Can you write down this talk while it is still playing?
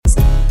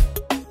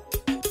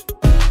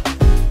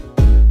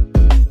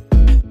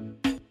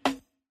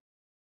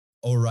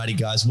Alrighty,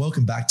 guys,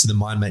 welcome back to the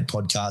MindMate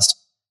podcast.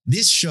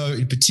 This show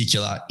in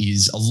particular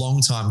is a long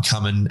time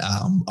coming.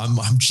 I'm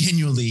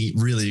genuinely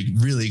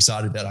really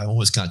excited about it. I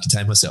almost can't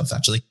contain myself,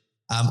 actually.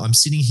 I'm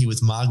sitting here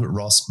with Margaret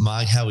Ross.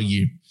 Marg, how are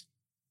you?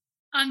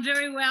 I'm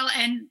very well,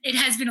 and it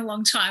has been a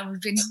long time.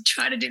 We've been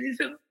trying to do this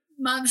for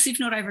months, if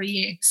not over a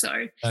year.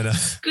 So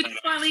good to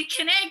finally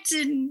connect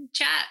and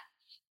chat.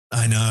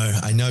 I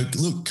know.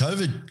 Look,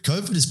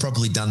 COVID has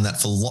probably done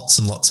that for lots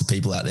and lots of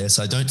people out there.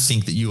 So I don't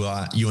think that you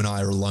and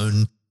I are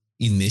alone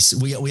in this.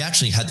 We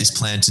actually had this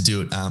plan to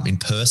do it in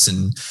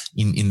person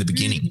in the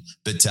beginning,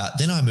 but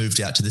then I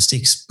moved out to the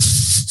sticks.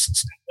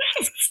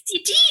 Yes,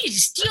 you did.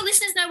 Do your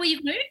listeners know where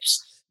you've moved?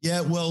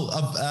 Yeah, well,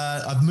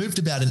 I've moved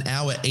about an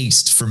hour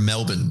east from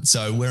Melbourne,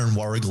 so we're in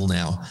Warragul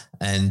now,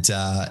 and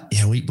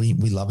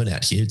we love it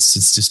out here. It's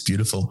just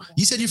beautiful.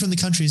 You said you're from the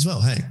country as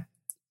well, hey?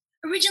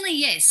 Originally,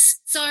 yes.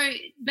 So,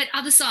 but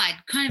other side,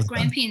 kind of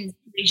Grampians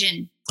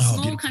region,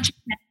 small country,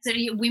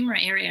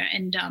 Wimmera area,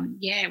 and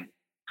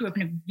grew up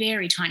in a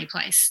very tiny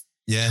place.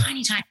 Yeah,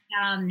 tiny.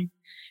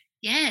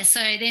 So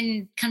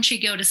then country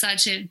girl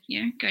decided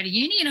to go to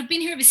uni, and I've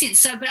been here ever since.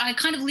 So, but I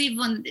kind of live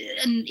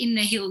in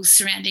the hills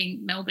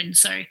surrounding Melbourne.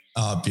 So,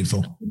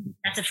 beautiful.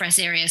 That's a fresh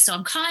area. So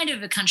I'm kind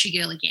of a country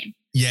girl again.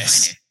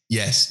 Yes. Kind of.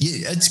 Yes.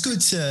 Yeah, it's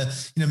good to,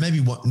 maybe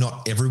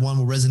not everyone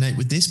will resonate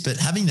with this, but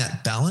having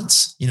that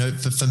balance,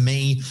 for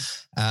me,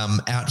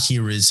 out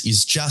here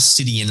is just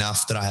city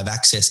enough that I have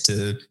access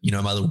to,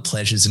 my little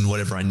pleasures and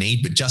whatever I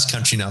need, but just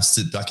country enough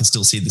so that I can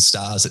still see the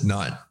stars at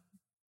night.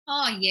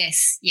 Oh,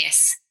 yes.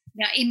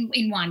 Now,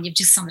 in one, you've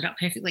just summed it up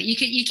perfectly.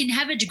 You can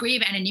have a degree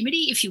of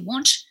anonymity if you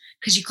want,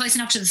 because you're close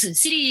enough to the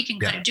city, you can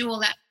kind of do all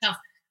that stuff.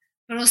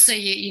 But also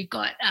you've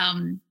got,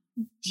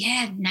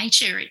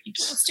 nature at your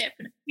doorstep,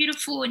 and it's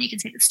beautiful, and you can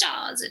see the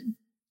stars, and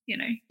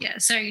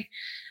So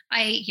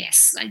I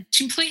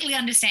completely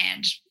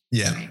understand.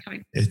 Yeah,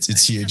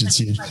 it's huge. It's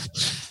huge.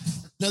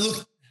 Now,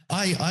 look,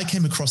 I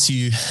came across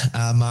you,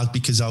 Marg,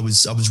 because I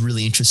was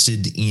really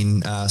interested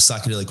in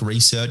psychedelic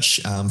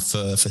research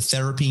for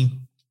therapy,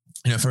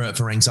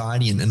 for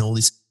anxiety and all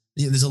this.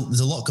 Yeah, there's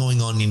a lot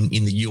going on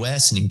in the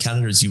US and in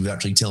Canada, as you were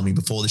actually telling me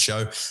before the show.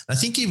 And I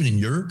think even in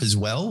Europe as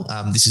well,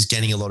 this is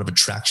gaining a lot of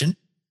traction,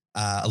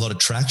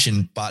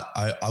 but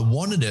I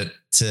wanted it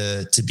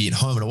to be at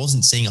home, and I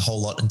wasn't seeing a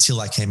whole lot until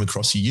I came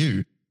across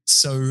you.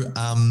 So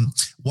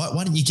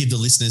why don't you give the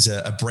listeners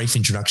a brief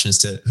introduction as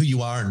to who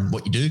you are and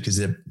what you do, because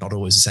they're not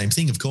always the same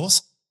thing, of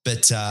course,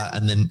 but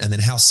and then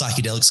how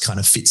psychedelics kind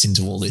of fits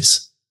into all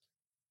this.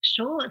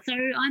 Sure. So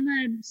I'm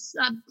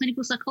a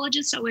clinical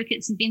psychologist. I work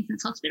at St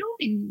Vincent's Hospital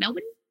in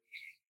Melbourne,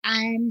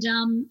 and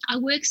I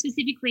work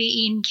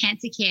specifically in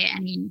cancer care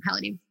and in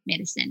palliative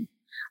medicine,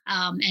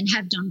 and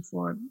have done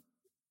for,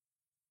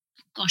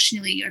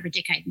 nearly over a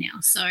decade now.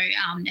 So,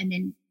 and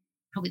then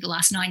probably the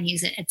last 9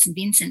 years at St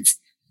Vincent's.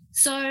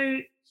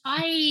 So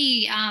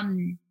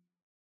I'm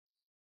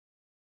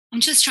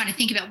just trying to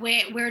think about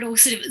where it all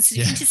sort of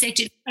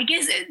intersected. I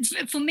guess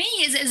for me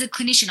as a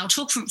clinician, I'll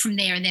talk from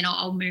there, and then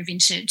I'll move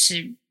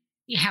into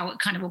how it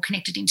kind of all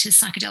connected into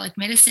psychedelic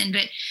medicine.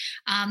 But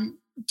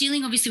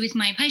dealing obviously with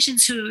my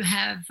patients who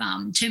have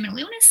terminal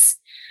illness,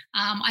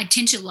 I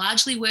tend to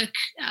largely work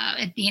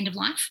at the end of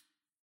life.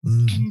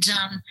 And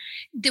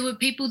there were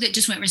people that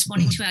just weren't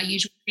responding to our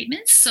usual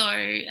treatments. So,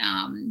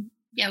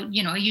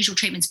 our usual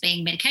treatments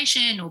being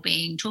medication or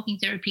being talking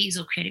therapies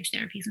or creative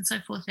therapies and so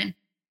forth. And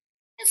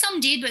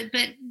some did,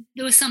 but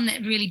there were some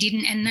that really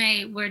didn't, and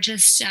they were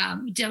just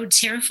they were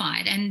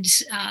terrified and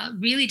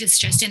really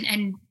distressed.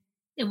 And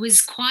it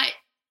was quite.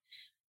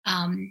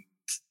 I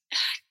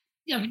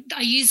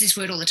use this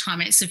word all the time,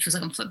 and it sort of feels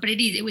like I'm flip, but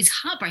it was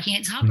heartbreaking.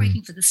 It's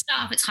heartbreaking for the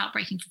staff. It's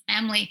heartbreaking for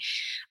family.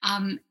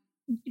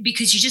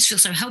 Because you just feel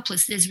so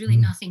helpless. There's really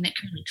nothing that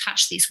can really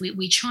touch this.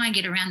 We try and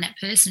get around that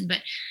person,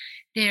 but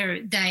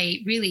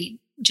they really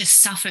just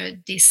suffer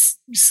this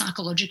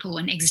psychological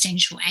and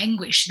existential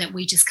anguish that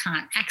we just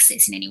can't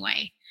access in any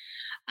way.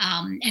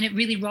 And it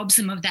really robs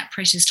them of that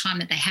precious time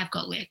that they have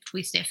got left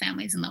with their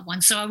families and loved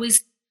ones. So I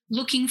was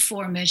looking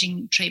for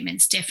emerging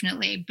treatments,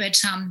 definitely.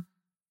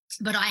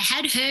 But I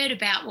had heard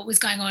about what was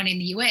going on in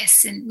the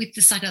US, and with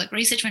the psychedelic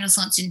research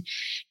renaissance in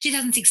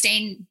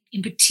 2016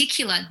 in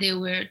particular, there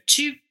were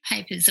 2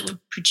 papers that were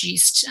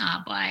produced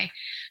by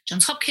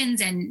Johns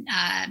Hopkins and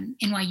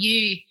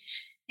NYU.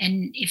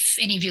 And if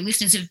any of your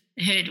listeners have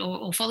heard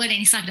or followed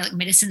any psychedelic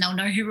medicine, they'll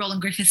know who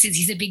Roland Griffiths is.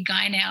 He's a big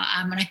guy now.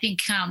 And I think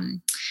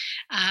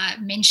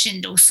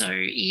mentioned also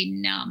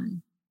in,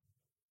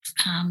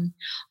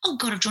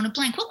 I've drawn a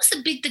blank. What was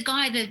the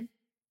guy that,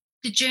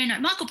 the journo,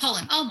 Michael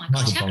Pollan. Oh my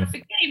gosh, how could I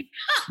forget him?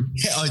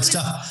 Yeah, it's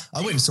tough. I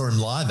went and saw him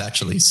live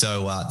actually,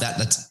 so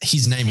that's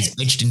his name is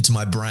etched into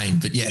my brain.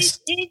 But yes,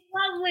 he's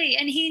lovely,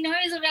 and he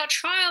knows about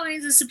trial, and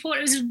he's a support.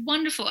 It was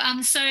wonderful.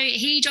 So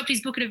he dropped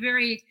his book at a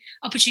very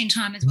opportune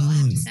time as well, I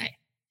have to say.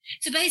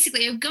 So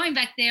basically, going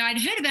back there,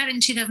 I'd heard about it in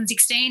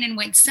 2016 and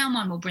went,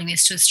 someone will bring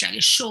this to Australia.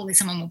 Surely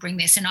someone will bring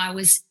this, and I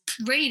was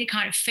ready to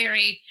kind of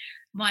ferry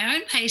my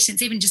own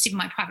patients, even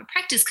my private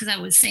practice, because I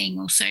was seeing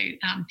also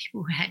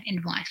people who had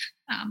end-of-life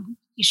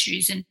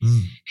issues and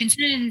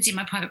concerns in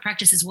my private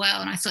practice as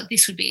well. And I thought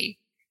this would be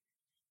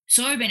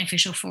so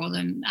beneficial for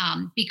them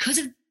because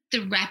of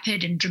the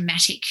rapid and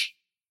dramatic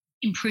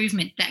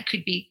improvement that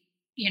could be,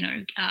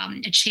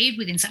 achieved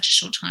within such a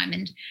short time.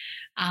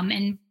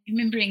 And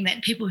remembering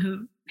that people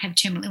who have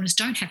terminal illness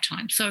don't have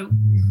time. So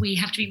we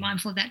have to be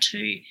mindful of that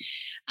too.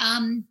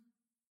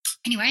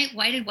 Anyway,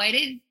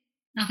 waited.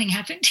 Nothing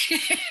happened.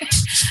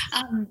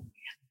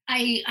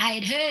 I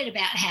had heard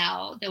about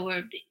how there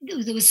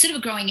was sort of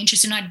a growing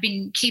interest, and I'd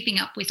been keeping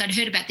up with. I'd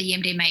heard about the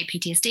MDMA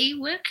PTSD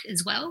work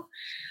as well.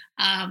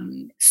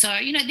 So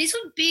these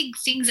were big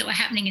things that were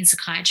happening in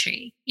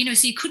psychiatry.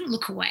 So you couldn't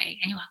look away,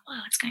 and you're like, "Oh,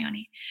 what's going on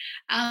here?"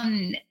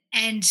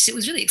 And it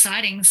was really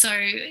exciting. So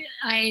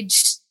I'd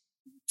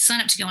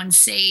signed up to go and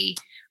see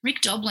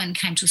Rick Doblin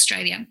came to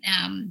Australia,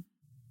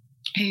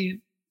 who.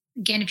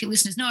 Again, if your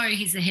listeners know,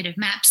 he's the head of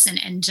MAPS and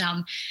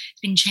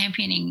been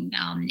championing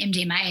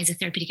MDMA as a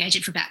therapeutic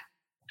agent for about,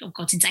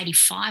 since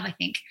 85, I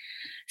think.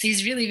 So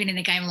he's really been in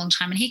the game a long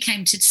time. And he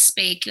came to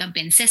speak,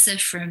 Ben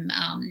Sessa from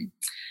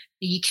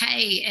the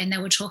UK, and they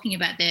were talking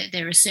about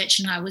their research.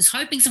 And I was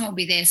hoping someone would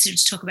be there to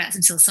talk about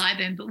some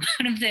psilocybin. But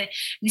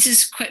this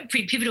is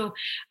pretty pivotal,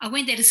 I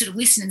went there to sort of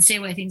listen and see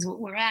where things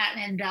were at.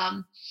 And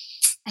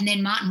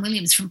then Martin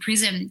Williams from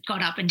Prism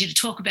got up and did a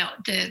talk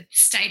about the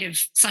state of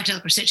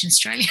psychedelic research in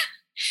Australia.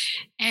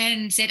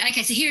 And said,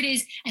 okay, so here it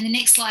is. And the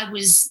next slide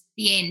was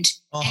the end.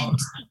 And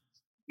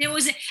there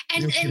was,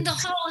 and the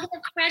whole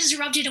crowd just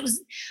erupted. It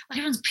was like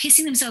everyone's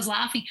pissing themselves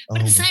laughing.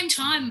 But at the same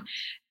time,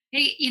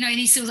 and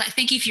he still was like,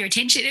 thank you for your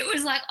attention. It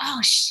was like, oh,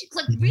 shit,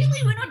 like really,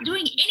 we're not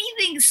doing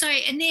anything. So,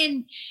 and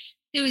then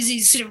there was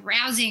these sort of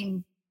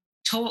rousing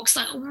talks,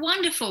 like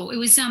wonderful. It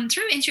was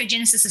through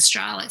Entheogenesis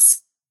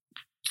Australis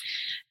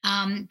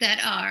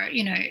that are,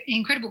 an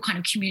incredible kind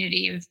of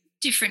community of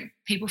different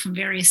people from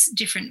various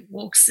different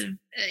walks of,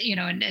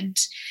 and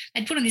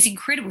they'd put on this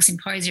incredible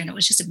symposium, and it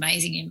was just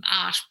amazing in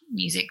art,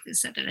 music,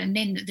 this, that, and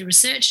then the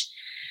research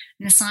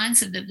and the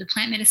science of the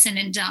plant medicine.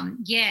 And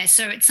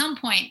so at some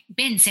point,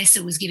 Ben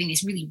Sessa was giving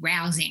this really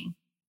rousing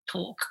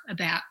talk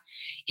about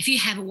if you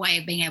have a way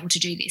of being able to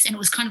do this. And it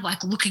was kind of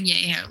like looking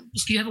at,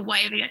 if you have a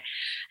way of it.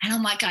 And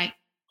I'm like going,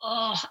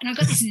 oh, and I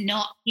got this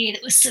knot here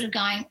that was sort of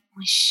going,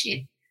 oh,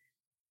 shit.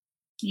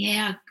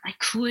 Yeah, I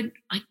could,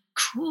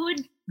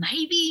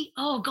 maybe.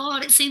 Oh,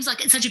 God, it seems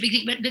like it's such a big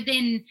thing. But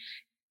then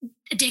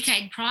a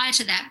decade prior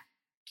to that,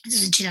 this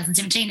was in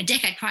 2017, a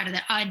decade prior to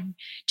that, I'd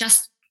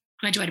just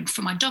graduated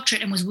from my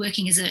doctorate and was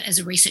working as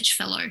a research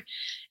fellow.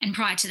 And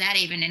prior to that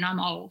even, and I'm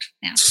old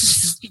now,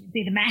 this is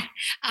do the math,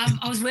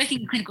 I was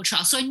working in clinical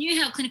trials. So I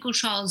knew how clinical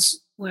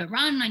trials were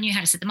run. I knew how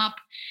to set them up.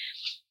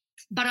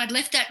 But I'd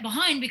left that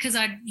behind because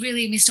I'd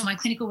really missed all my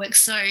clinical work.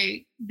 So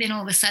then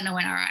all of a sudden I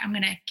went, all right, I'm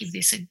going to give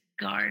this a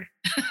go.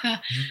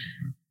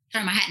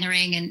 Throw my hat in the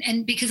ring.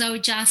 And because I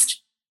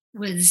just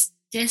was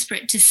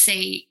desperate to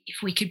see if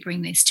we could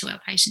bring this to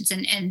our patients.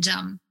 And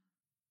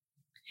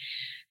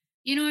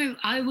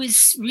I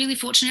was really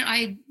fortunate.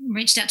 I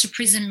reached out to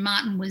Prism.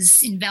 Martin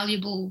was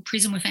invaluable.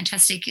 Prism were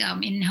fantastic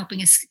in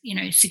helping us,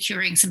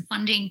 securing some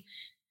funding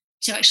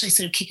to actually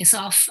sort of kick us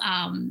off.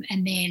 And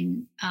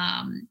then,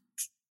 I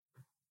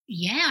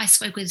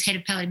spoke with the head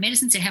of Palliative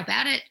Medicine, said, how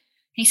about it?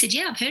 And he said,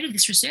 yeah, I've heard of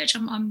this research.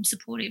 I'm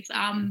supportive.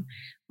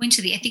 Went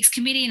to the ethics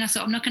committee, and I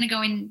thought, I'm not going to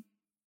go in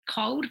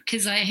cold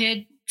because I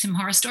heard some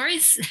horror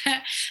stories.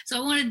 So I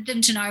wanted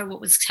them to know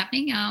what was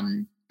happening.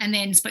 And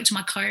then spoke to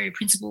my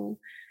co-principal,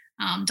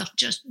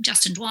 Dr.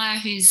 Justin Dwyer,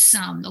 who's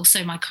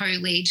also my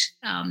co-lead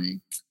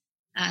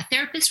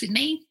therapist with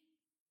me.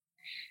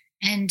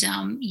 And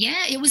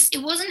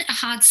it wasn't a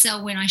hard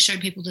sell when I showed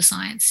people the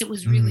science. It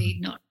was really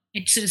not.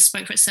 It sort of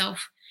spoke for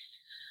itself.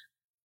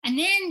 And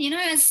then,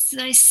 as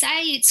they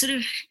say, it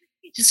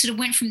just sort of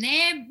went from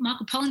there.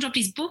 Michael Pollan dropped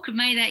his book in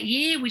May that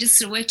year. We just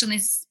sort of worked on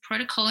this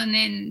protocol and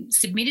then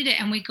submitted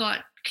it, and we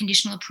got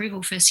conditional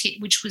approval first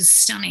hit, which was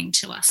stunning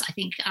to us, I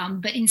think.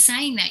 But in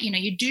saying that,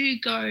 you do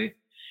go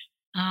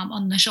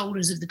on the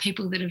shoulders of the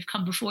people that have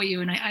come before you.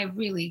 And I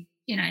really,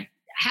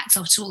 hats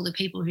off to all the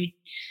people who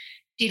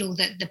did all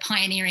the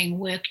pioneering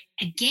work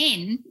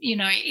again, in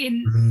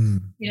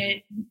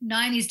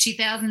 90s,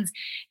 2000s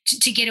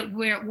to get it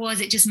where it was.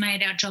 It just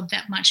made our job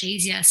that much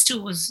easier.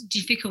 Still was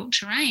difficult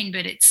terrain,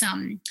 but it's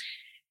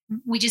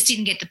we just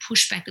didn't get the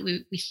pushback that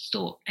we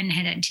thought and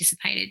had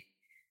anticipated.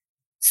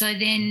 So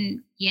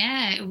then,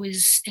 it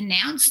was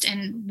announced,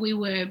 and we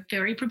were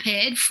very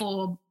prepared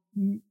for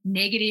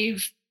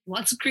negative,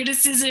 lots of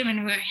criticism,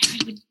 and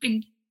we've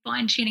been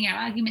fine-tuning our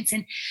arguments,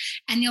 and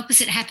the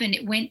opposite happened.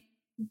 It went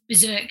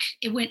berserk.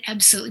 It went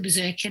absolutely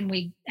berserk, and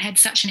we had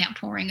such an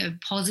outpouring of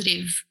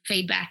positive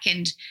feedback,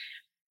 and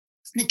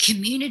the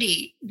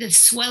community, the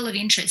swell of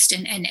interest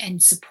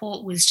and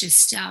support was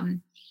just,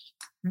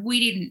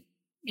 we didn't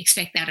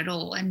expect that at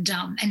all. And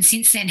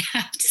since then, I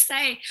have to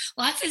say,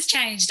 life has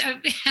changed.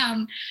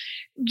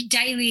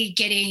 Daily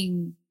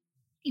getting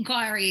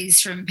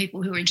inquiries from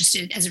people who are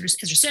interested as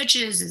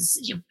researchers, as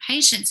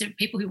patients, or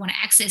people who want to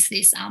access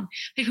this,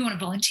 people who want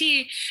to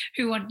volunteer,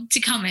 who want to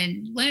come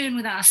and learn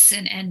with us,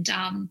 and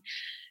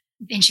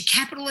venture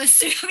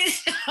capitalists.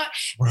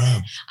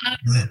 Wow.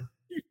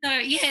 So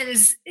yeah,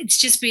 it's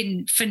just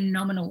been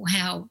phenomenal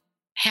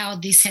how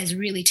this has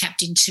really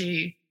tapped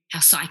into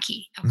our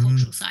psyche, our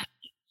cultural psyche.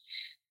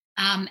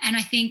 And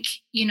I think,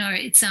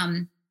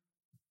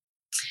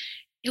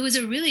 it was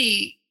a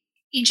really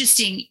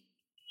interesting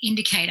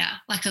indicator,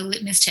 like a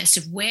litmus test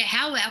of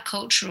how our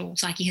cultural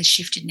psyche has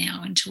shifted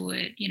now into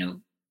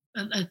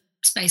a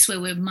space where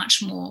we're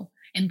much more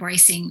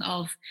embracing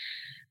of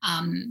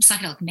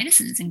psychedelic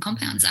medicines and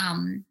compounds.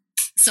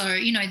 So,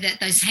 that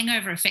those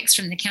hangover effects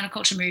from the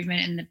counterculture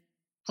movement and the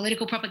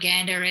political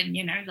propaganda and,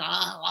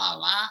 blah, blah,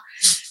 blah,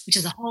 which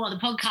is a whole other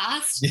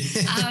podcast.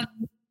 But,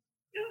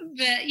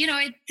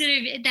 it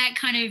sort of, that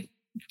kind of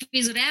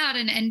fizzled out,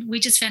 and we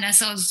just found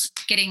ourselves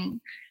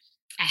getting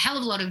a hell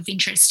of a lot of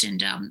interest,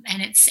 and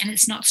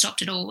it's not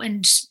stopped at all.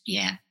 And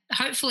yeah,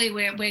 hopefully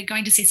we're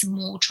going to see some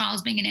more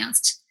trials being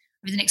announced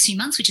over the next few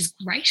months, which is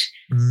great.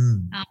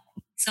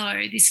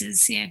 So this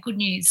is good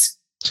news.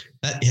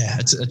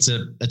 It's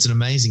an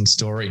amazing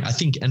story, I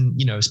think, and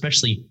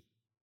especially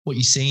what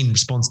you see in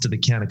response to the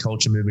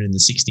counterculture movement in the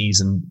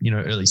 60s and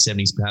early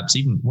 70s, perhaps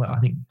even. Well, I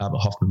think Albert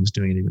Hoffman was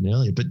doing it even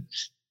earlier, but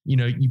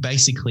you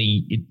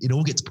basically it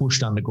all gets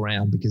pushed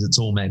underground because it's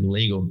all made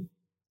illegal.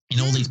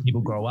 All these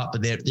people grow up,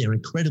 but they're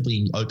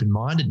incredibly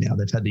open-minded now.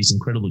 They've had these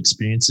incredible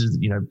experiences,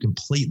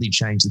 completely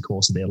changed the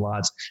course of their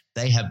lives.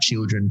 They have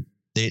children.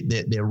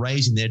 They're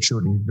raising their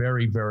children in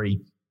very, very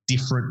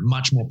different,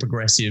 much more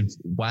progressive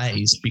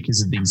ways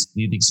because of the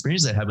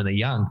experience they have when they're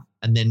young.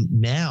 And then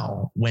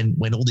now when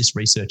all this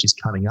research is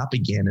coming up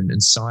again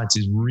and science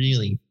is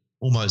really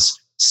almost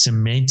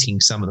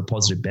cementing some of the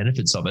positive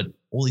benefits of it,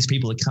 all these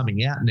people are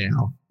coming out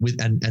now with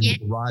and the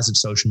rise of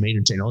social media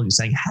and technology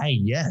saying, hey,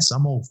 yes,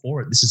 I'm all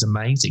for it. This is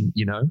amazing,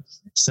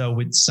 So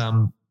it's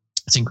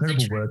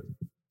incredible work.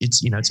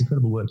 It's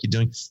incredible work you're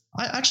doing.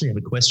 I actually have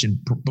a question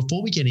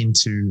before we get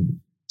into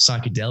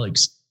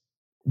psychedelics.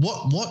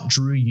 What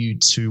drew you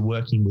to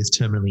working with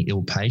terminally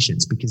ill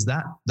patients? Because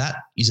that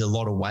is a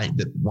lot of weight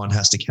that one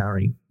has to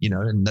carry,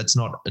 and that's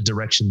not a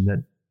direction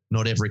that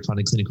not every kind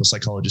of clinical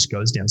psychologist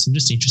goes down. So I'm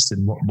just interested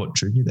in what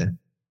drew you there.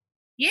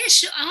 Yeah,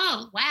 sure.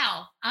 Oh,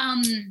 wow.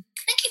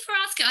 Thank you for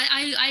asking.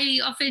 I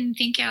often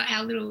think our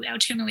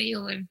terminally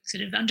ill are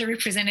sort of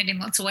underrepresented in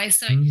lots of ways.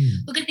 So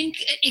look, I think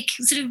it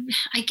sort of,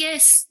 I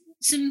guess,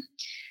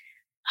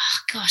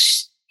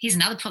 here's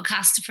another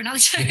podcast for another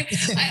show.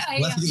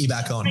 We'll have to get you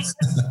back on. Look,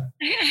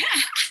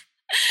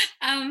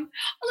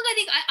 I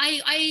think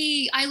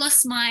I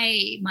lost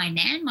my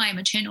nan, my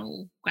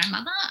maternal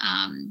grandmother,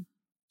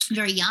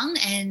 very young,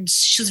 and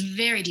she was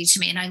very dear to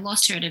me, and I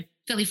lost her at a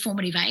fairly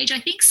formative age, I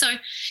think. So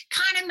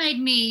kind of made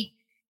me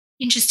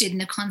interested in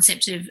the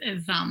concept of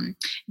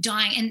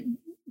dying. And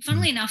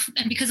funnily enough,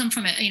 and because I'm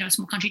from a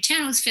small country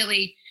town, it was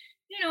fairly,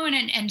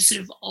 and sort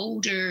of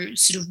older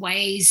sort of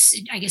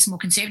ways, I guess more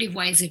conservative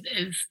ways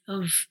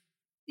of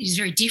is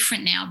very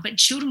different now, but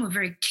children were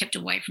very kept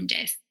away from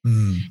death.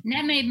 And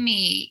that made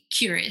me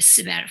curious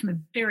about it from a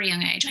very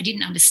young age. I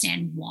didn't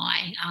understand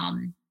why.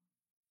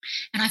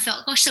 And I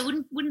felt, gosh, so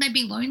wouldn't they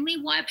be lonely?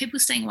 Why are people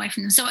staying away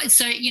from them? So this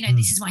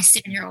is my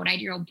 7-year-old,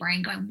 8-year-old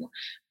brain going,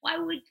 why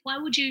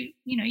would you,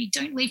 you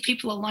don't leave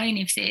people alone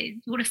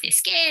what if they're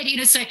scared?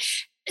 So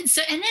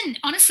and then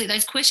honestly,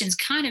 those questions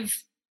kind of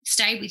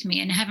stayed with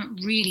me and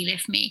haven't really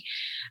left me.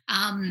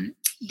 Then,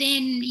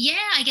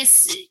 I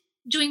guess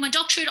doing my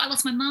doctorate, I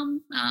lost my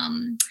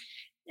mum.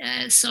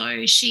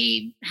 So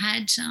she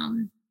had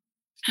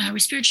a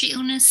respiratory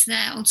illness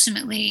that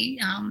ultimately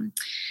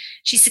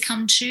she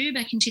succumbed to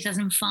back in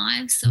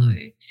 2005. So,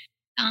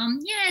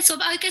 so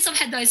I guess I've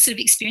had those sort of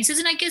experiences.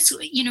 And I guess,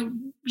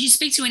 you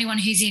speak to anyone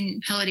who's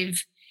in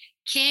palliative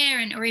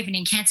care or even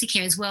in cancer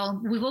care as well,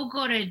 we've all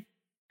got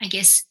I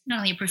guess, not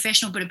only a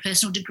professional but a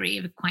personal degree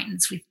of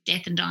acquaintance with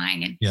death and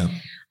dying.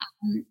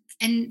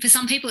 And for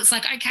some people it's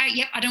like, okay,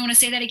 yep, I don't want to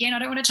say that again. I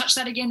don't want to touch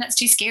that again. That's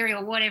too scary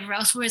or whatever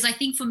else. Whereas I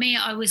think for me,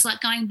 I was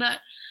like going, but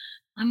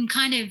I'm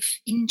kind of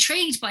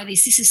intrigued by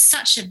this. This is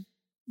such a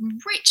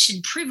rich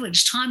and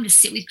privileged time to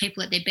sit with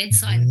people at their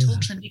bedside and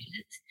talk to them because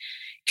it's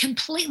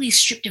completely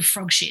stripped of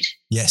frog shit.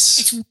 Yes.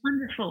 It's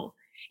wonderful.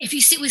 If you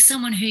sit with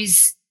someone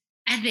who's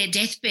at their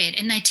deathbed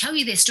and they tell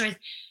you their stories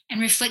and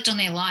reflect on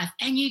their life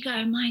and you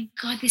go, my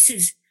God, this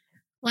is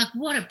like,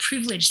 what a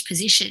privileged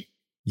position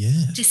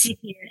to sit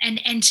here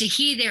and to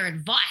hear their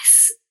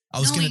advice. I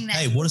was going to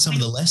say, what are some of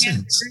the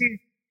lessons?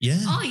 Yeah.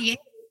 Oh, yeah.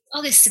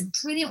 Oh, there's some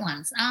brilliant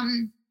ones.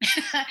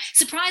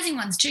 Surprising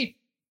ones too.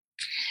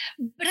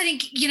 But I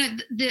think,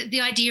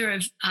 the idea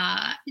of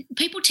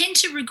people tend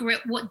to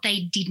regret what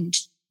they didn't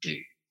do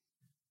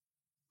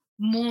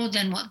more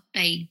than what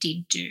they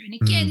did do. And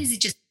again, this is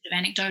just sort of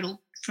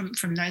anecdotal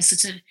from those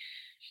sorts of,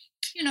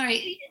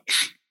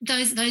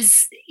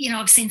 those,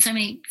 I've seen so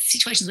many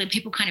situations where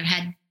people kind of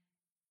had,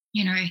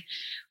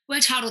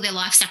 worked hard all their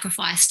life,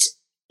 sacrificed,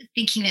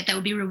 thinking that they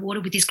would be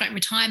rewarded with this great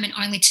retirement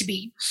only to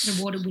be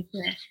rewarded with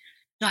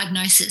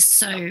diagnosis.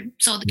 So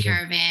sold the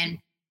caravan,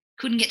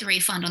 couldn't get the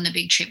refund on the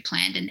big trip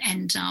planned.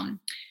 And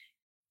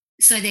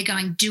so they're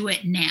going, do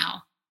it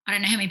now. I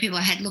don't know how many people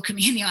I had look at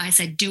me in the eye and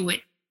say, do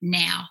it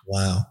now.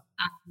 Wow.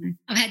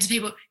 I've had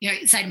people,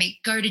 say to me,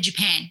 go to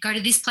Japan, go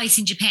to this place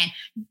in Japan,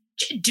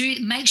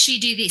 make sure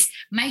you do this,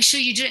 make sure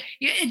you do it.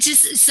 It's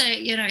just so,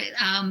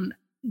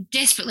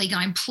 desperately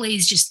going,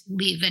 please just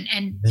live.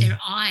 And their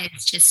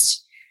eyes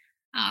just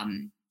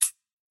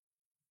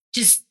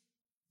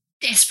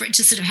desperate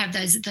to sort of have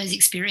those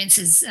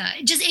experiences.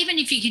 Just even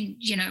if you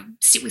can,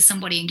 sit with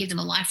somebody and give them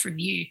a life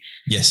review.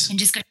 Yes. And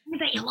just go, tell me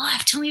about your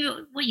life, tell me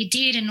what you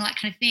did and all that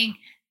kind of thing.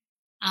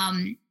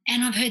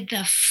 And I've heard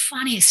the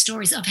funniest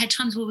stories. I've had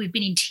times where we've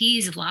been in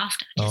tears of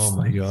laughter. Oh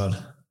my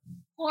God.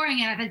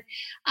 Pouring out of it.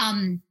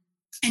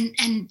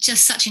 And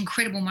just such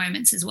incredible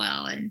moments as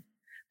well. And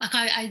like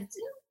I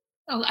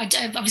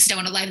obviously don't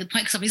want to labour the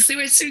point because obviously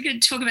we're so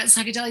good to talk about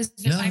psychedelics.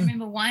 But I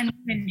remember one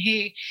woman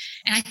who,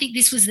 and I think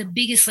this was the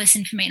biggest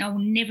lesson for me, and I will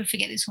never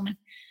forget this woman,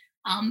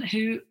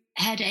 who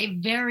had a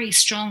very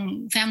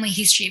strong family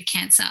history of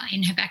cancer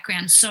in her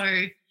background.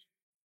 So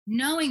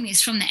knowing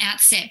this from the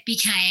outset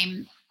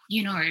became,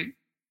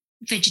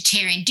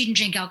 vegetarian, didn't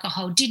drink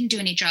alcohol, didn't do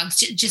any drugs,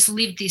 just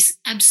lived this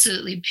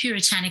absolutely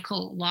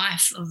puritanical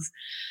life of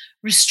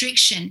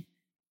restriction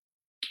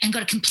and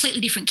got a completely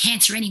different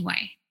cancer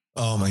anyway.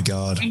 Oh my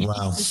God. And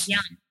wow. Was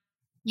young.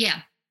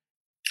 Yeah.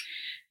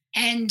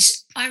 And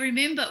I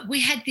remember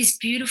we had this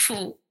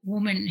beautiful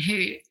woman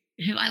who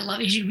I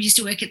love. She used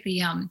to work at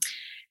the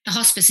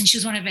hospice, and she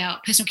was one of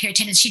our personal care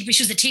attendants. She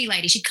was a tea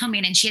lady. She'd come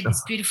in and she had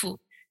this beautiful,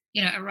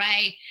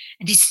 array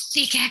and this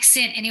thick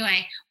accent.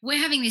 Anyway, we're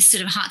having this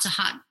sort of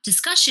heart-to-heart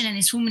discussion, and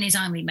this woman is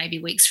only maybe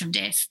weeks from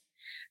death.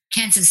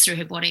 Cancer's through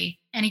her body.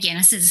 And again,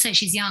 as I say,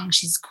 she's young.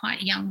 She's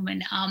quite a young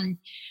woman.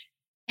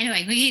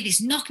 Anyway, we hear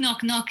this knock,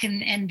 knock, knock,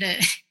 and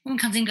the woman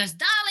comes in and goes,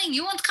 darling,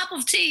 you want a cup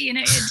of tea? And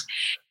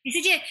he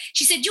said, yeah.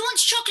 She said, you want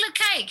chocolate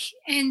cake?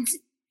 And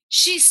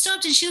she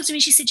stopped and she looked at me.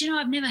 She said,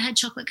 I've never had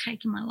chocolate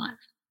cake in my life.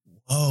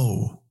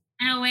 Whoa.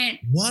 And I went,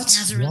 what?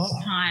 Now's a really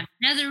good time.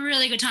 Now's a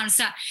really good time to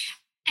start.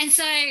 And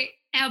so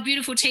our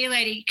beautiful tea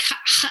lady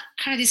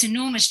cut this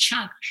enormous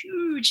chunk,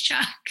 huge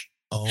chunk.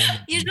 Oh,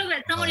 you're talking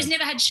about someone who's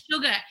never had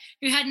sugar,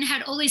 who hadn't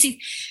had all these things,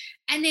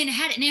 and then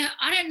had it. Now,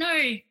 I don't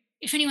know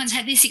if anyone's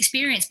had this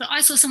experience, but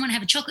I saw someone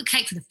have a chocolate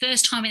cake for the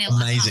first time in their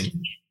life.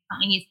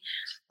 Amazing.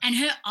 And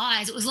her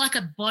eyes, it was like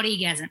a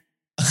bodygasm.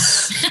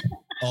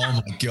 Oh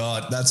my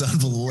God, that's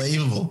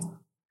unbelievable.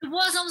 It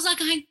was. I was like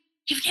going,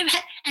 you've never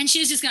had, and she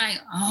was just going,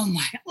 oh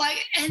my God.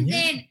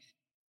 Then,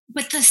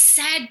 but the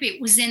sad bit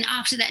was then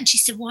after that, and she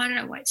said, why did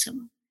I wait so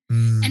long?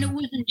 And it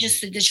wasn't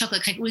just the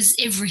chocolate cake, it was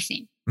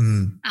everything.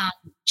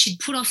 She'd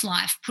put off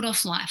life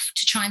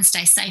to try and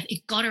stay safe.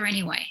 It got her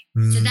anyway.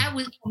 So that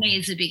was, for me,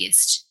 is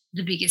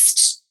the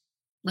biggest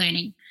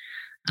learning.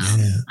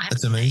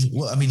 That's amazing.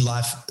 Well, I mean,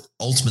 life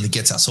ultimately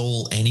gets us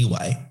all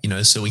anyway,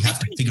 so we have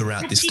to figure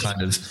out this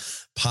kind of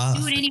path,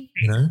 do it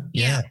anyway.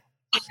 Yeah.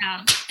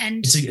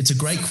 And it's a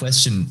great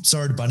question.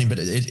 Sorry to butt in, but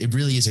it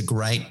really is a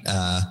great,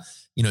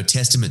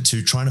 testament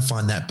to trying to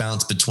find that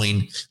balance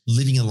between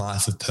living a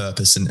life of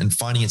purpose and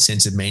finding a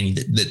sense of meaning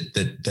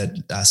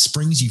that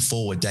springs you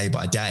forward day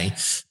by day,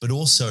 but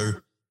also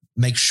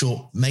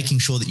making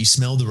sure that you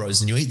smell the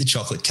rose and you eat the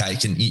chocolate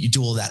cake and you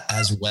do all that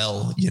as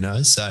well,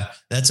 so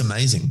that's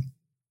amazing.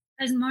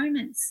 Those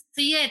moments.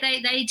 So yeah,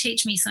 they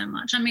teach me so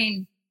much. I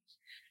mean,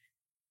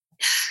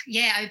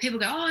 yeah, people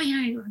go, oh,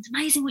 it's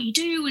amazing what you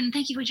do and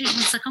thank you for doing.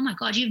 It's like, oh my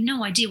God, you have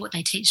no idea what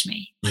they teach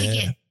me. I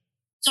get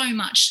so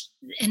much,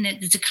 and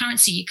there's a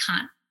currency you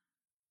can't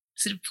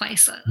sort of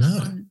place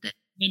on the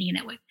meaning in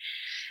that way.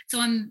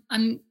 So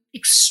I'm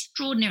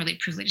extraordinarily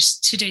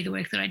privileged to do the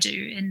work that I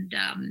do, and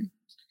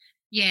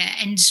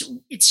and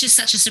it's just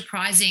such a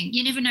surprising.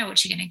 You never know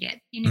what you're going to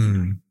get. You never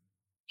know.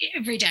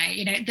 Every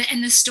day,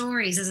 and the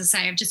stories, as I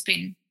say, have just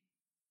been,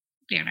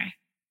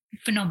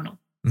 phenomenal.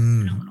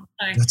 Phenomenal.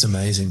 So that's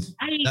amazing.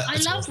 I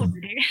love what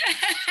we do.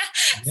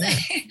 So,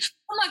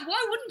 I'm like,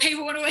 why wouldn't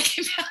people want to work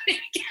in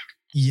palliative care?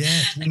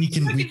 Yeah, we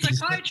can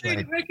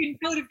psychiatry, work in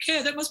palliative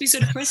care. That must be so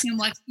depressing. I'm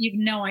like, you've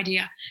no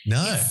idea.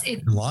 No, it's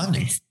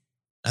enlivening.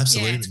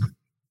 Absolutely. Yeah,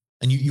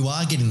 and you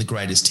are getting the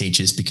greatest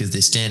teachers because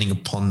they're standing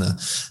upon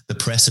the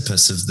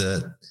precipice of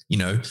the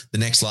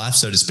next life,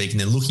 so to speak, and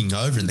they're looking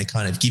over and they're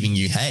kind of giving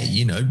you, hey,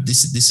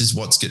 this is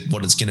what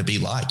it's going to be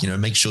like.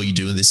 Make sure you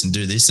do this and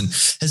do this. And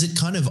has it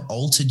kind of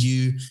altered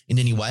you in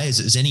any way?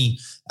 Is any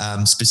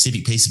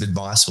specific piece of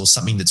advice or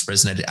something that's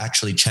resonated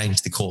actually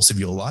changed the course of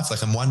your life?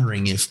 Like, I'm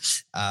wondering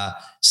if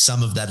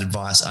some of that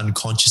advice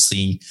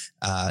unconsciously,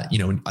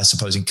 I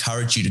suppose,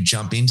 encouraged you to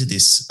jump into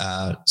this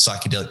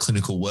psychedelic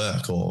clinical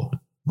work or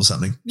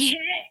something. Yeah.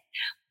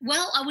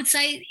 Well, I would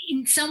say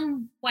in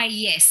some way,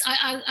 yes.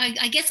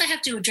 I guess I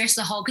have to address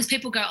the whole, because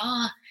people go,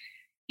 oh,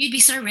 you'd be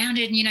so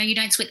rounded and, you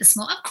don't sweat the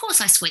small. Of course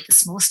I sweat the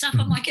small stuff.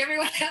 I'm like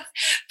everyone else.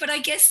 But I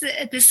guess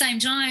that at the same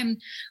time,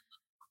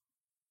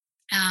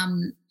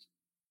 I'm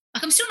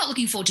still not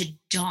looking forward to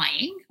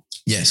dying.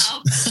 Yes.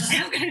 I'm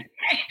going to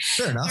say.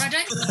 Fair enough. But I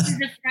don't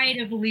think I'm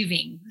afraid of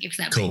living, if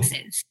that makes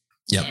sense.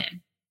 Yep. Yeah.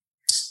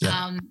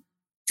 Yeah.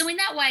 So in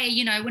that way,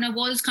 when I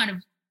was kind of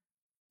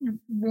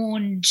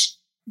warned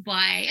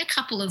by a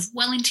couple of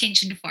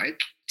well-intentioned folk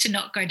to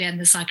not go down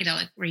the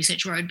psychedelic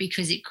research road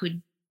because it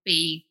could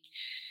be,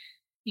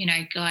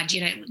 God,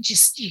 you're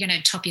going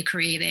to top your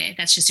career there.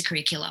 That's just a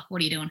career killer.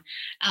 What are you doing?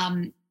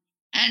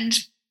 And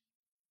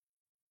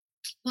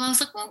well, I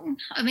was like, well,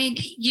 I mean,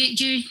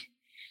 you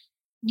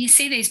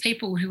see these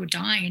people who are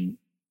dying in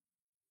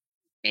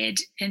bed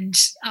and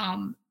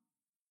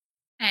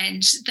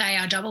they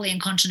are doubly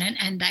incontinent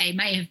and they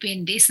may have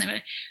been this.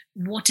 And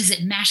what does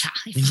it matter?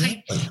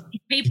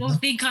 If people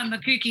think I'm a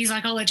kooky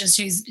psychologist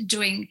who's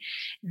doing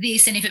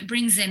this, and if it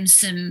brings them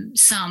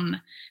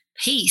some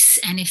peace,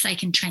 and if they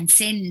can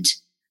transcend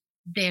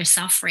their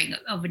suffering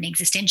of an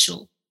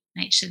existential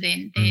nature,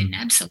 then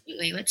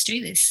absolutely, let's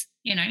do this.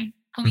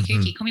 Call me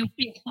kooky, call me what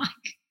you like.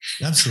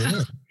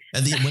 Absolutely.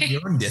 And then when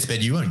you're on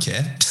deathbed, you won't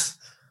care.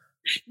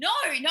 No.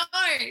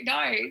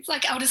 It's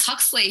like Aldous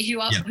Huxley,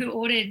 who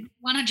ordered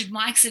 100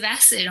 mics of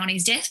acid on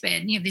his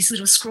deathbed. This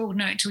little scrawled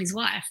note to his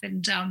wife,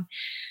 and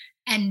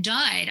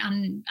died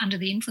under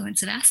the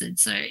influence of acid.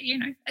 So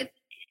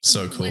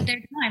so cool. At their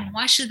time,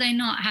 why should they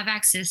not have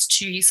access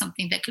to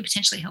something that could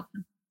potentially help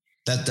them?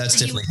 That's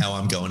definitely how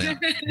I'm going out.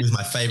 He's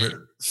my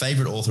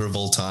favorite author of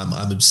all time.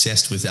 I'm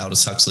obsessed with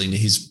Aldous Huxley, and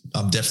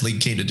I'm definitely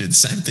keen to do the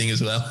same thing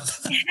as well.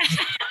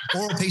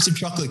 Or a piece of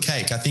chocolate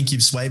cake. I think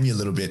you've swayed me a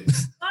little bit.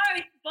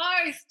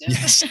 Both.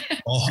 Yes.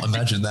 Oh,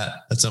 imagine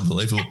that. That's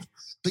unbelievable.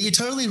 But you're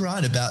totally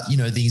right about,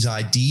 these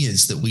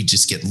ideas that we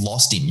just get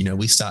lost in.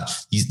 We start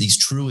these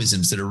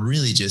truisms that are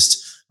really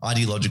just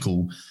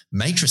ideological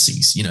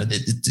matrices,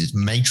 the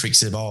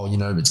matrix of,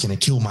 it's going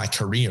to kill my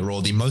career,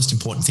 or the most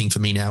important thing for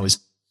me now is,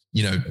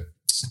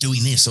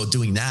 doing this or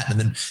doing that. And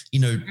then,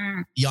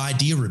 the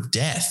idea of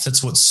death,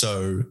 that's what's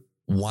so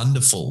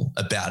wonderful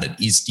about it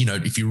is,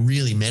 if you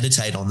really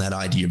meditate on that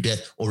idea of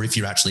death, or if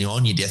you're actually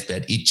on your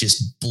deathbed, it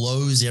just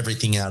blows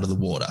everything out of the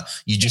water.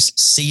 You just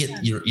see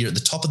it. You're at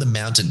the top of the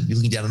mountain, you're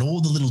looking down on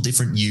all the little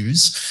different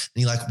views,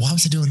 and you're like, why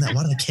was I doing that?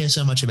 Why did I care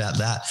so much about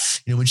that?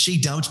 When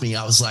she dumped me,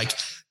 I was like,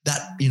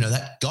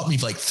 that got me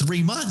for like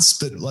 3 months,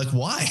 but like,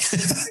 why?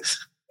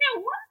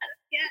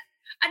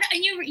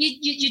 And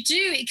you do,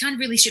 it kind of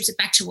really strips it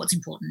back to what's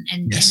important.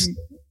 And so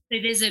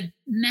there's a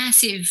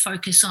massive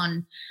focus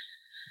on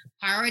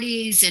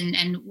priorities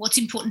and what's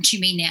important to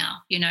me now,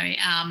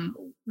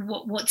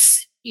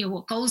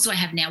 what goals do I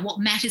have now? What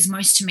matters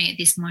most to me at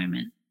this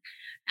moment?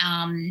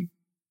 And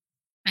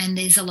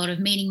there's a lot of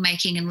meaning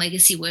making and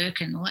legacy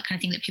work and all that kind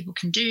of thing that people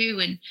can do.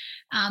 And,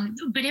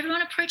 but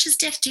everyone approaches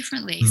death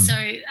differently. So,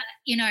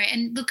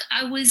 and look,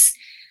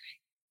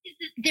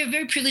 they're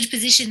very privileged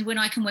positions when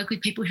I can work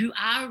with people who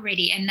are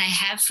ready and they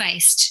have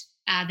faced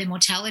their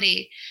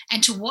mortality,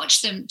 and to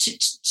watch them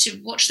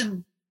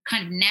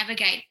kind of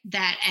navigate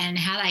that and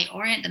how they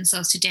orient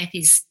themselves to death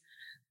is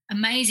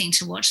amazing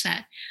to watch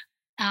that.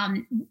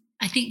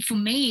 I think for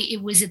me,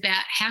 it was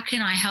about how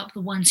can I help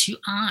the ones who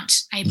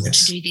aren't able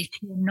to do this,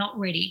 who are not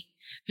ready,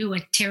 who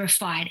are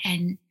terrified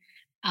and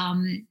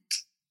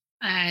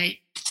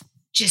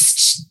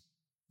just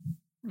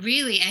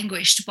really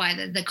anguished by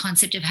the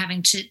concept of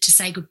having to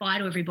say goodbye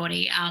to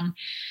everybody. And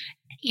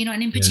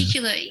in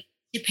particular,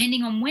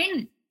 depending on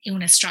when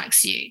illness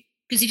strikes you,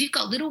 because if you've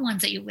got little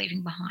ones that you're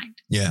leaving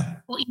behind,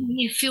 or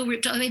you feel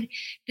ripped off, I mean,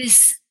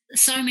 there's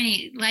so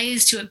many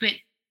layers to it. But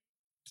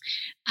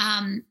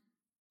and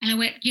I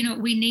went,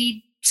 we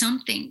need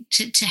something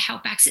to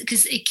help access,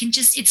 because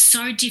it's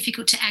so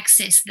difficult to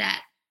access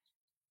that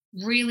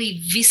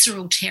really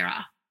visceral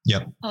terror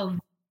of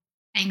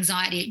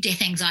anxiety,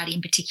 death anxiety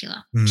in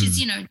particular, which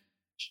is,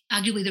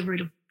 arguably the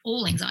root of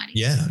all anxiety.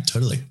 Yeah,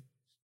 totally.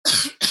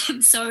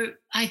 So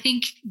I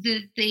think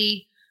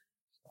the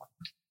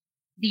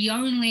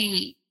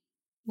only,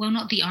 well,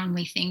 not the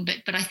only thing,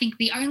 but I think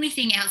the only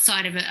thing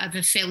outside of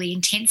a fairly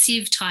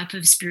intensive type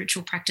of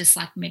spiritual practice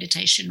like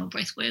meditation or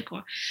breath work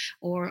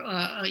or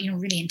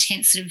really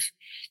intense sort of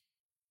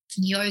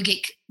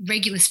yogic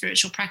regular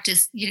spiritual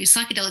practice,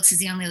 psychedelics is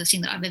the only other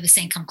thing that I've ever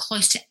seen come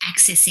close to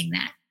accessing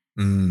that.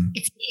 And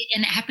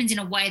it happens in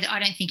a way that I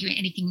don't think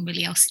anything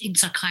really else in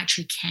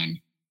psychiatry can.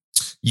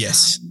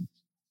 Yes.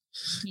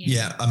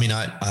 I mean,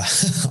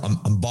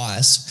 I'm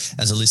biased,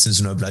 as the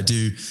listeners know, but I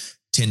do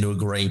tend to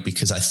agree,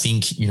 because I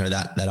think,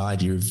 that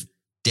idea of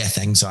death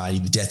anxiety,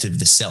 the death of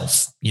the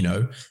self,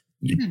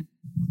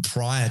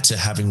 prior to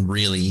having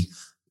really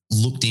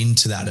looked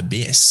into that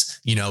abyss,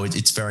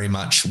 it's very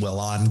much, well,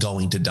 I'm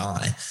going to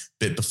die.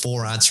 But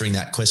before answering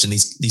that question,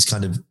 these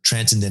kind of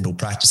transcendental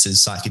practices,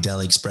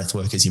 psychedelics,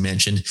 breathwork, as you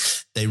mentioned,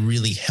 they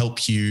really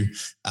help you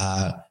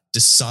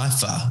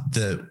decipher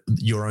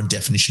your own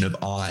definition of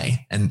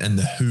I and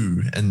the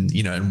who and,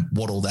 and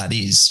what all that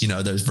is,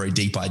 those very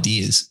deep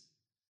ideas,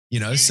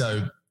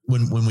 so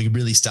when we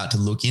really start to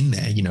look in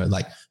there,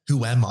 like,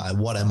 who am I?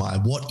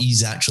 What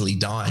is actually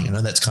dying? I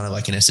know that's kind of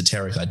like an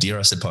esoteric idea,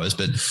 I suppose,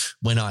 but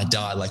when I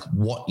die, like,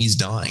 what is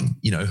dying?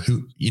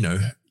 Who,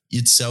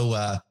 it's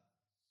so,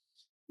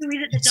 who is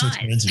it that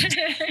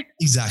dies?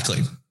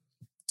 Exactly.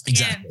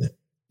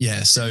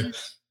 Yeah. So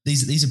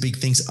these are big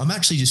things. I'm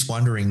actually just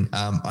wondering.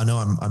 I know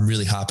I'm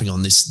really harping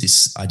on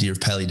this idea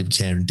of palliative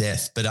care and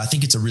death, but I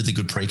think it's a really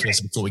good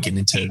precursor before we get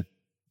into.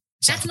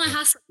 That's my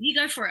hustle. You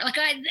go for it. Like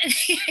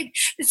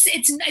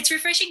it's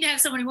refreshing to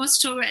have someone who wants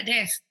to talk about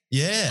death.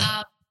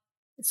 Yeah.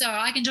 So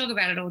I can talk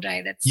about it all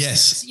day.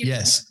 Yes. You're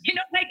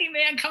not making me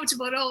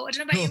uncomfortable at all. I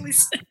don't know about you,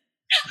 Liz.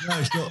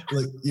 No, sure.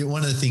 Look,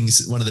 one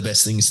of the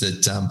best things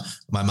that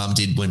my mum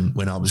did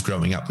when I was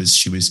growing up was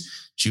she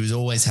was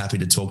always happy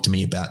to talk to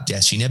me about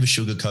death. She never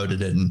sugarcoated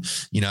it, and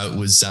it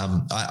was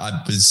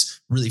I was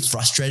really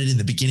frustrated in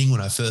the beginning when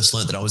I first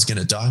learned that I was going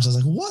to die. I was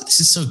like, "What? This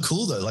is so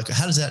cool, though. Like,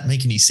 how does that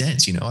make any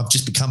sense? I've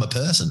just become a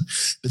person."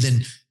 But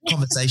then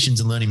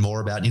conversations and learning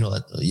more about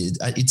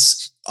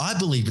I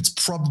believe it's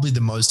probably the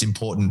most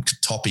important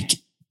topic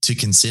to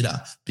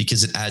consider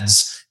because it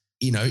adds.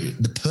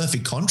 The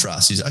perfect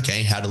contrast is,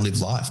 okay, how to live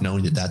life,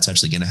 knowing that that's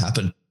actually going to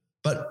happen.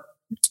 But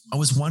I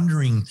was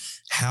wondering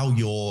how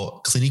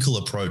your clinical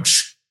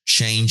approach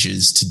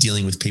changes to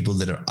dealing with people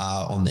that are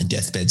on their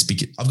deathbeds,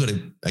 because I've got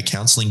a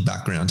counseling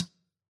background,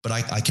 but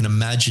I can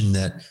imagine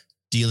that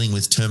dealing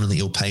with terminally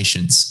ill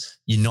patients,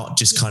 you're not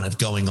just kind of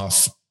going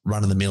off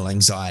run-of-the-mill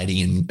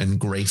anxiety and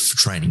grief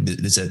training.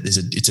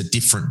 It's a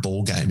different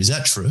ball game. Is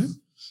that true?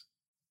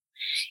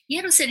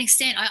 Yeah, to a certain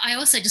extent. I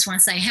also just want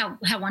to say how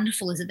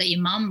wonderful is it that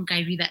your mum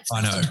gave you that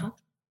space to talk?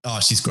 Oh,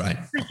 she's great.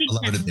 I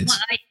love it.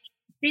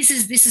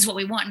 This is what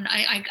we want. And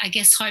I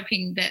guess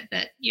hoping that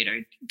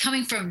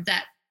coming from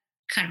that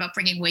kind of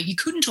upbringing where you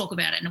couldn't talk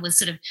about it and it was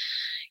sort of,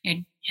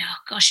 don't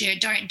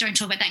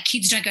talk about that.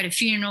 Kids don't go to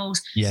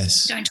funerals.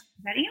 Yes. Don't talk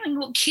about it. Even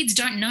what kids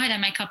don't know, they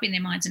make up in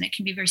their minds and it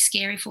can be very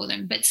scary for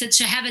them. But so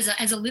to have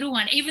as a little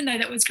one, even though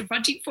that was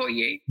confronting for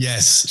you.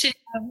 Yes. To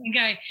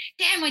go,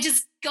 damn, I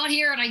just got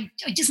here and I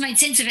just made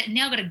sense of it and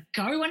now I've got to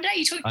go one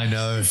day. I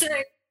know. So,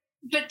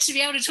 but to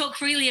be able to talk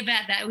freely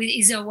about that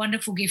is a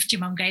wonderful gift your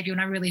mum gave you,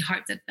 and I really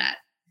hope that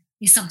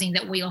is something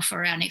that we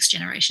offer our next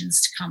generations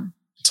to come.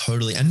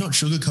 Totally. And not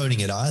sugarcoating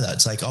it either.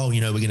 It's like, we're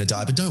going to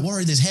die, but don't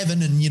worry, there's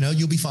heaven and,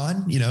 you'll be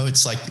fine.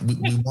 It's like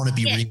we want to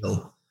be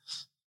real.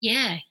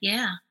 Yeah,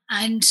 yeah.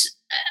 And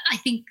I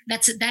think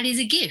that is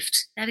a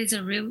gift. That is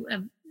a real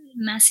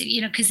massive,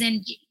 because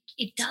then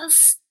it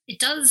does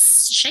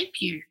shape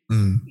you,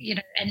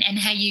 and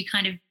how you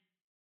kind of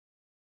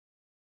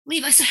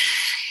live.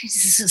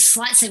 This is a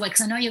slight segue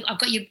because I know I've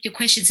got your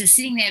questions are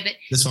sitting there, but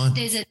that's fine.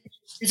 There's a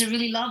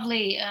really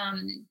lovely, I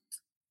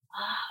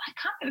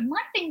can't, it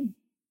might have been,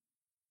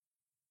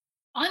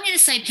 I'm going to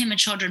say Pema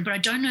Chodron, but I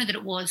don't know that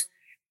it was.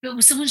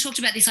 But someone talked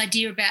about this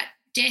idea about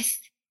death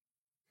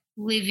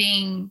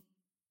living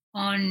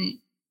on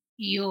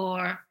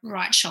your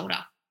right shoulder.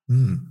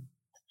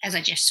 As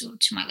I gesture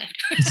to my left.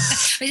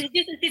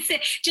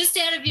 just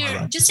out of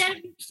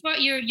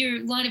your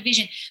line of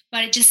vision,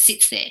 but it just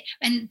sits there.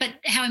 But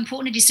how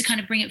important it is to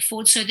kind of bring it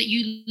forward so that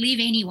you live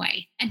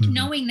anyway, and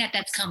knowing that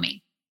that's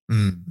coming.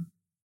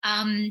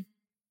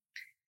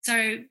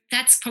 So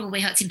that's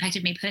probably how it's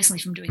impacted me personally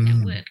from doing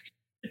that work.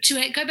 But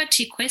to go back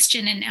to your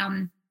question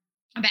and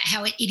about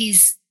how it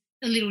is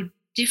a little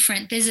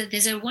different,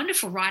 there's a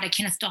wonderful writer,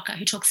 Kenneth Docker,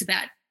 who talks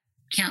about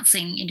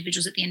counselling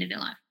individuals at the end of their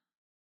life.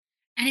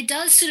 And it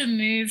does sort of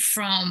move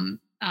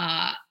from,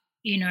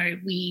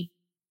 in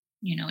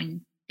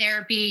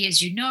therapy,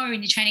 as in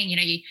your training,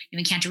 you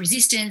encounter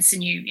resistance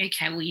and you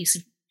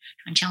sort of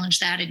try and challenge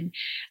that. And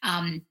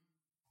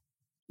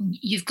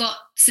you've got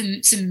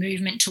some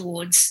movement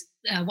towards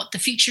what the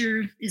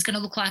future is going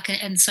to look like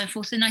and so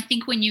forth. And I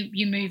think when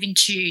you move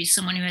into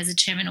someone who has a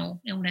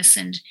terminal illness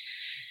and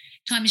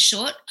time is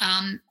short,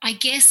 I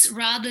guess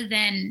rather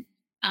than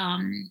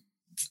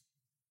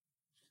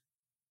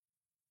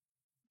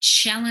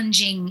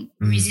challenging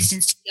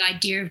resistance to the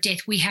idea of death,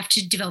 we have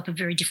to develop a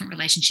very different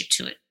relationship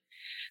to it.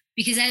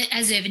 Because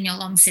as Irvin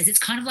Yalom says, it's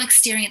kind of like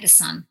staring at the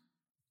sun,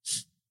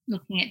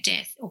 looking at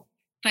death or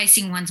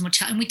facing one's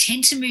mortality. And we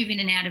tend to move in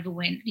and out of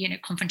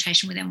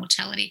confrontation with our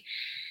mortality.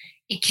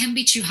 It can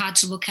be too hard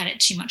to look at it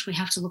too much. We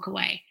have to look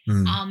away.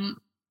 The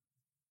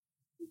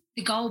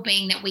goal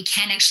being that we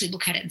can actually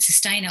look at it and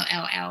sustain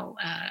our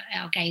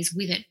gaze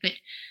with it, but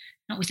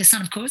not with the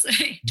sun, of course.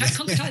 Don't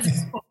concretize it.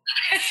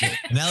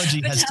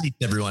 Analogy has ceased,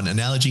 everyone.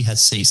 Analogy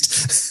has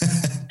ceased.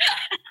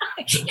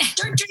 Yeah,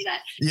 don't do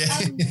that. Yeah.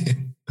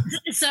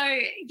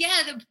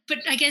 But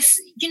I guess,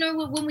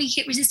 when we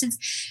hit resistance,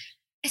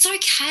 it's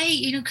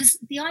okay, because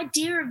the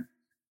idea of,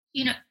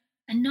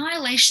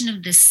 annihilation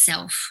of the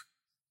self,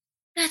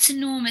 that's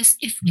enormous.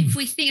 If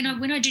we think,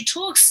 when I do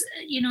talks,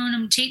 and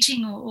I'm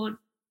teaching or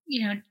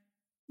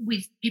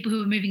with people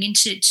who are moving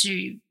into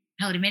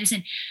palliative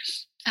medicine,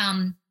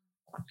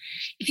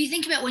 if you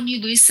think about when you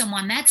lose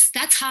someone,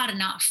 that's hard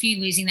enough. You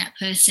losing that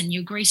person,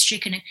 you're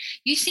grief-stricken.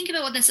 You think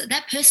about what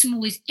that person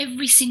will lose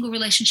every single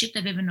relationship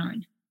they've ever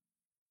known,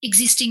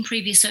 existing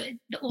previous, so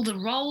all the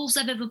roles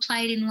they've ever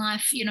played in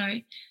life,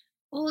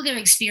 all of their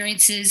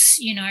experiences,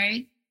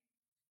 the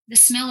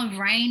smell of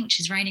rain,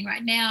 which is raining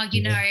right now,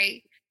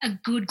 a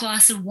good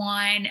glass of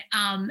wine,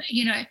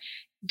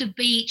 the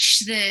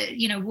beach,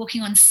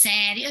 walking on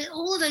sand,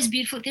 all of those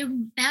beautiful, they're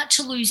about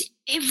to lose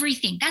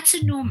everything. That's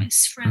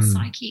enormous for our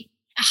psyche,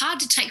 hard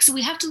to take. So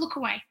we have to look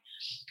away.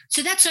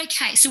 So that's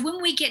okay. So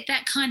when we get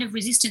that kind of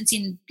resistance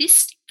in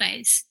this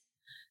phase,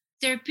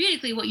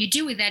 therapeutically, what you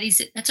do with that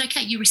is that's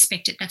okay. You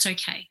respect it. That's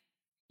okay.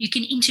 You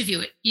can interview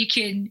it. You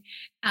can,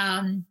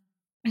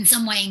 in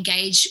some way,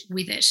 engage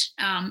with it.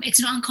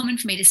 It's not uncommon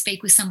for me to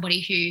speak with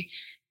somebody who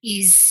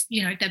is,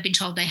 they've been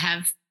told they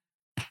have,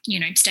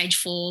 stage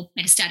 4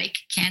 metastatic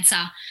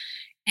cancer.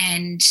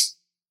 And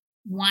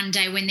one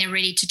day when they're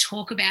ready to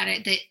talk about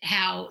it, that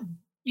how,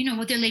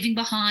 what they're leaving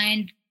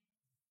behind,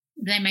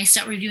 they may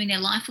start reviewing their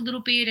life a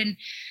little bit and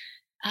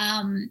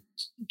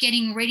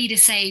getting ready to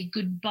say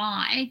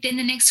goodbye. Then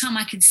the next time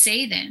I could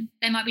see them,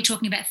 they might be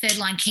talking about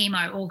third-line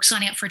chemo or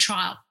signing up for a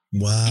trial.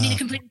 Wow. And in a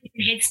completely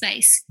different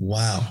headspace.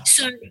 Wow.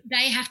 So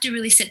they have to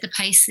really set the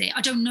pace there.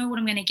 I don't know what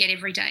I'm going to get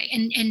every day.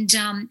 And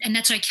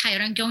that's okay. I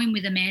don't go in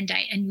with a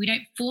mandate, and we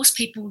don't force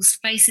people's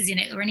faces in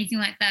it or anything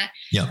like that.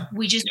 Yeah.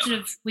 We just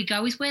we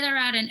go with where they're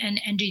at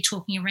and do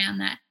talking around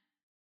that.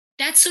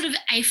 That's sort of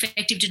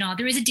affective denial.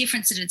 There is a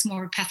difference that it's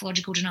more of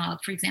pathological denial.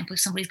 For example, if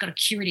somebody's got a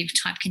curative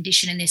type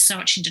condition and they're so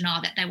much in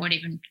denial that they won't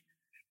even,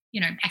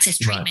 access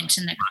treatment,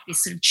 and they've got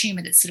this sort of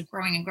tumour that's sort of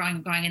growing and growing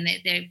and growing, and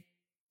they're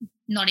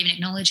not even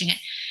acknowledging it.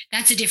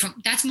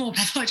 That's more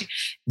pathological.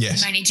 Yes.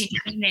 You may need to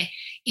get in there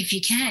if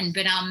you can.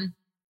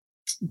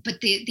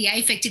 But the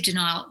affective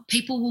denial,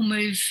 people will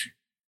move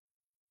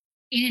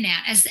in and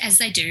out as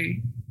they do,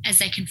 as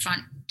they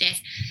confront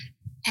death.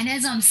 And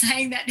as I'm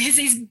saying that, there's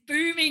this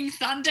booming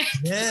thunder.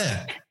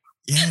 Yeah.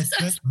 Yeah.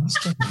 It's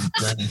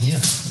raining here.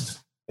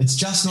 It's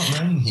just not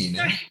raining here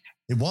now.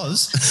 It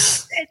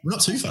was. We're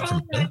not too far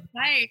from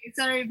it.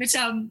 So, but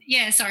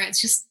sorry,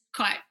 it's just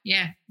quite,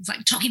 it's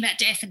like talking about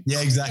death. And yeah,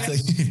 exactly.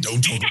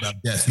 Don't talk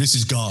about death. This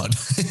is God.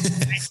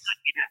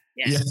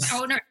 Yeah.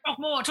 Oh, no,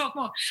 talk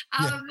more.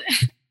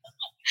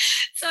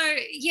 So,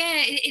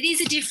 it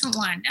is a different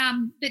one.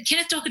 But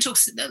Kenneth Docker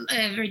talks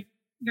very,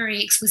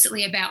 very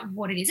explicitly about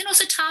what it is, and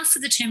also tasks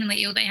of the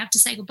terminally ill. They have to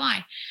say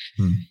goodbye.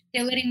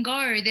 They're letting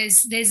go.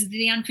 There's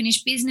the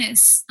unfinished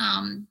business.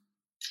 And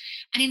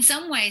in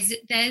some ways,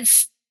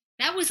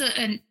 that was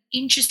an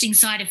interesting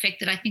side effect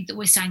that I think that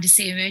we're starting to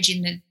see emerge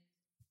in the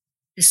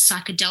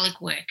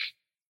psychedelic work,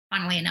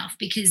 funnily enough,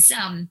 because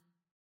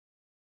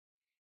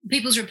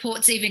people's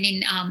reports, even in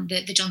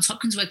the Johns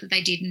Hopkins work that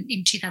they did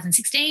in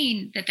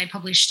 2016 that they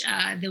published,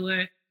 there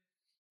were,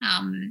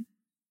 I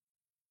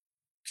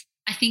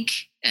think,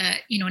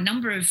 a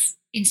number of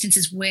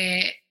instances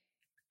where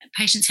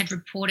patients had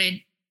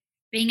reported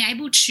being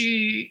able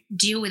to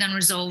deal with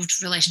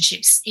unresolved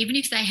relationships, even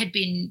if they had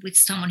been with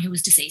someone who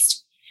was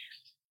deceased,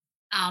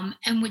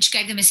 and which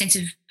gave them a sense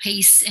of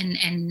peace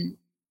and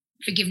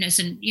forgiveness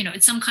and,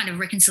 it's some kind of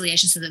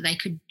reconciliation so that they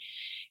could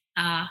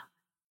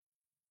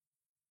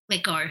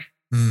let go,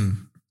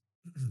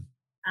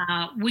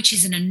 which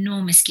is an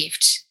enormous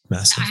gift.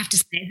 Massive. I have to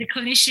say, as a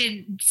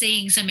clinician,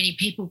 seeing so many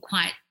people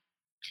quite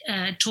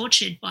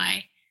tortured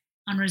by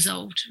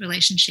unresolved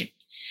relationship,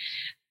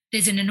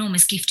 there's an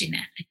enormous gift in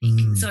that, I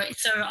think.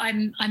 So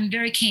I'm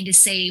very keen to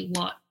see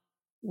what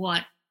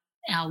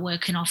our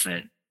work can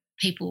offer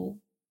people,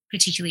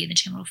 particularly in the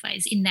terminal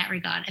phase, in that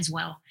regard as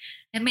well.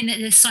 I mean,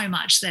 there's so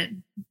much that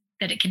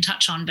it can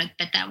touch on, but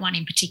that one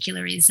in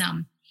particular is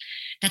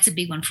that's a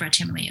big one for our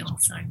terminally ill.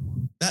 So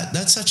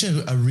that's such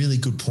a really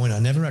good point. I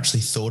never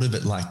actually thought of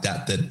it like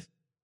that. That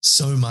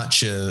so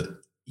much,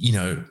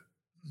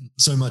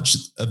 so much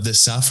of the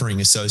suffering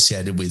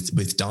associated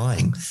with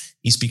dying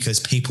is because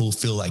people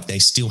feel like they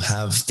still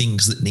have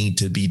things that need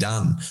to be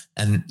done,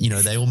 and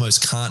they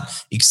almost can't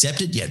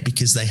accept it yet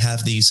because they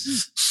have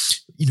these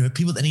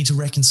people they need to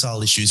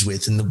reconcile issues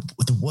with, and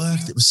the work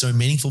that was so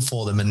meaningful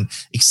for them, and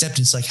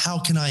acceptance, like, how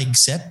can I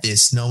accept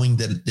this knowing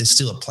that there's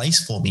still a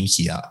place for me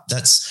here?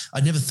 I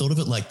never thought of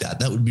it like that.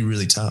 That would be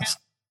really tough.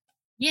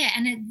 Yeah,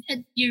 and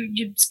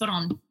you're spot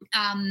on.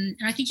 And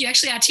I think you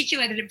actually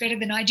articulated it better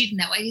than I did in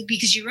that way,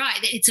 because you're right.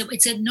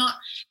 It's a not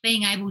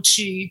being able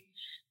to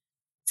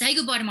say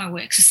goodbye to my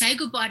work. So say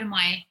goodbye to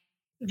my,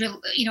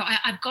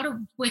 I've got to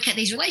work out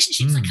these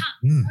relationships. I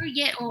can't go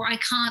yet, or I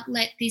can't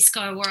let this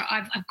go, or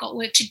I've got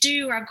work to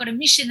do, or I've got a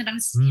mission that I'm,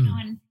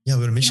 and yeah,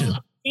 I've got a mission.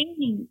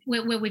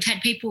 Where we've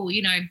had people,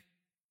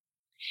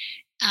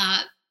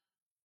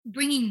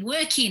 bringing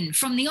work in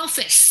from the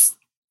office.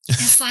 And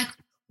it's like,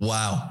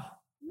 wow.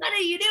 What are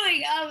you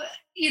doing?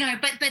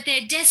 But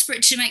they're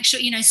desperate to make sure,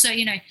 so,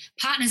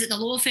 partners at the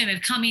law firm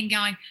have come in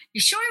going,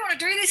 you sure you want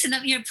to do this? And,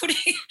 putting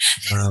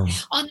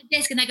on the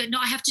desk, and they go, no,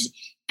 I have to.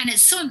 And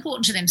it's so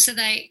important to them. So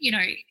they,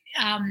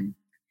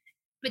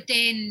 but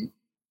then,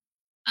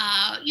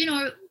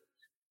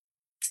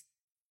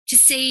 to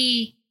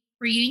see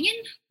reunion,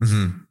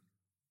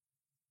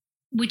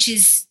 which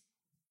is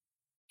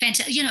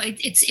fantastic.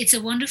 It's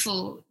a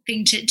wonderful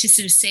thing to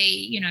sort of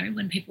see,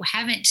 when people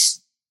haven't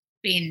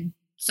been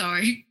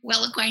so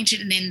well acquainted,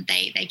 and then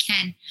they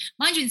can.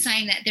 Mind you, in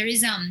saying that, there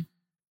is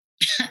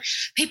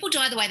people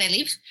die the way they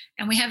live,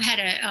 and we have had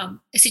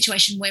a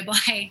situation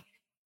whereby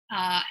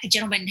a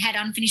gentleman had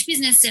unfinished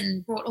business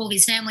and brought all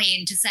his family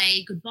in to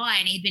say goodbye,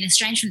 and he'd been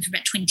estranged from them for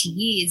about 20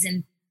 years.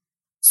 And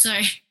so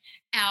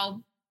our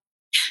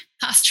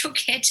pastoral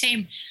care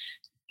team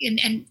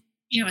and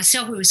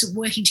myself, we were sort of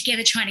working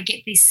together trying to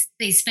get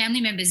these family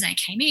members, and they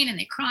came in and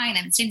they're crying, they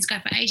haven't seen this guy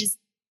for ages.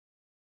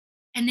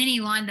 And then he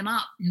lined them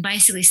up and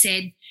basically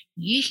said,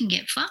 you can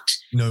get fucked.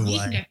 No you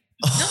way.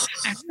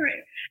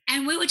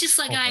 And we were just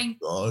like going,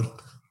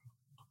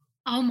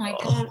 oh my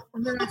God.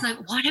 And I was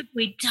like, what have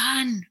we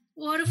done?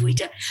 What have we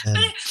done?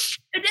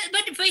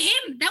 But for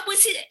him, that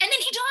was it. And then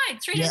he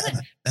died 3 days later.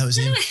 That was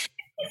him.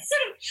 It's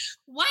sort of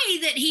way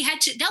that he had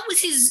to, that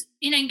was his,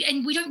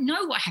 and we don't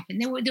know what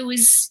happened. There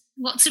was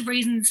lots of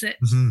reasons that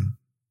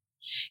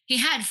he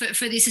had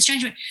for this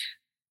estrangement.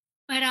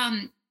 But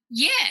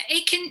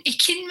it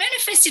can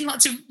manifest in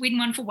lots of weird and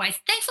wonderful ways.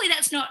 Thankfully,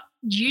 that's not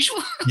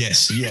usual.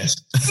 Yes.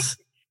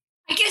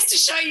 I guess to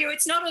show you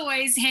it's not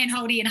always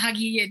hand-holdy and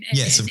huggy. And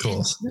yes, of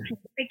course.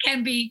 It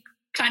can be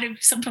kind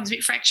of sometimes a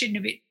bit fractured and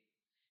a bit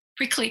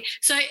prickly.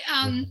 So,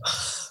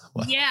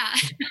 Wow. Yeah.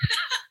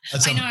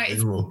 That's I know.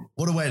 unbelievable.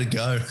 What a way to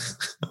go.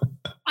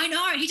 I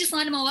know. He just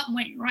lined them all up and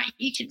went, right,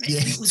 you can.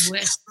 Yeah. And it was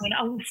worse. I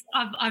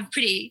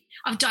mean,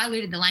 I've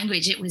diluted the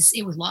language. It was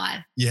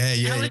live. Yeah.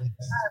 It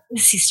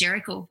was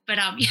hysterical, but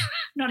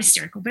not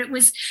hysterical, but it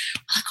was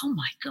like, oh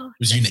my God. It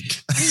was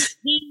unique.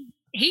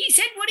 He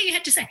said what he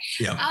had to say.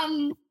 Yeah.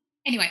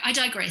 Anyway, I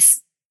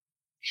digress.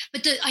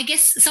 But I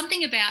guess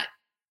something about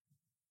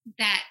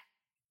that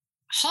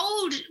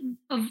hold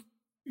of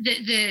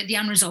the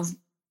unresolved,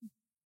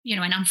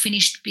 an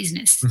unfinished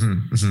business,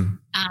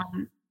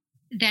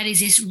 that is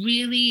this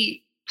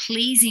really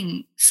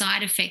pleasing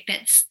side effect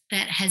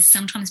that has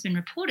sometimes been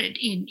reported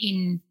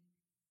in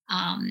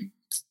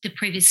the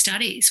previous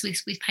studies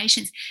with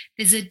patients.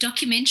 There's a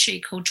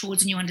documentary called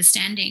Towards a New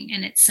Understanding,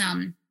 and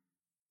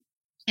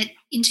it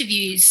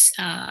interviews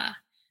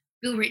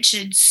Bill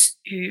Richards,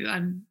 who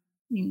I'm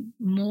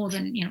more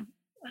than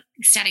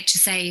ecstatic to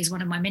say is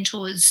one of my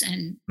mentors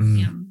and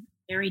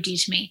very dear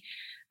to me.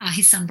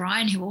 His son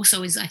Brian, who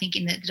also is, I think,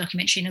 in the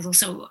documentary, and is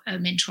also a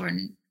mentor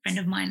and friend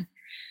of mine.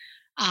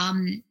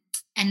 And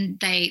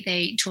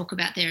they talk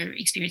about their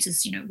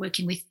experiences,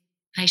 working with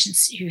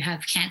patients who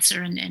have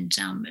cancer and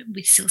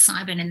with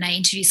psilocybin, and they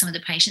interview some of the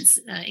patients'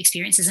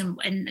 experiences.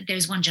 And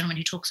there's one gentleman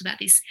who talks about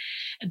this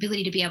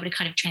ability to be able to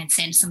kind of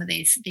transcend some of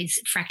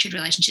these fractured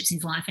relationships in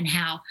his life, and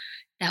how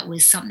that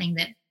was something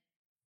that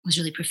was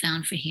really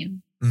profound for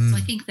him. So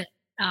I think that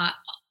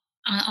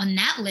on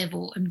that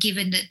level, and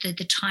given that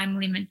the time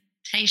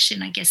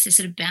limitation, I guess they're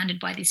sort of bounded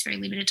by this very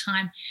limited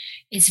time,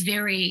 is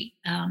very,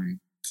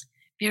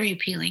 very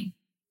appealing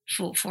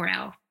for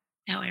our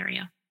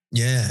area.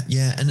 Yeah.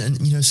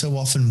 And so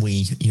often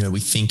we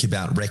think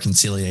about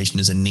reconciliation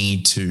as a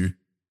need to,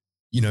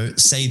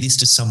 say this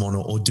to someone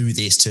or do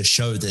this to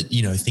show that,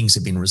 things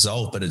have been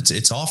resolved, but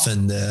it's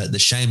often the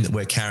shame that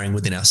we're carrying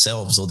within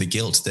ourselves, or the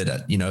guilt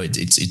that,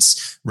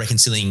 it's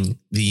reconciling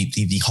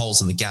the holes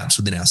and the gaps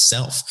within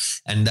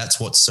ourselves. And that's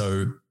what's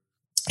so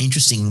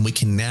interesting. We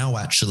can now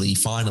actually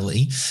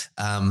finally,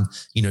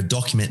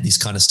 document this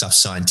kind of stuff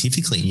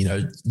scientifically.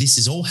 This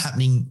is all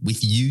happening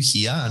with you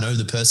here. I know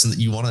the person that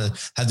you want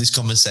to have this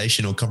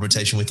conversation or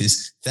confrontation with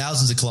is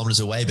thousands of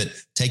kilometers away, but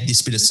take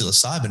this bit of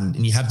psilocybin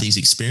and you have these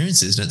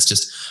experiences, and it's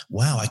just,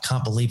 wow, I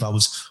can't believe I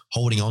was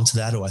holding on to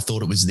that, or I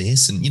thought it was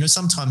this. And,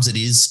 sometimes it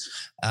is,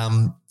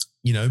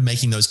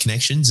 making those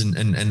connections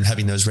and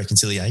having those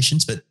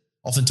reconciliations, but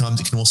oftentimes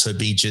it can also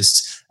be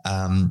just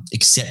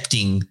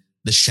accepting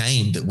the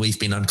shame that we've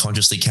been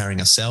unconsciously carrying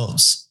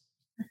ourselves.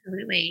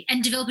 Absolutely.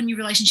 And develop a new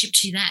relationship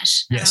to that.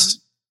 Yes.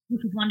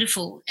 Which is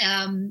wonderful.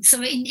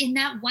 So in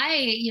that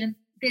way,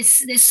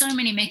 there's so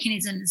many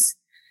mechanisms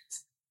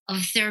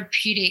of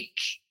therapeutic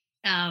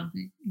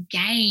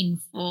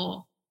gain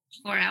for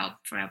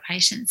our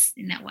patients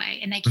in that way.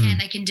 And they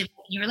can develop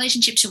a new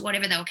relationship to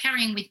whatever they were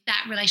carrying with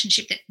that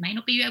relationship that may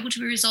not be able to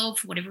be resolved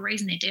for whatever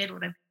reason. They're dead, or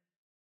they're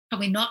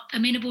probably not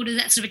amenable to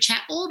that sort of a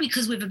chat, or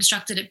because we've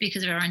obstructed it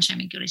because of our own shame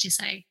and guilt, as you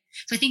say.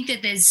 So I think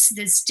that there's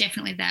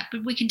definitely that,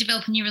 but we can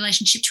develop a new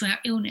relationship to our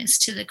illness,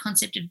 to the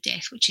concept of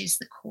death, which is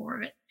the core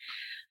of it,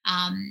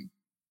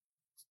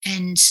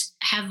 and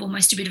have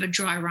almost a bit of a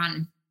dry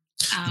run,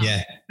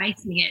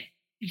 facing it,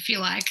 if you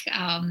like,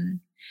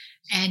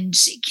 and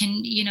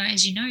can,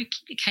 as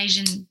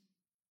occasion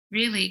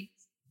really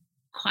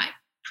quite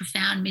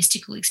profound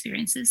mystical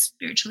experiences,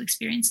 spiritual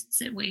experiences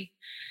that we're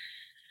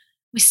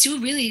still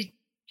really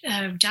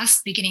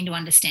just beginning to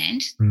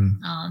understand.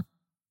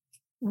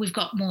 We've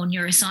got more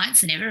neuroscience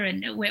than ever,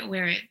 and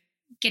we're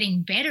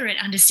getting better at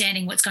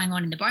understanding what's going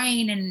on in the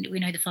brain, and we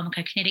know the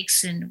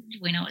pharmacokinetics, and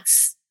we know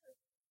it's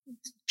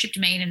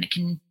tryptamine, and it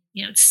can,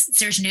 it's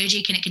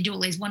serotonergic, and it can do all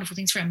these wonderful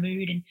things for our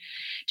mood and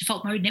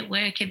default mode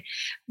network.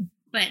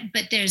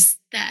 But there's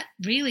that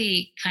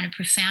really kind of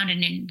profound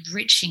and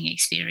enriching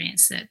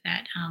experience that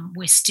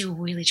we're still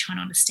really trying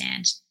to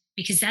understand,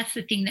 because that's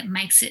the thing that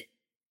makes it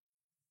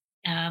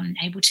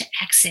able to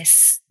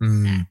access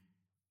that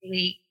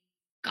really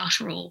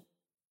guttural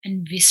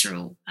and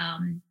visceral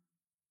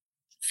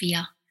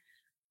fear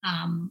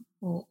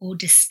or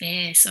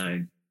despair.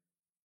 So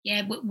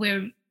yeah,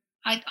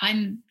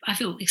 I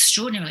feel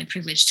extraordinarily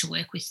privileged to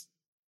work with,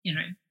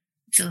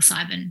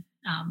 psilocybin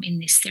in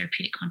this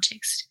therapeutic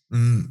context.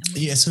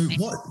 Yeah. So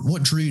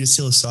what drew you to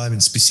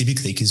psilocybin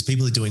specifically? Because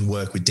people are doing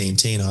work with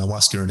DMT and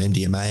ayahuasca and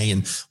MDMA,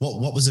 and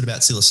what was it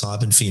about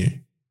psilocybin for you?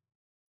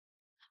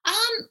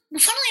 Well,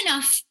 funnily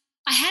enough,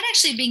 I had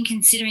actually been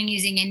considering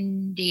using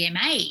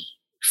MDMA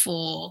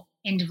for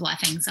end of life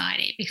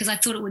anxiety because I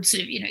thought it would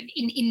sort of,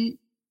 in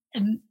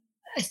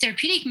a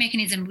therapeutic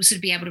mechanism would sort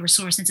of be able to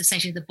restore a sense of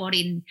safety of the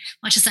body in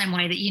much the same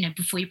way that,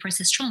 before you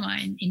process trauma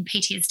in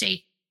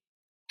PTSD.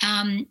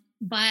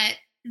 But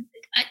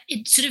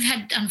it sort of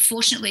had,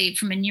 unfortunately,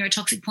 from a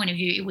neurotoxic point of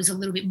view, it was a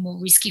little bit more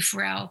risky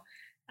for our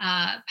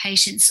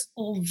patients,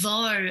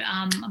 although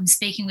I'm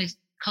speaking with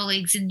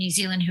colleagues in New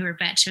Zealand who are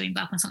about to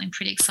embark on something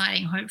pretty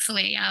exciting,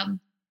 hopefully,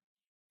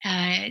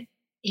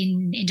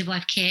 in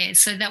end-of-life care.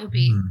 So that would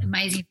be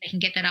amazing if they can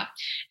get that up.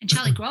 And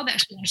Charlie Grob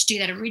actually wanted to do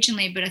that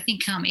originally, but I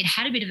think it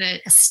had a bit of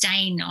a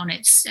stain on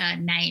its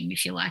name,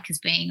 if you like, as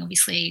being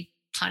obviously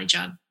party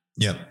drug.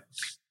 Yeah.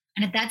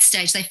 And at that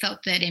stage, they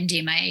felt that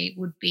MDMA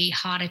would be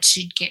harder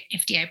to get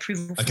FDA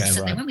approval for.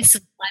 So they went with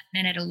psilocybin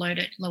and at a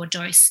lower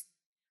dose.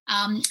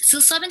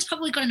 Psilocybin's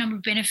probably got a number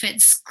of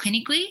benefits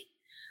clinically,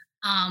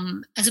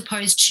 as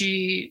opposed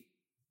to,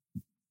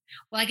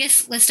 well, I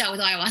guess let's start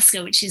with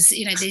ayahuasca, which is,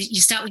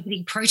 you start with a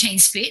big protein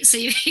spit. So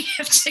you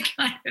have to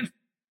kind of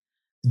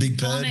big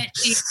bird.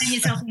 You turn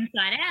yourself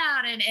inside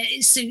out. And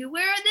so they're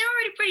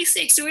already pretty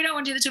sick, so we don't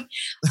want to do the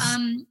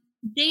two.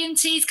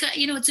 DMT's,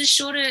 it's a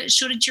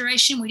shorter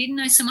duration. We didn't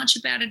know so much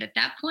about it at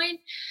that point.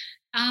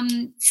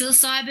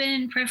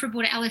 Psilocybin,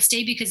 preferable to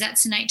LSD because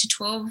that's an 8 to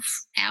 12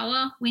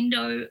 hour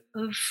window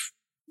of,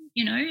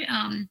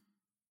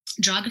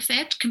 drug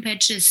effect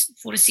compared to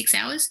 4 to 6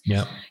 hours.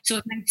 Yeah. So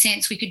it made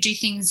sense. We could do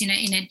things, in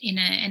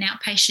an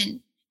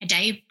outpatient, a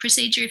day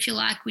procedure, if you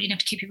like. We didn't have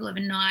to keep people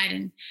overnight,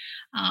 and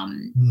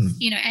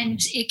and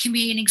it can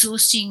be an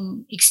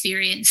exhausting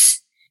experience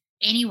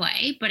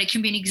anyway, but it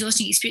can be an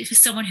exhausting experience for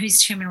someone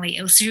who's terminally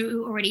ill, so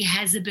who already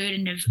has the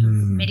burden of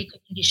medical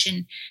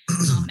condition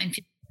and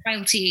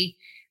frailty,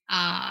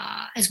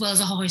 as well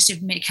as a whole host of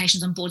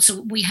medications on board.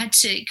 So we had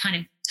to kind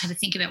of have a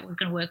think about what was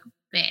going to work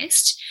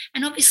best.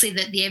 And obviously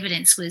that the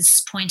evidence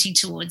was pointing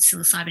towards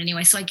psilocybin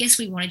anyway. So I guess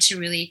we wanted to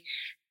really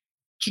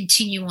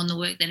continue on the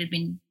work that had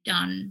been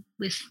done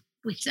with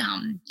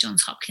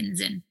Johns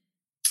Hopkins and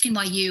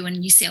NYU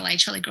and UCLA,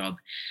 Charlie Grob,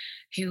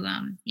 who,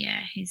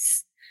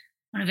 he's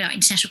one of our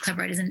international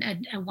collaborators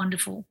and a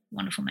wonderful,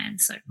 wonderful man.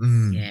 So,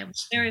 we're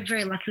very,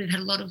 very lucky. We've had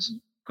a lot of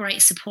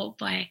great support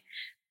by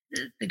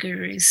the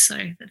gurus. So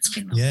that's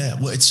been lovely. Yeah,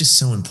 well, it's just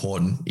so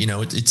important.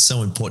 It's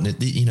so important.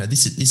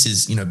 This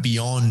is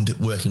beyond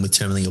working with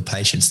terminally ill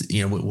patients.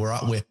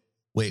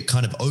 We're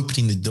kind of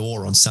opening the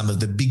door on some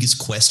of the biggest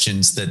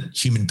questions that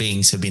human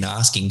beings have been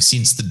asking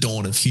since the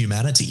dawn of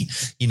humanity.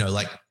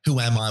 Like, who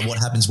am I? What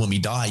happens when we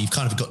die? You've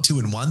kind of got two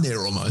in one there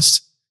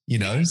almost.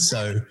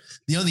 So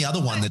the only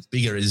other one that's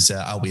bigger is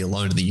are we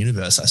alone in the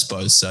universe, I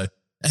suppose. So,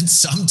 and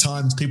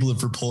sometimes people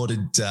have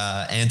reported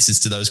answers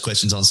to those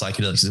questions on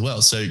psychedelics as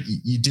well. So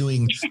you're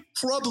doing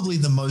probably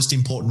the most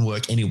important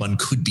work anyone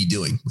could be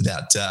doing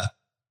without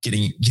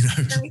getting,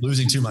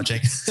 losing too much.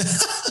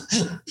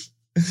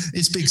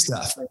 It's big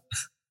stuff.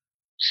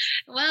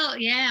 Well,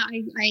 yeah,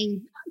 I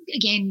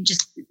again,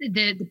 just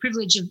the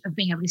privilege of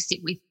being able to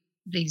sit with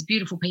these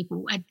beautiful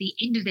people at the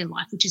end of their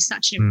life, which is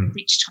such a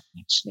rich time,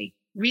 actually,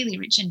 really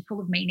rich and full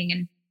of meaning.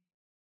 And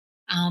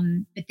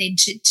but then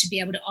to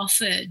be able to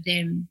offer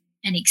them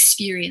an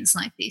experience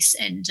like this,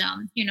 and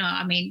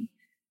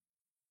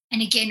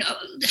and again,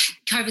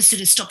 COVID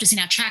sort of stopped us in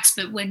our tracks.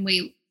 But when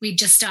we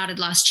just started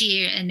last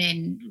year, and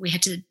then we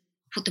had to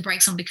put the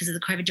brakes on because of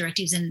the COVID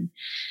directives, and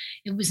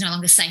it was no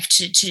longer safe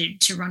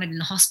to run it in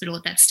the hospital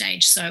at that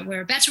stage. So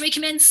we're about to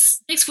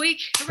recommence next week.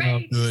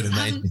 Hooray. Oh, good,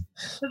 amazing.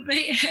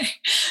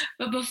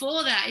 But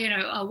before that,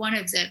 one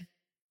of the,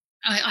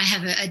 I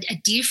have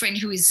a dear friend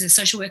who is a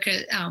social worker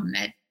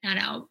at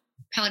our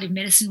Palliative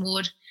Medicine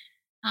ward,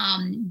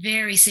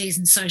 very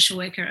seasoned social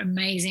worker,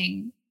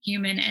 amazing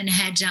human, and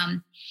had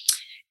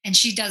and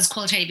she does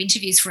qualitative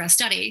interviews for our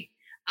study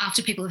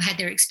after people have had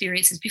their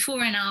experiences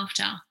before and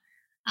after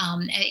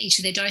each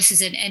of their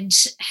doses, and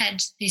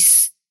had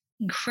this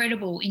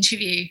incredible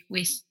interview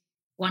with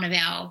one of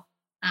our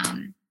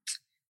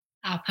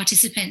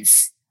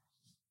participants,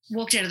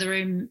 walked out of the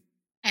room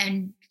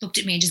and looked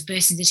at me and just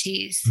burst into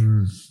tears.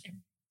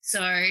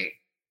 So,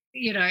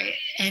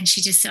 and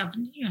she just said,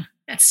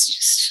 that's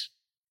just,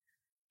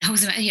 that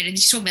was,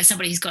 just talking about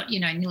somebody who's got,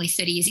 nearly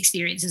 30 years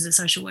experience as a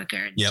social worker.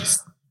 And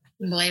just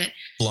couldn't believe it.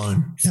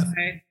 Blown. So,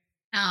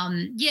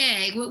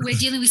 we're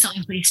dealing with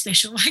something pretty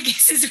special, I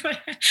guess, is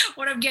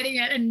what I'm getting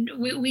at. And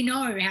we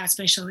know how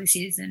special this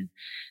is. And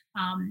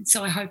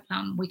so I hope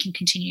we can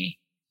continue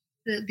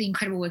the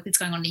incredible work that's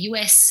going on in the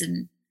US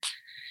and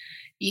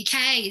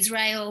UK,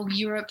 Israel,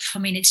 Europe. I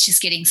mean, it's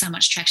just getting so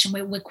much traction.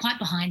 We're quite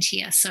behind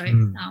here. So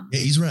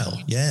Israel,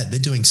 they're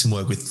doing some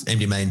work with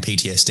MDMA and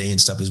PTSD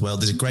and stuff as well.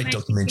 There's a great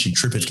documentary,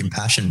 Trip of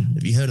Compassion.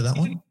 Have you heard of that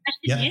one?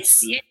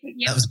 Yes. Yeah.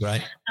 That was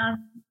great.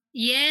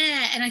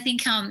 And I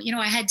think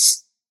I had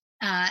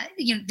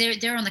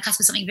they're on the cusp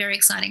of something very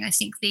exciting. I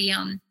think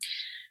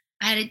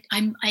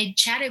I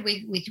chatted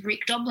with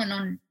Rick Doblin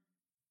on,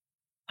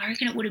 I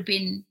reckon it would have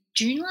been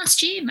June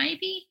last year,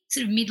 maybe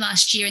sort of mid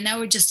last year, and they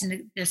were just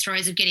in the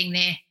throes of getting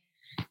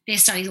their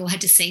studies all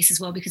had to cease as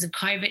well because of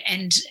COVID.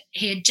 And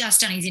he had just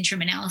done his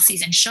interim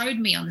analyses and showed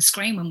me on the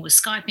screen when we were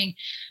Skyping,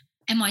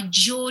 and my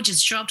jaw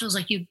just dropped. I was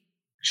like, "You're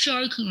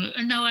joking!"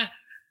 And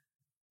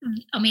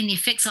the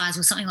effect size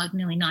was something like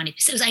nearly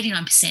 90%. It was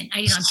 89%,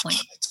 89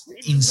 points.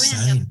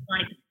 Insane.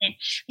 90%. And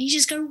you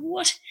just go,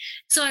 what?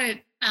 So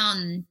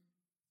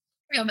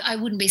I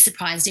wouldn't be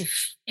surprised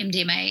if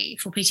MDMA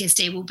for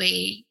PTSD will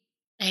be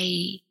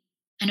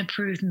an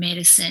approved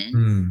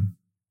medicine,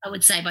 I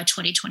would say, by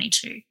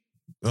 2022.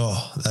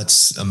 Oh,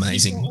 that's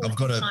amazing. I've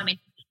got to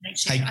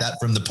take that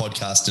from the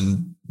podcast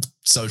and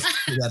put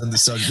that in the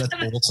social.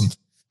 That's awesome.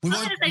 We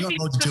won't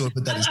do it,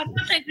 but that is cool. I'm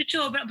not saying for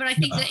sure, but I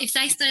think that if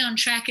they stay on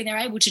track and they're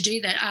able to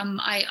do that,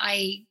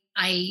 I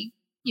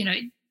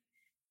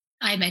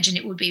imagine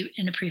it would be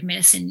an approved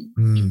medicine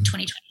in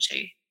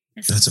 2022.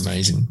 That's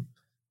amazing.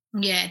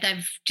 Yeah,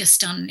 they've just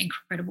done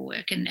incredible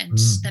work, and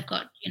they've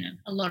got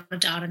a lot of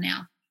data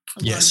now,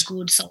 a lot of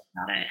good solid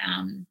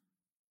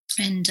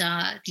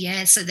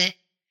data, so the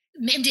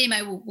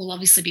MDMA will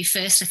obviously be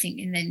first, I think,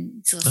 and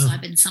then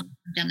psilocybin some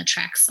down the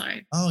track. So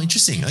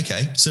interesting.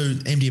 Okay, so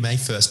MDMA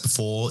first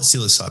before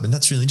psilocybin.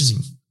 That's really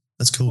interesting.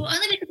 That's cool. Well,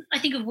 only because I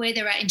think of where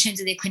they're at in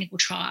terms of their clinical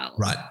trial.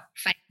 Right.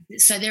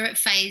 So they're at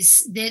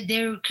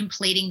they're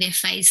completing their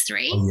phase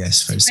 3. Oh,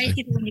 yes, phase 3.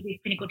 Basically, when you do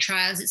clinical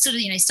trials, it sort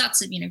of,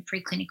 starts at,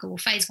 preclinical,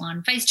 phase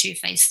 1, phase 2,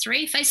 phase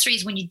 3. Phase 3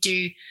 is when you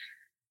do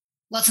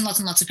lots and lots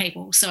and lots of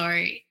people.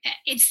 So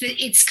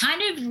it's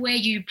kind of where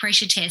you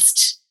pressure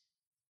test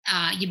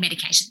your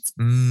medications.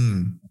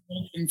 And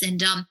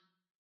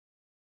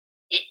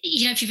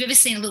if you've ever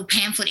seen a little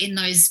pamphlet in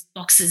those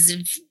boxes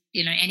of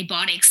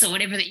antibiotics or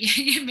whatever that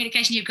your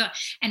medication you've got,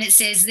 and it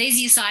says these are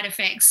your side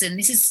effects, and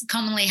this has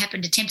commonly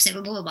happened to 10%,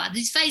 blah, blah, blah.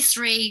 This phase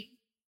 3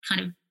 kind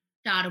of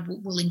data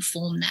will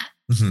inform that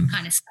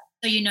kind of stuff.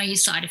 So your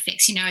side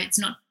effects. It's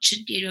not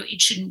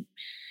it shouldn't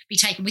be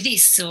taken with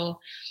this, or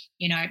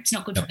it's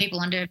not good for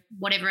people under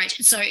whatever age.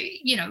 So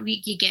you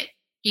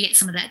get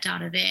some of that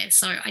data there.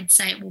 So I'd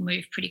say it will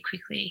move pretty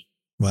quickly.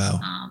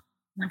 Wow.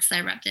 Once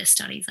they wrap their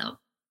studies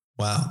up.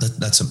 Wow,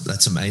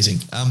 that's amazing.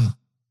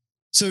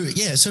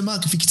 So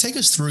Mark, if you could take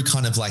us through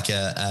kind of like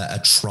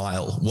a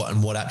trial,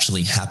 what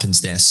actually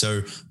happens there.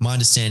 So my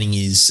understanding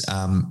is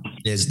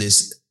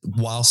there's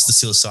whilst the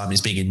psilocybin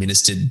is being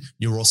administered,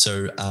 you're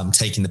also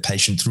taking the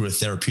patient through a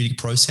therapeutic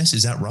process.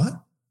 Is that right?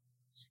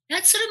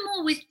 That's sort of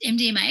more with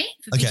MDMA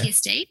for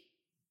PTSD.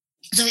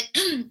 So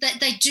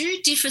they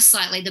do differ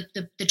slightly,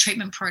 the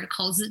treatment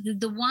protocols.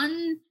 The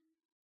one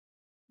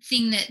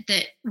thing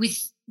that with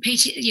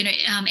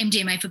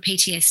MDMA for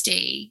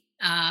PTSD,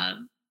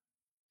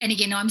 and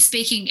again, I'm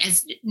speaking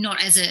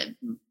not as a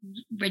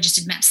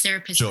registered MAPS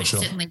therapist, sure.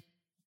 Certainly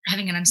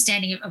having an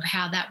understanding of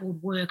how that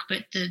would work.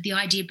 But the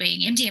idea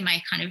being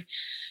MDMA kind of,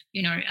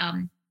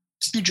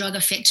 the drug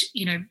effect,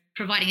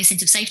 providing a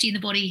sense of safety in the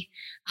body,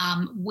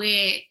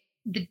 where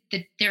the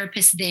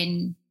therapist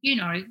then,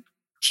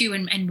 cue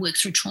and work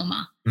through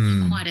trauma.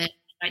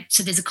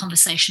 So there's a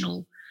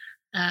conversational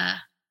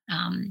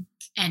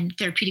and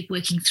therapeutic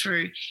working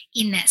through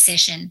in that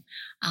session,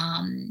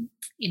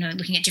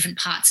 looking at different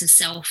parts of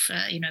self,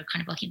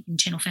 kind of like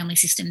internal family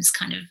systems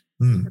kind of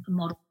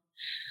model,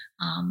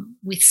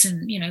 with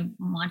some,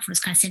 mindfulness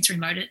kind of sensory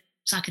motor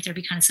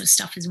psychotherapy kind of sort of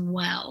stuff as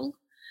well,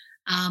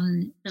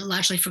 but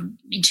largely from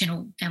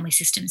internal family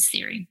systems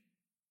theory.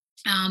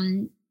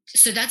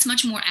 So that's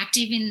much more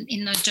active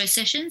in those dose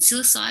sessions.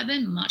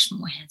 Psilocybin, much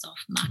more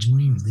hands-off, much more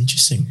hands-off.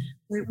 Interesting.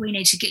 We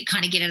need to get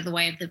out of the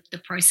way of the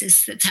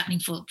process that's happening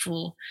for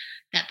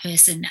that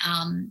person.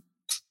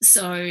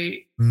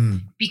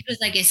 Because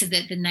I guess of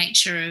the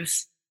nature of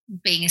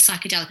being a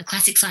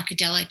classic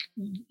psychedelic,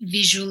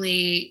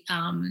 visually,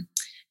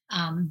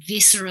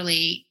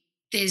 viscerally,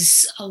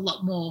 there's a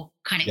lot more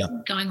kind of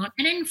going on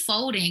and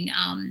unfolding.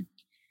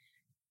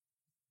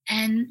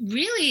 And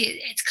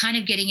really it's kind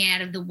of getting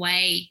out of the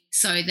way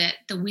so that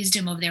the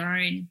wisdom of their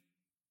own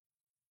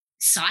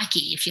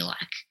psyche, if you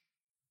like,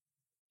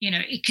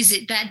 because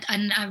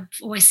and I've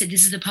always said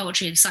this is the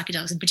poetry of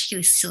psychedelics, and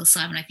particularly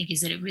psilocybin, I think,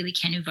 is that it really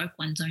can evoke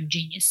one's own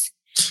genius.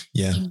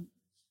 Yeah.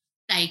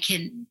 They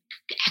can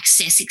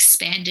access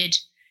expanded,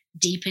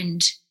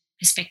 deepened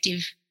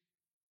perspective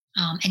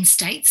and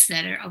states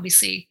that are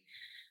obviously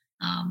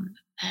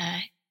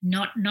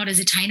not as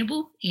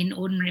attainable in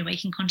ordinary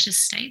waking conscious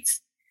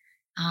states.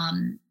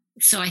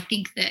 So I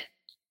think that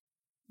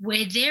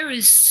where there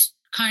is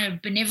kind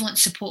of benevolent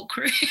support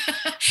crew,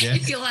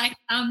 if you like,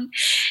 and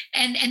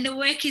the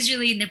work is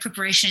really in the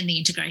preparation and the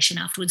integration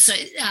afterwards. So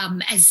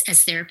as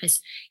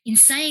therapists, in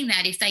saying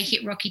that, if they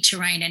hit rocky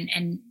terrain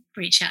and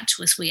reach out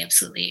to us, we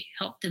absolutely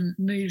help them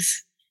move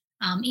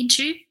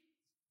into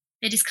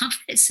their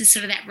discomfort. It's just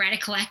sort of that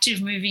radical act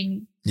of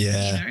moving,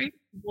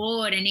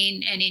 forward and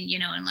in, and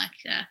like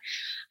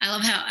I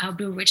love how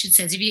Bill Richards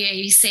says, if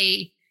you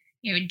see,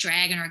 a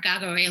dragon or a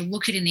gargoyle, you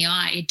look it in the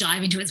eye, you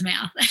dive into its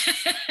mouth.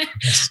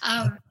 Yes,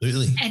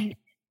 absolutely. And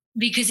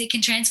because it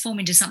can transform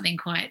into something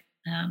quite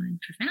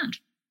profound.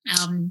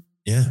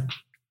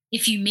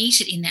 If you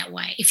meet it in that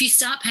way, if you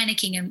start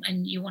panicking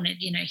and you want to,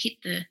 hit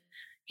the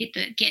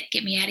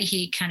get me out of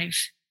here kind of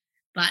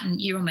button,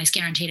 you're almost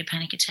guaranteed a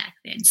panic attack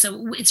then.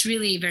 So it's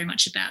really very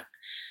much about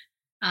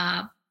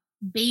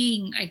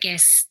being, I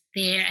guess,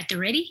 there at the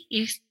ready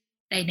if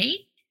they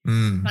need,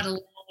 but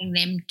allowing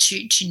them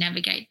to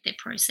navigate their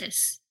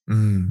process.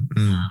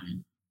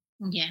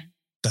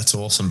 That's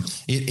awesome.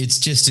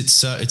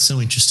 It's so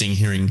interesting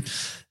hearing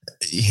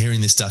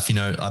this stuff.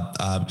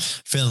 I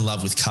fell in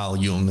love with Carl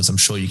Jung, as I'm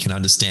sure you can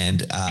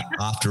understand,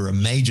 after a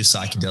major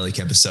psychedelic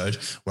episode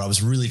where I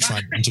was really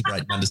trying to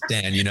integrate and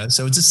understand,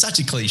 so it's such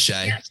a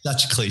cliche. Oh, no,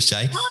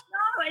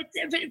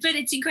 but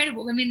it's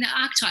incredible. I mean, the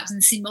archetypes and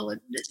the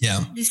symbolism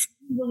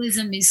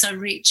is so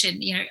rich,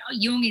 and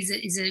Jung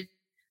is a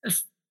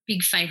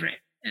big favourite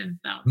of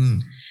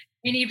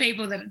many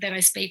people that I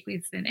speak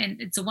with, and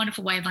it's a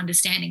wonderful way of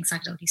understanding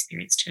psychedelic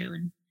experience too,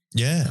 and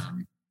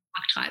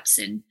archetypes,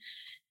 and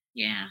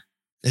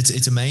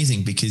it's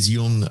amazing because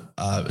Jung,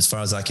 as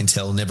far as I can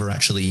tell, never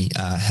actually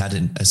had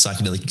a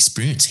psychedelic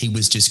experience. He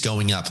was just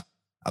going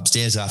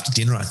upstairs after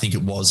dinner, I think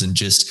it was, and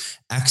just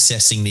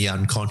accessing the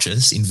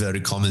unconscious,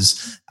 inverted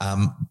commas,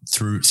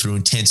 through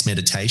intense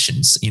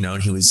meditations,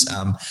 and he was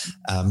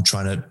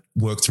trying to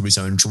work through his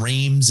own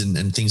dreams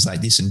and things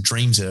like this. And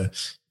dreams are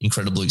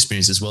incredible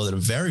experiences as well that are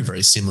very,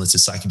 very similar to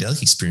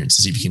psychedelic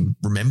experiences, if you can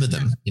remember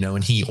them,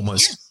 and he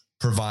almost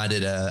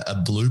provided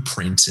a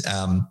blueprint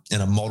and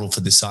a model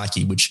for the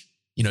psyche, which,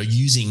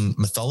 using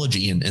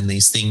mythology and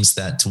these things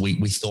that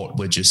we thought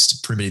were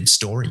just primitive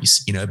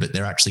stories, but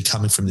they're actually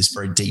coming from this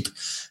very deep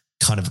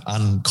kind of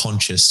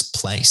unconscious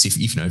place. If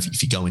you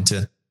go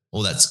into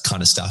all that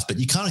kind of stuff, but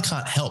you kind of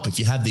can't help if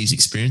you have these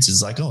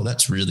experiences like, oh,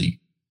 that's really,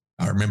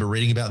 I remember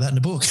reading about that in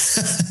a book.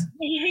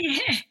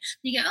 Yeah.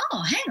 You go,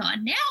 oh, hang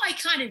on. Now I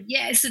kind of,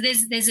 so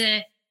there's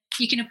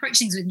you can approach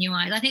things with new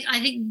eyes. I think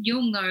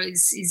Jung though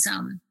is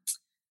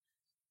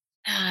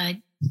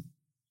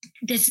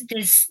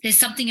there's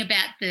something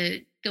about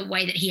the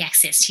way that he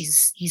accessed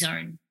his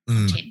own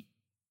content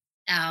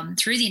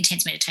through the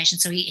intense meditation.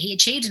 So he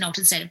achieved an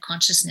altered state of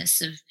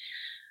consciousness of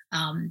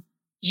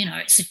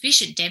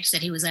sufficient depths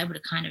that he was able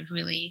to kind of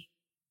really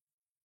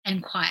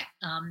and quite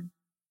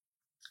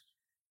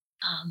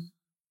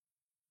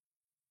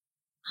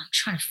I'm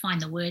trying to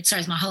find the word. Sorry,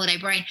 it's my holiday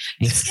brain.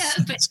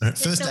 But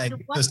first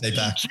day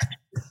back.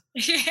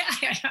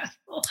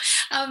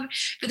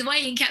 But the way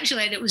he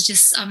encapsulated it was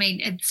just,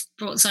 it's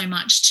brought so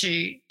much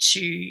to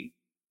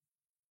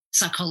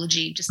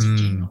psychology just in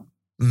general.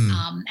 And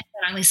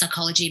not only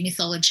psychology,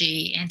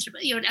 mythology,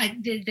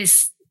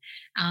 there's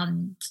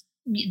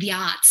the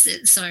arts.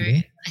 So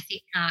I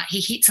think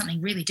he hit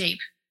something really deep.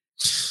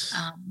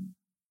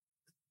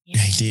 Yeah,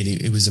 he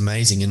did. It was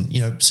amazing.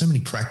 And, so many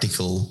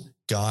practical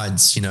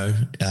guides,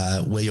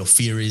 where your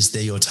fear is,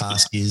 there your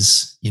task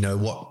is,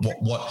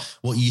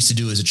 what you used to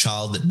do as a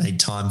child that made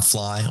time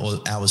fly or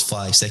hours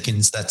fly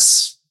seconds,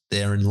 that's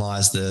therein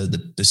lies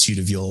the suit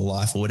of your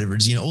life or whatever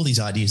it is. All these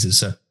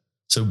ideas are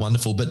so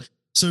wonderful. But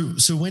so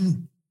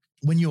when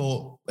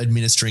you're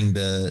administering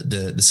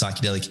the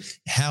psychedelic,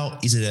 how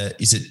does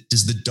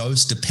the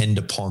dose depend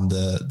upon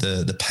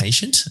the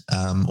patient,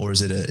 or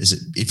is it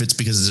if it's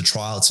because it's a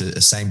trial, it's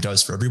a same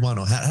dose for everyone,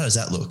 or how does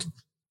that look?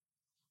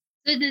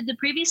 So the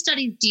previous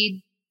studies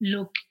did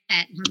look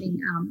at having,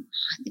 I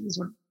think it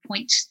was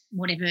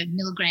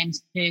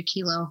milligrams per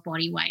kilo of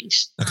body weight.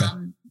 Okay.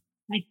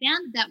 I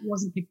found that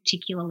wasn't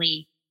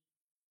particularly,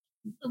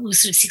 it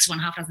was sort of 6 of one,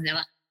 half dozen the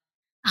other.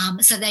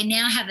 So they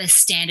now have a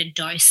standard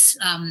dose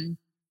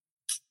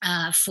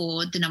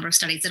for the number of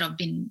studies that I've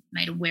been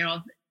made aware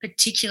of.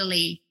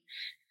 Particularly,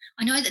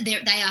 I know that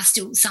they are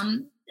still,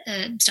 some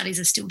studies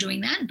are still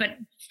doing that, but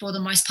for the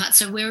most part,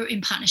 so we're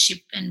in partnership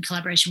and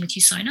collaboration with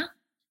USONA,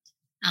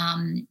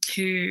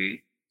 who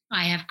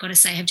I have got to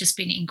say have just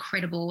been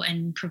incredible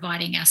and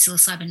providing our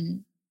psilocybin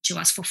to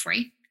us for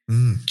free.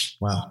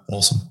 Wow,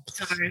 awesome.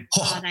 So,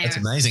 that's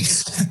amazing.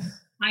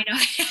 I know.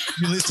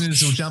 Your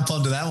listeners will jump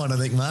onto that one, I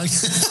think, Marg.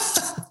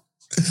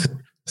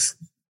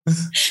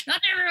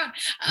 Not everyone.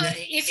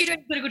 If you're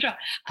doing clinical trial,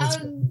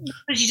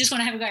 because you just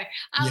want to have a go.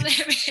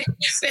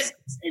 But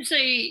so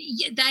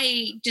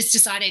they just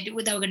decided they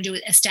were going to do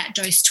a stat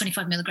dose,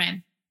 25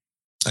 milligram.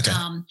 Okay.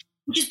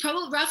 Which is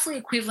probably roughly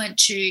equivalent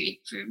to,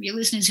 for your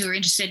listeners who are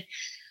interested,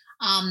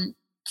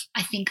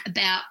 I think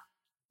about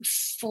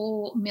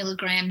 4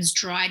 milligrams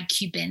dried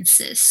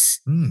cubensis,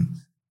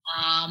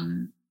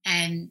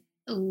 and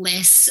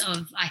less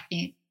of, I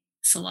think,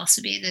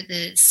 psilocybin,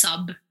 the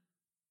sub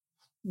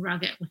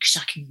rugged, which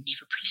I can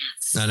never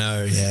pronounce. I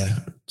know, yeah.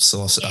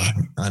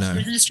 Psilocybin, I know.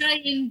 There's an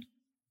Australian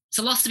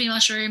psilocybin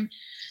mushroom,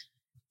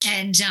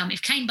 And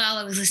if Kane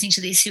Barlow was listening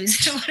to this, who was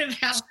one of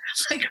our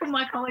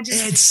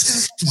mycologists.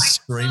 It's just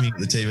screaming at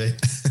the TV.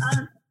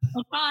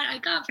 I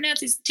can't pronounce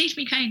this. Teach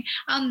me, Kane.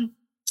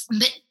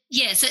 But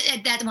yeah, so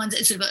that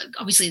one's sort of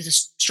obviously is a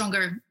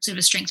stronger sort of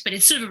a strength, but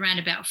it's sort of around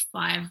about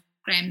 5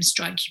 grams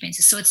dried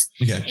cubensis. So it's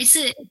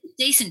a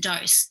decent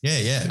dose.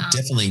 Yeah,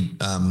 definitely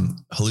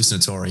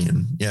hallucinatory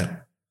and yeah.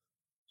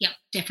 Yeah,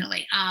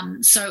 definitely.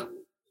 So,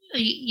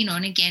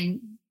 and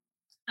again,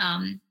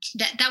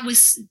 that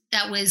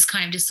was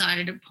kind of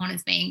decided upon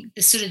as being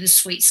the sort of the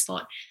sweet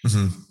spot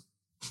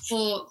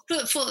for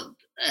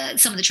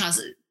some of the trials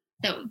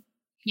that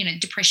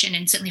depression,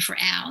 and certainly for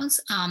ours.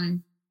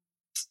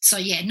 So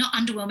yeah, not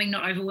underwhelming,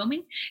 not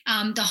overwhelming.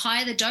 The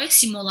higher the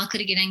dose, you're more likely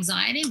to get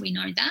anxiety. We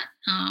know that.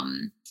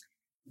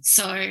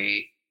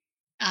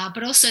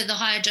 But also the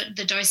higher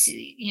the dose,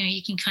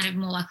 you can kind of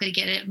more likely to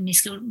get a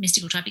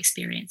mystical type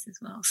experience as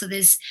well. So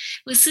we're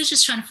sort of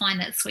just trying to find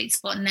that sweet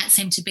spot, and that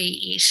seemed to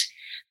be it.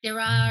 There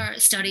are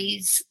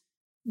studies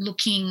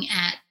looking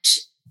at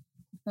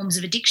forms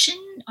of addiction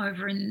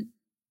over in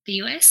the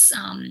US.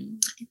 I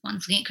think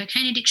one's looking at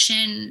cocaine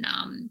addiction,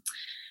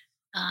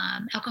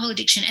 alcohol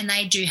addiction, and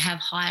they do have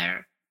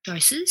higher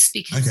doses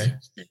because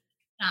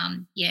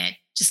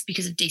just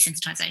because of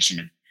desensitization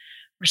of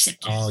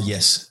receptors. Oh,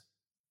 yes.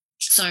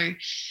 So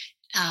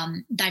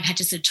they've had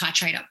to sort of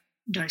titrate up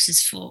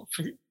doses for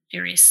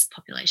various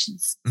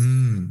populations.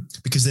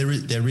 Because there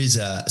is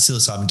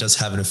psilocybin does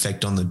have an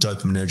effect on the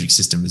dopaminergic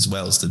system as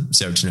well as the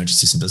serotonergic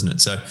system, doesn't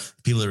it? So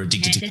people are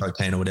addicted to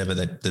cocaine or whatever,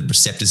 that the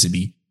receptors would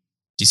be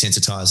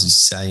desensitized, as you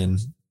say. And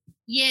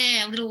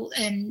yeah, a little.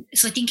 And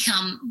so I think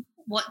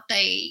what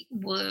they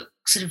were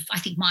sort of, I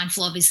think,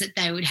 mindful of is that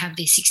they would have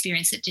this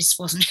experience that just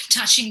wasn't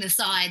touching the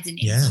sides in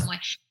some way.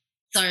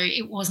 So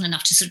it wasn't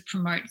enough to sort of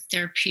promote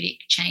therapeutic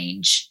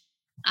change.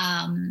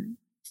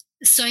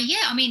 So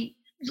yeah, I mean,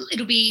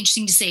 it'll be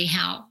interesting to see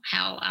how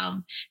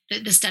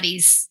the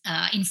studies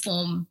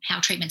inform how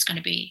treatment's going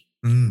to be,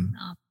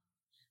 I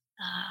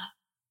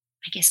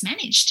guess,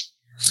 managed.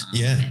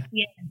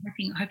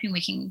 Hoping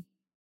we can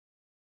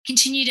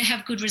continue to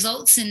have good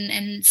results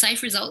and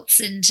safe results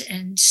and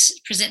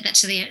present that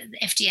to the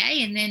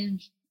FDA, and then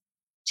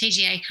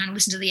TGA kind of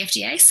listen to the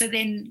FDA. So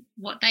then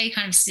what they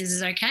kind of says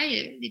is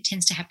okay, it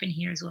tends to happen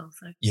here as well.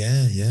 So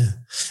yeah.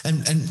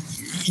 And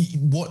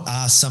what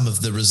are some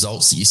of the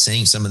results that you're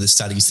seeing, some of the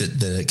studies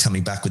that are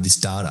coming back with this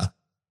data,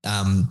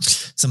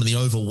 some of the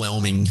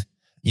overwhelming,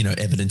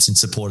 evidence in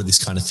support of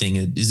this kind of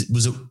thing?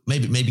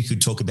 Maybe you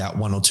could talk about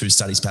 1 or 2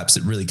 studies perhaps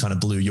that really kind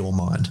of blew your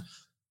mind?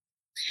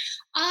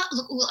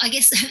 Look, well, I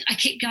guess I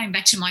keep going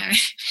back to my own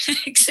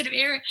sort of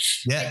era.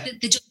 Yeah.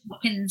 The John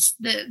Hopkins,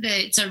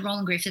 so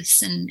Roland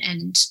Griffiths and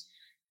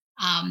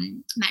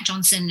Matt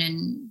Johnson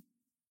and,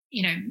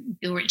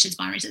 Bill Richards,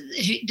 Byron Richards,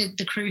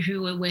 the crew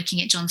who were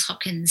working at Johns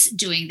Hopkins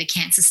doing the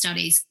cancer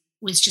studies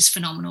was just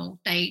phenomenal.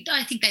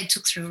 I think they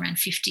took through around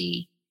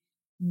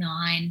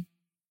 51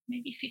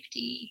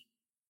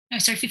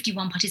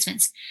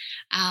 participants.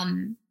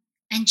 And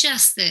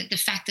just the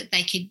fact that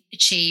they could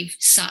achieve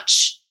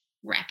such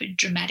rapid,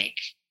 dramatic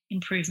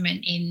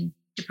improvement in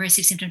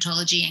depressive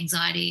symptomatology,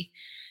 anxiety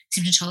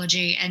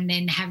symptomatology, and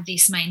then have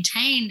this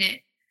maintained at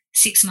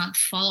 6-month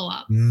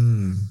follow-up.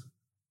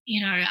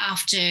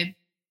 After,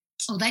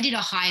 they did a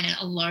high and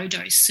a low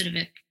dose, sort of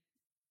a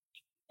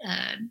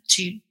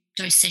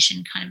 2-dose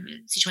session kind of a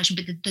situation,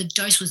 but the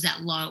dose was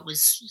that low, it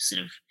was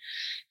sort of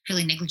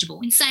fairly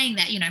negligible. In saying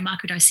that,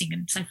 microdosing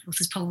and so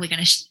forth is probably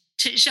going to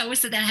show us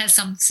that has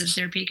some sort of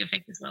therapeutic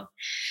effect as well.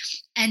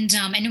 And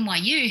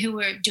NYU, who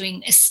were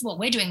doing what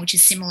we're doing, which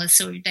is similar.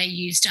 So they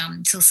used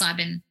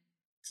psilocybin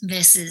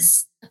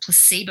versus a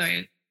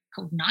placebo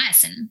called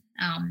niacin.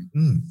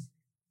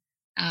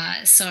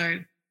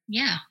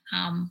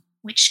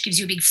 Which gives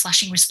you a big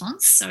flushing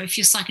response. So if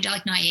you're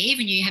psychedelic naive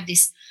and you have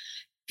this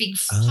big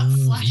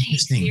flushing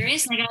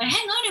experience, and they go,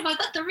 hang on, have I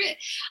got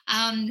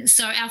the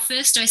so our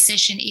first dose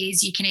session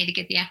is you can either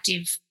get the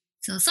active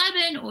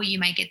psilocybin or you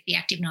may get the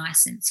active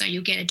niacin. So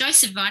you'll get a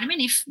dose of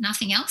vitamin, if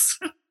nothing else.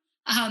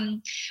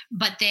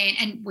 But then,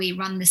 and we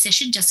run the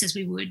session just as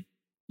we would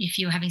if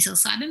you were having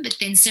psilocybin, but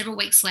then several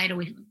weeks later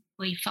we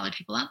followed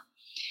people up,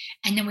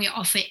 and then we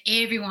offer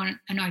everyone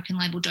an open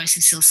label dose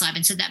of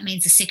psilocybin. So that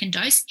means the second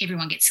dose,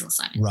 everyone gets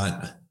psilocybin.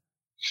 Right.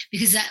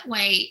 Because that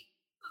way,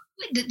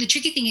 the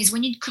tricky thing is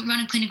when you run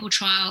a clinical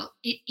trial,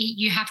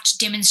 you have to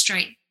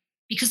demonstrate,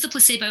 because the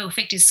placebo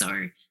effect is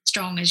so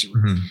strong, as you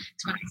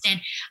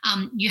understand,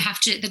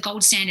 the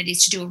gold standard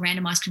is to do a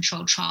randomized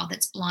controlled trial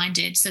that's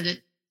blinded, so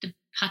that the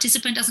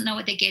participant doesn't know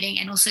what they're getting,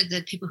 and also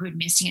the people who are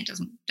administering it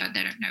don't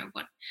know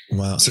what.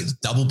 Wow. So it's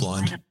double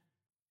blind.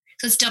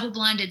 So it's double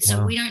blinded.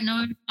 So we don't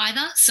know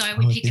either. So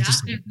we pick it up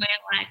and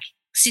we're like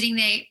sitting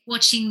there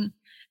watching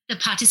the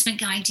participant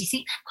going, do you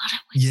think they've got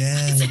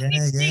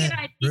it?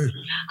 Yeah.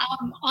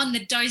 On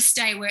the dose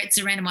day where it's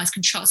a randomized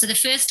control. So the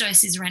first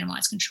dose is a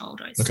randomized control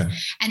dose. Okay.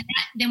 And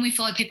then we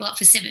follow people up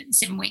for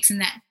seven weeks, and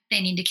that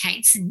then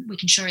indicates, and we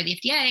can show the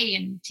FDA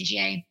and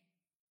TGA.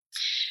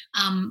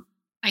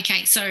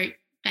 Okay, so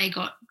they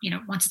got,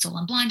 once it's all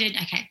unblinded,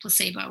 okay,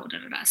 placebo,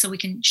 so we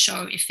can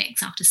show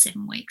effects after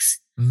 7 weeks.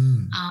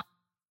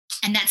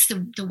 And that's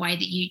the way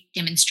that you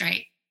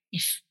demonstrate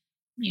if,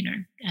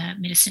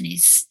 medicine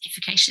is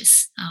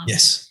efficacious.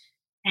 Yes.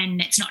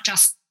 And it's not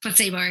just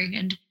placebo.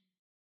 And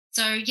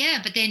so,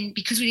 but then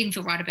because we didn't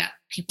feel right about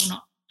people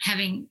not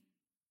having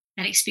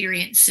that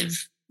experience of,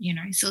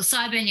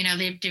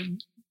 psilocybin, they're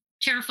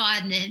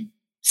terrified and they're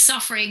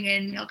suffering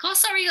and like, oh,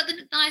 sorry, you got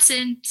the nice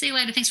and see you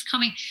later. Thanks for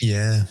coming.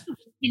 Yeah.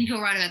 Didn't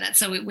feel right about that.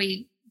 So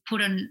we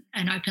put on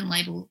an open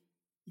label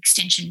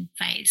extension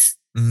phase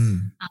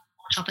on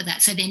top of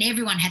that. So then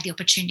everyone had the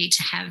opportunity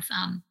to have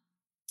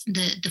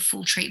the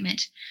full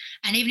treatment.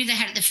 And even if they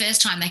had it the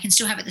first time, they can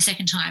still have it the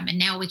second time. And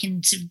now we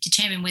can sort of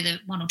determine whether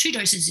 1 or 2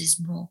 doses is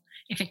more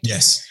effective.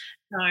 Yes.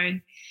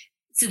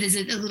 So there's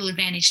a little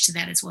advantage to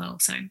that as well.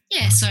 So,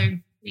 so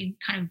we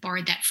kind of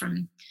borrowed that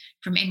from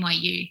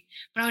NYU.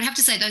 But I would have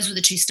to say those were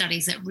the 2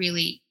 studies that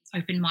really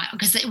opened my,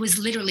 because it was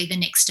literally the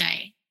next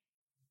day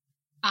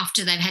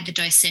after they've had the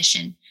dose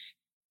session,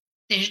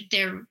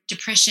 their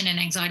depression and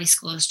anxiety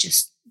scores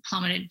just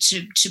plummeted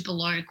to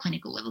below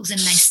clinical levels, and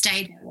they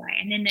stayed that way.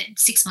 And then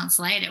 6 months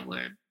later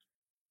were,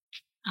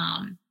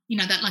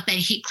 that like they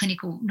hit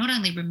clinical, not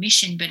only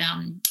remission, but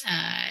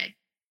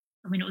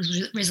it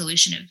was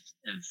resolution of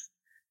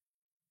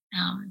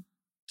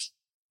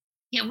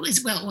it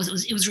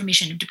was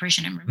remission of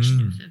depression and remission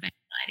of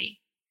anxiety.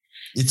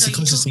 It's the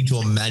closest thing to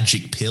a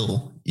magic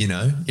pill,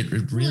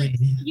 it really.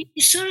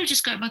 You sort of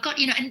just go, my God,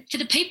 and for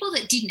the people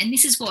that didn't, and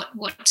this is what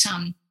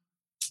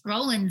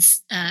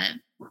Roland's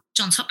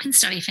Johns Hopkins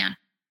study found,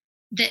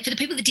 that for the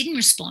people that didn't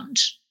respond,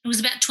 it was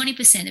about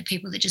 20% of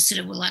people that just sort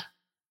of were like,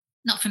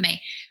 not for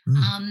me.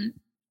 And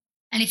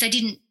if they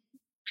didn't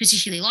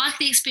particularly like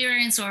the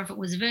experience or if it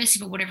was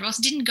aversive or whatever else,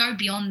 it didn't go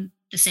beyond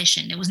the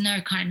session. There was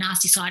no kind of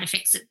nasty side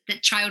effects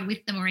that trailed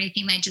with them or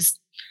anything. They just,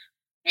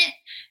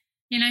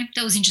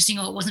 that was interesting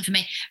or it wasn't for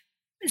me.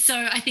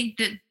 So I think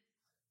that,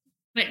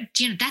 but,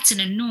 that's an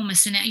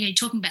enormous, and you're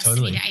talking about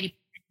totally. 70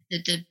 to 80%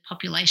 of the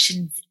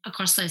population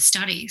across those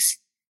studies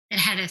that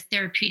had a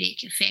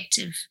therapeutic effect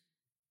of,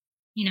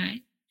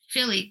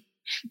 fairly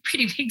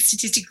pretty big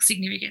statistical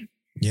significance.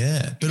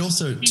 Yeah, but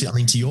also,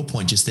 to your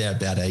point just there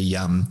about a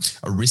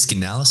risk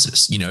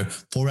analysis,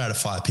 4 out of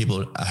 5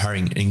 people are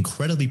having an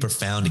incredibly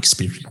profound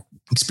experience,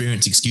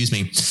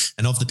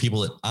 and of the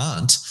people that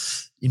aren't,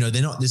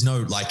 they're not, there's no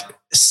like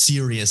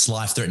serious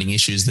life-threatening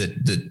issues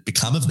that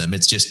become of them.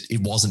 It's just,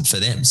 it wasn't for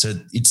them. So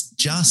it's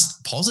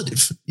just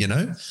positive,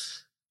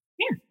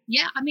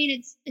 Yeah. I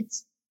mean,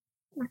 it's,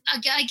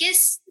 I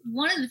guess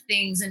one of the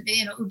things, and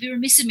it would be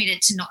remiss of me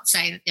to not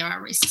say that there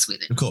are risks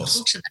with it. Of course.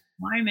 We'll talk to that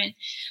moment.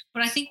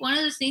 But I think one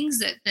of the things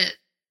that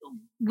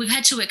we've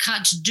had to work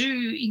hard to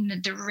do in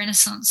the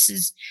Renaissance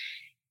is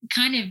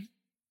kind of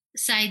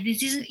say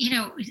this isn't,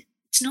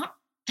 it's not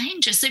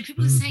dangerous. So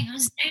people are saying, oh,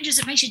 it's dangerous,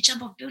 it makes you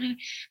jump off building.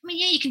 I mean,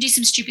 you can do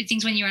some stupid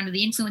things when you're under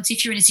the influence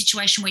if you're in a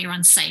situation where you're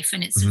unsafe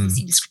and it's sort of this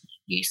indiscriminate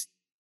use.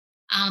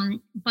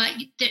 But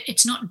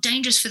it's not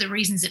dangerous for the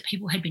reasons that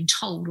people had been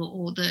told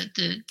or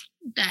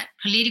that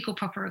political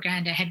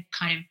propaganda had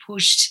kind of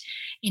pushed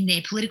in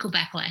their political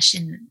backlash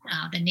in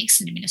the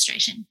Nixon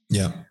administration.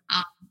 Yeah.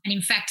 And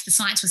in fact, the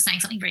science was saying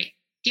something very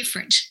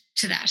different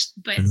to that.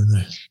 But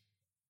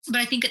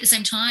I think at the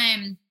same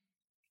time,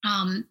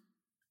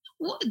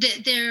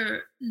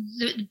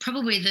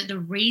 probably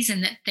the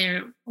reason that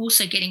they're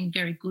also getting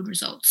very good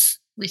results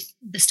with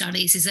the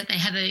studies is that they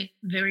have a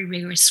very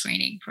rigorous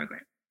screening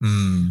program.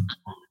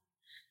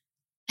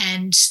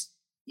 And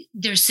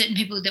there are certain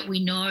people that we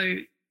know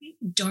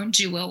don't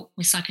do well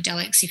with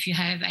psychedelics. If you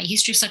have a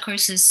history of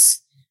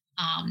psychosis,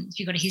 if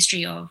you've got a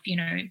history of,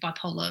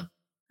 bipolar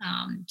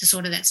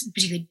disorder, that's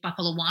particularly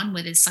bipolar 1,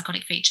 where there's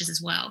psychotic features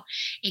as well,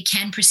 it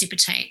can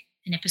precipitate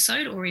an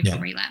episode or even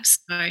relapse.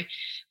 So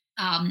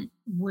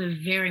we're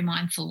very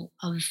mindful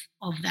of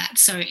that.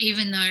 So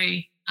even though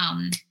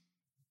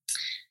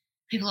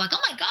people are like,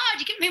 oh my God,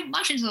 you're giving people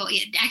mushrooms. Well,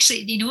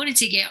 actually, in order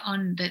to get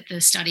on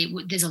the study,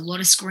 there's a lot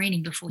of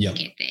screening before you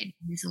get there.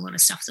 There's a lot of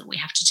stuff that we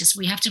have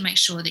to make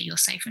sure that you're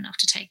safe enough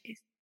to take this.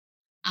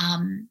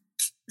 And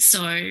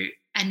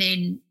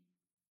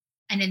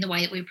then the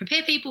way that we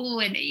prepare people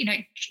and,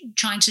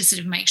 trying to sort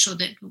of make sure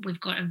that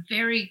we've got a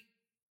very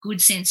good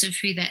sense of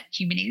who that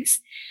human is.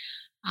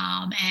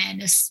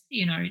 And,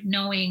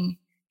 knowing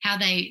how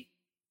they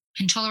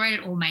can tolerate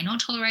it or may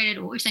not tolerate it,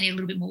 or if they need a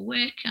little bit more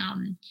work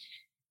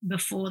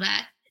before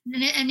that.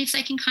 And if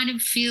they can kind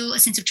of feel a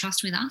sense of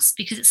trust with us,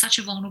 because it's such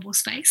a vulnerable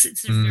space.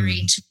 It's a very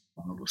intimate,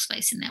 vulnerable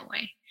space in that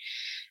way.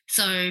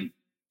 So,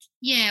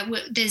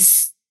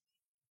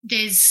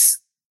 there's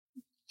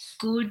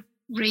good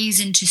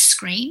reason to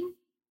screen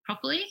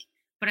properly.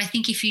 But I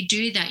think if you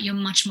do that, you're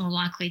much more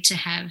likely to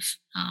have,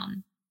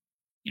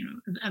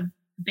 a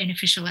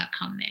beneficial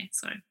outcome there.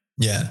 So.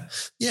 Yeah.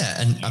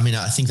 And I mean,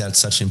 I think that's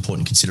such an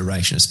important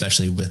consideration,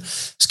 especially with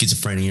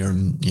schizophrenia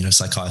and,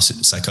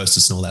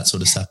 psychosis and all that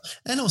sort of stuff.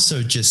 And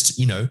also just,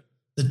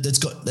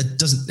 that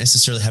doesn't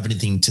necessarily have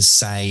anything to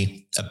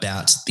say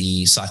about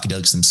the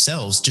psychedelics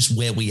themselves, just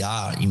where we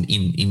are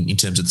in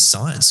terms of the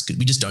science.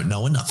 We just don't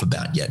know enough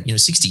about yet.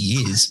 60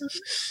 years,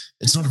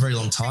 it's not a very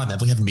long time.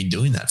 We haven't been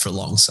doing that for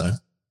long. So.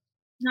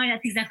 No,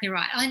 that's exactly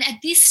right. And at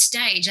this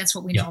stage, that's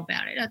what we know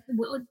about it.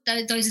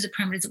 Those are the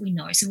parameters that we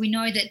know. So we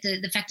know that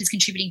the factors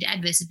contributing to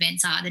adverse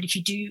events are that if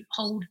you do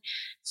hold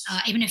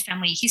even a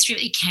family history,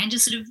 it can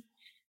just sort of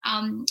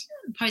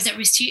pose that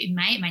risk to you. It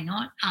may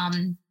not.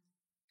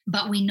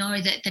 But we know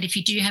that if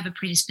you do have a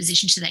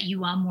predisposition to that,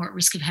 you are more at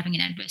risk of having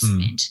an adverse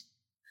event.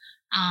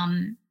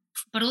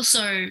 But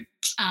also,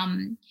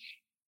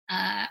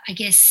 I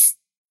guess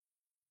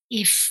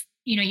if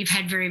you've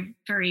had very,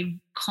 very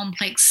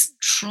complex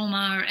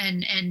trauma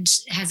and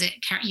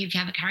you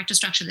have a character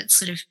structure that's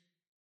sort of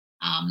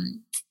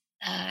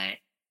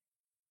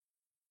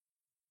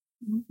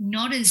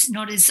not as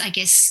I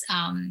guess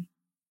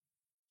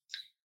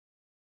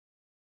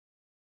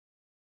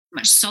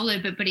much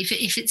solid, but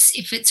if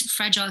it's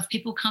fragile, if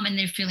people come and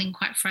they're feeling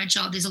quite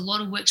fragile, there's a lot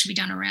of work to be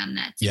done around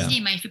that. So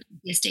DMA for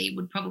PTSD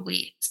would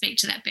probably speak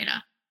to that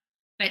better.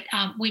 But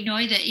we know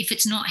that if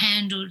it's not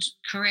handled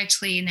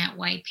correctly in that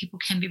way, people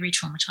can be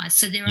re-traumatized.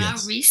 So there are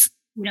risks.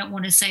 We don't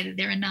want to say that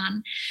there are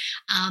none,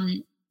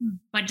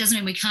 but it doesn't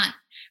mean we can't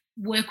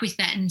work with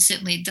that, and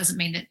certainly it doesn't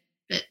mean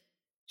that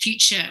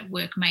future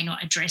work may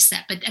not address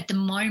that. But at the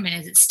moment,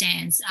 as it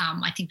stands,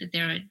 I think that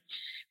there are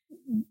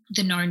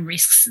the known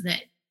risks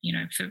that,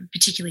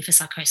 particularly for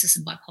psychosis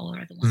and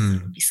bipolar are the ones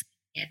that would be,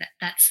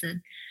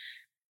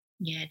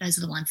 those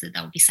are the ones that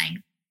they would be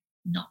saying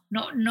not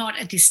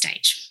at this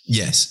stage.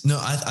 Yes. No,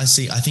 I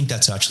see. I think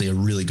that's actually a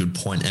really good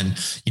point. And,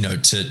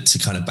 to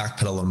kind of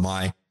backpedal on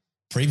my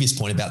previous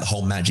point about the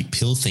whole magic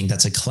pill thing,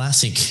 that's a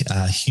classic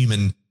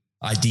human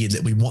idea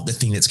that we want the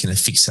thing that's going to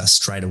fix us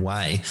straight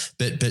away.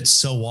 But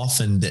so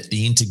often that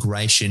the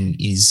integration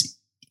is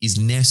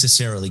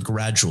necessarily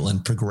gradual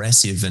and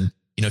progressive. And,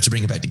 to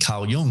bring it back to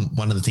Carl Jung,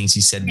 one of the things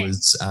he said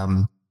was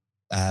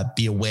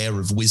be aware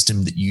of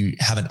wisdom that you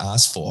haven't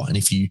asked for. And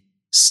if you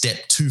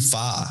step too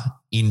far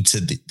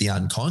into the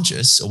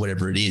unconscious or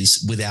whatever it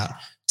is without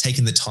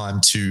taking the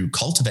time to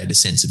cultivate a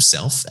sense of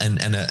self and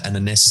a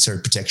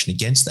necessary protection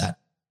against that,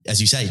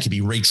 as you say, you could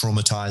be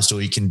re-traumatized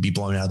or you can be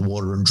blown out of the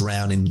water and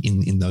drown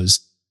in those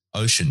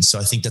oceans. So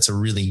I think that's a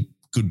really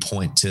good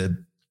point to,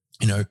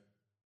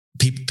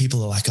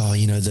 people are like, oh,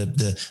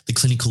 the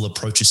clinical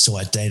approach is so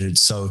outdated.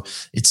 So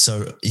it's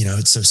so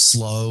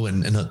slow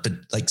but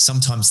like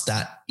sometimes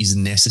that is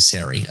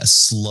necessary, a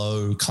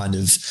slow kind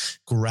of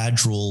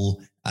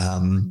gradual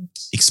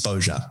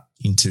exposure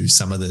into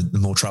some of the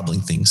more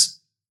troubling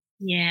things.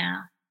 Yeah.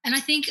 And I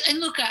think, and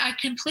look, I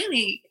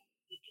completely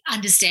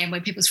understand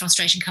where people's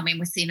frustration come in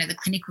with, the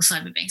clinical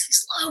side of it being so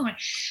slow.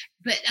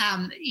 But,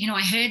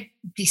 I heard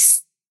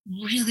this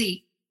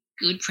really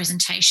good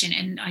presentation,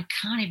 and I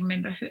can't even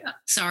remember who.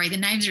 Sorry, the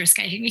names are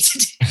escaping me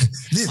today.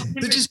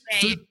 But just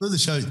for the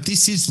show,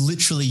 this is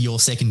literally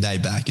your second day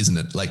back, isn't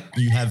it? Like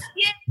you have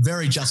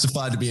very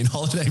justified to be in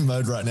holiday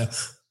mode right now.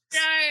 No,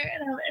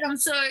 and I'm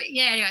so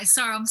anyway.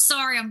 I'm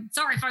sorry,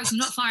 folks. I'm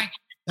not firing.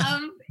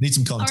 Need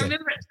some context. I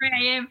remember at 3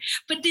 a.m.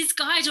 But this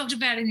guy talked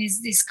about it in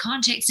this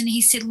context, and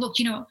he said, "Look,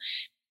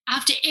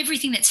 after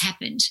everything that's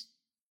happened,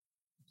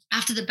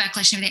 after the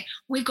backlash and everything,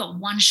 we've got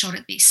one shot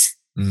at this,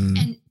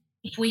 and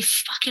if we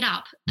fuck it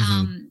up,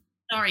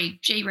 sorry,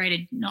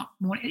 G-rated, not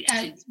more.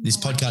 This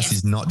podcast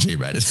is not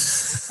G-rated.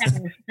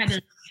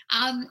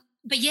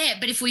 But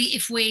if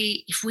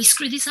we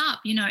screw this up,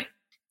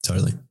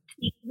 totally,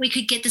 we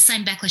could get the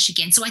same backlash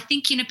again. So I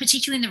think,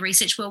 particularly in the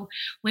research world,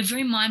 we're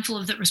very mindful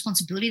of the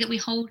responsibility that we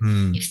hold.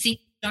 If things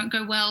don't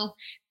go well,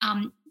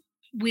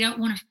 we don't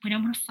want to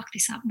fuck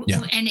this up.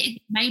 Yeah. And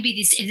maybe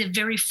this is a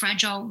very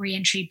fragile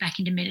re-entry back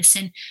into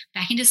medicine,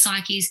 back into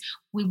psyches.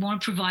 We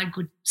want to provide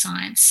good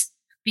science,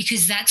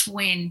 because that's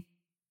when,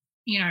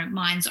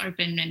 minds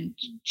open and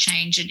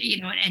change and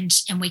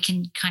we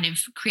can kind of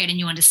create a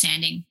new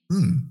understanding.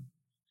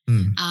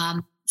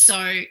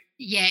 So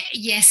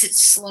yes,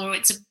 it's slow.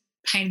 It's a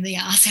pain in the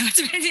ass.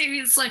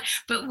 It's slow,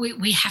 but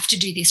we have to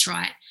do this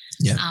right.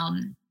 Yeah.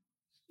 And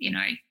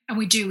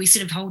we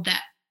sort of hold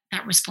that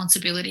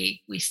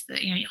responsibility with the,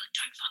 don't fuck it up.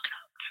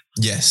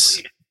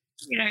 Yes.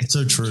 It's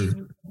so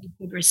true.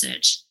 Good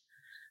research.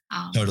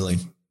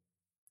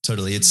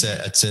 Totally. It's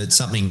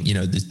something,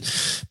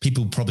 that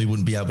people probably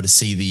wouldn't be able to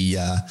see the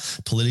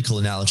political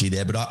analogy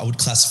there, but I would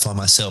classify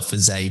myself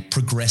as a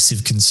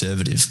progressive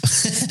conservative.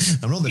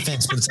 I'm on the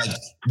fence, but it's like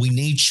we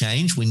need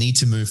change. We need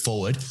to move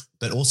forward,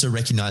 but also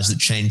recognize that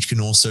change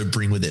can also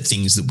bring with it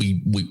things that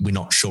we're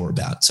not sure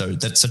about. So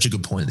that's such a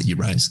good point that you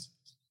raised.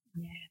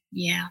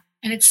 Yeah.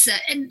 And it's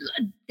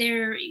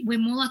we're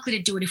more likely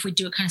to do it if we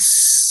do it kind of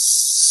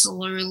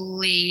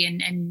slowly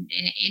and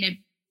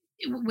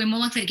we're more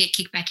likely to get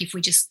kickback if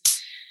we just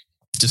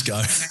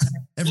go.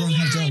 Everyone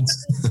have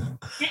drugs.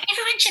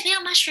 Everyone check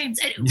out mushrooms.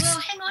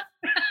 Well, hang on.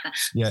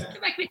 Yeah.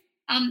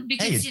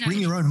 Because, bring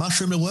your own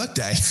mushroom to work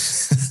day.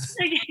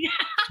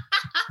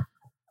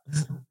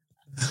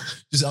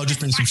 I'll just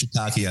bring some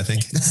shiitake, I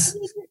think.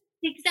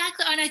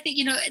 Exactly. And I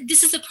think,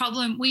 this is the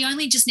problem. We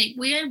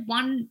have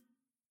one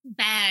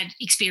bad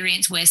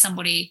experience where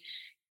somebody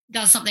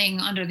does something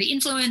under the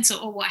influence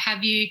or what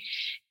have you.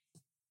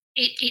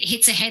 It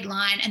hits a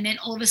headline, and then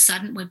all of a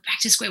sudden we're back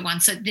to square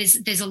one. So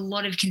there's a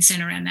lot of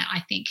concern around that,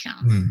 I think,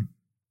 in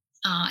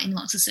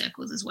lots of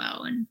circles as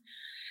well. And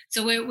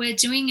so we're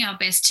doing our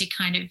best to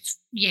kind of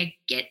get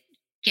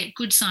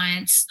good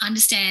science,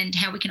 understand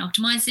how we can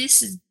optimize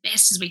this as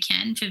best as we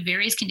can for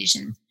various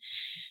conditions,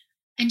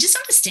 and just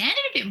understand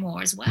it a bit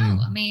more as well.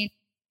 I mean,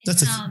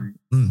 it's such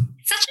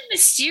a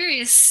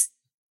mysterious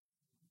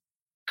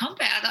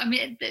compound. I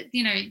mean,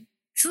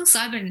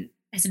 psilocybin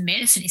as a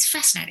medicine is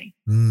fascinating,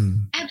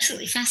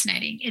 absolutely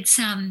fascinating. It's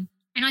and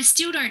I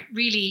still don't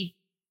really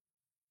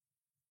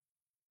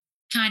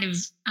kind of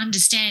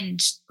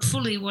understand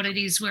fully what it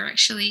is we're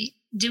actually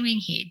doing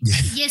here. Yeah.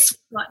 Yes,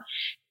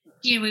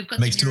 we've got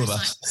makes two of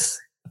us.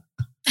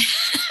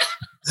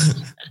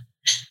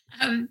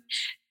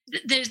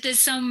 There's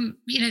some,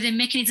 there are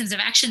mechanisms of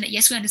action that,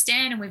 yes, we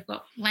understand, and we've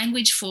got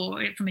language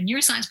for it from a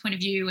neuroscience point of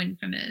view and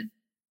from a,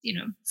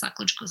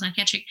 psychological,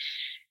 psychiatric,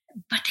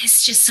 but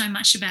there's just so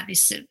much about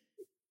this that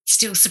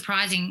still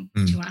surprising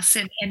to us.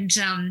 And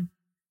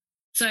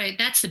so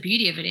that's the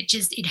beauty of it.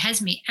 It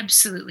has me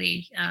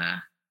absolutely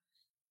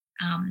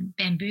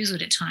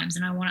bamboozled at times,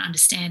 and I want to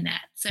understand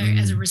that. So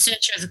as a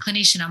researcher, as a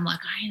clinician, I'm like,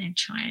 I'm going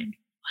to try and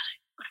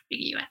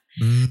figure you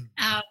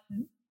out.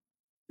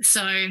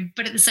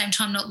 But at the same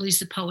time, not lose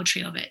the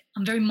poetry of it.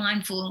 I'm very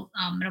mindful,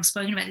 and I've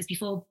spoken about this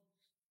before,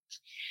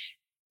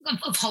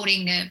 of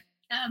holding a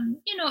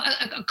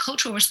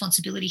cultural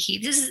responsibility here.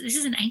 This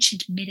is an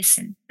ancient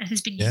medicine that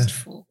has been used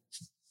for,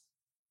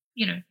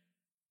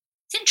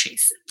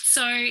 centuries.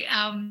 So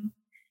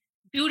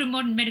build a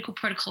modern medical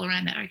protocol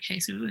around that. Okay,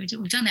 so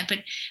we've done that.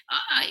 But,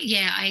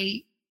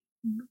 I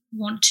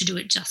want to do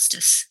it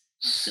justice,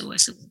 the work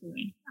that we're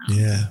doing.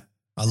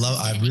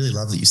 I really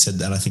love that you said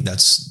that. I think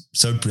that's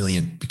so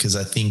brilliant, because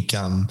I think,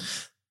 I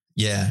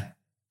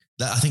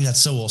think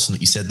that's so awesome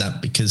that you said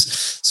that,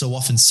 because so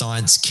often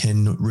science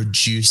can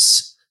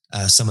reduce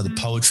some of the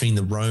poetry and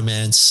the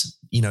romance,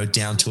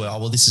 down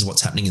to, this is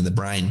what's happening in the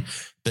brain.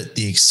 But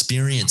the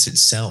experience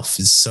itself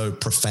is so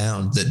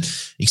profound that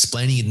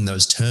explaining it in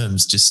those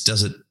terms just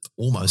does it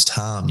almost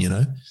harm,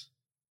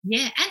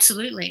 Yeah,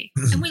 absolutely.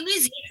 And we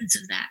lose the essence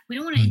of that. We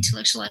don't want to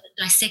intellectualize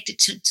it, dissect it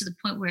to the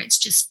point where it's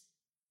just,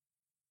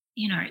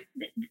 you don't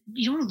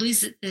want to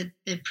lose the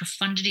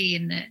profundity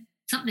and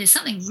there's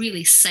something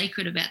really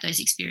sacred about those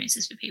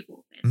experiences for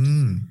people.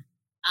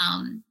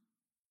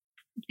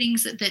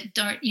 Things that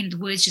don't, the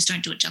words just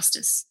don't do it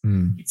justice.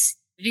 It's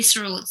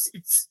visceral,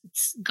 it's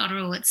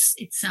guttural, it's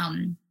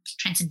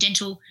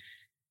transcendental.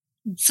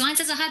 Science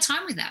has a hard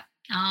time with that.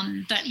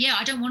 But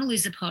I don't want to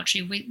lose the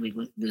poetry. If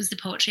we lose the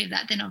poetry of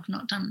that, then I've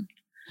not done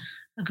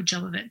a good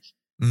job of it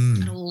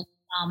at all.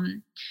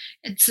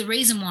 It's the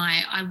reason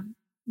why I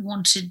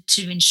wanted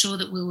to ensure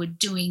that we were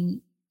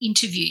doing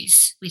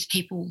interviews with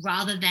people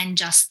rather than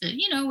just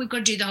we've got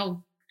to do the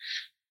whole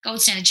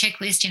gold standard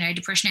checklist,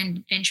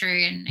 depression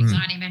inventory and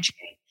anxiety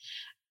inventory.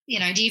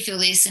 Do you feel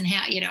this, and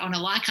how, on a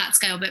Likert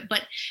scale,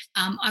 but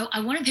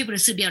I wanted people to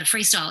sort of be able to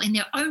freestyle in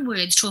their own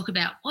words, talk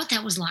about what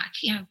that was like,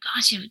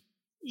 gosh,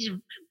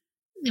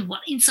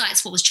 what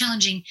insights, what was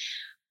challenging,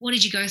 what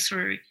did you go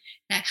through,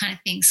 that kind of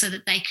thing, so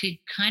that they could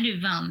kind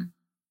of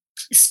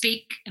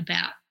speak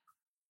about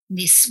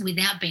this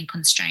without being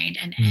constrained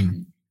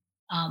and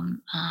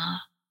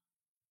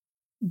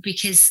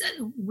because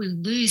we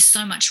lose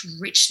so much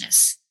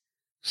richness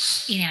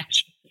in our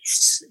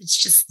checklists. It's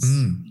just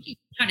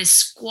trying to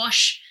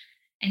squash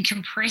and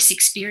compress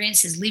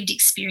lived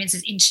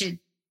experiences into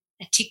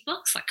a tick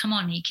box. Like, come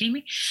on, are you kidding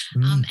me?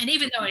 And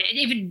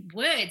even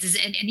words as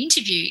an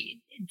interview,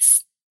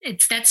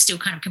 that's still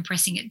kind of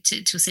compressing it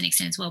to a certain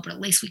extent as well. But at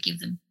least we give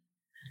them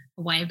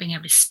a way of being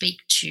able to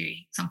speak to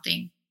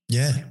something.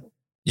 Yeah.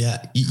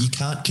 Yeah. You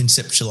can't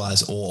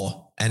conceptualize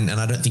awe, and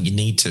I don't think you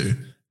need to.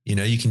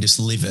 You can just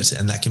live it,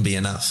 and that can be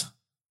enough.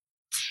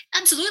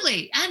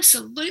 Absolutely. And,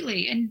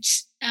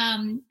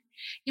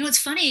 it's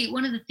funny,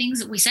 one of the things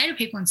that we say to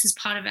people, and this is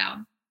part of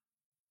our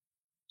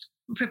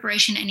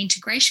preparation and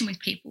integration with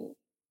people,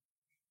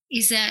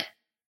 is that,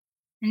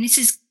 and this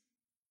is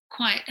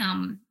quite,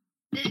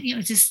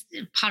 it's just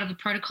part of a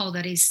protocol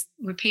that is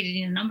repeated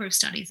in a number of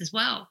studies as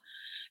well.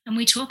 And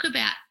we talk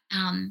about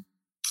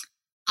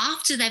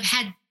after they've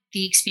had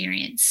the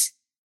experience,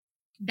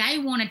 they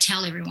want to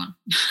tell everyone.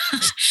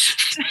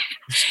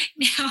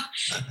 Now,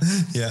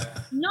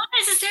 not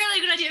necessarily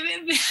a good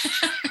idea.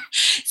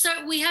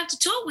 So we have to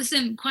talk with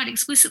them quite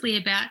explicitly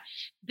about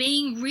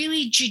being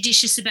really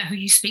judicious about who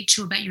you speak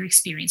to about your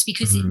experience,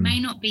 because it may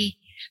not be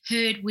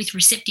heard with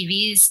receptive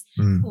ears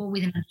or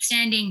with an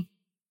understanding.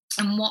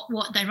 And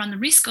what they run the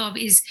risk of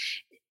is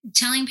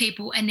telling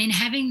people and then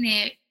having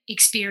their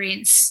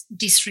experience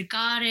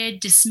disregarded,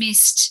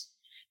 dismissed,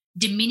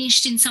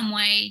 diminished in some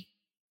way.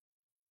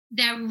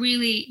 That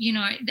really,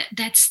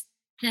 that's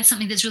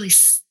something that's really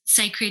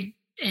sacred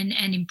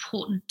and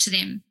important to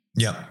them.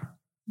 Yeah.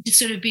 To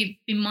sort of be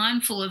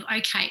mindful of,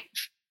 okay,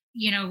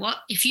 you know what,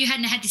 if you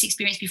hadn't had this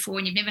experience before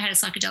and you've never had a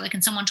psychedelic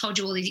and someone told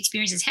you all these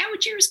experiences, how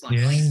would you respond?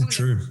 Yeah,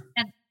 true.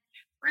 That's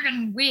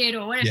friggin' weird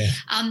or whatever.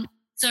 Yeah.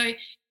 So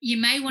you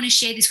may want to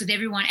share this with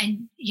everyone,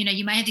 and, you know,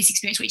 you may have this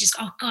experience where you just,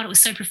 oh God, it was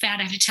so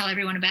profound, I have to tell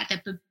everyone about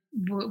that. But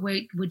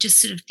we're just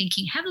sort of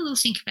thinking, have a little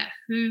think about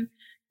who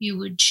you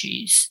would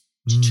choose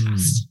to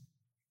trust.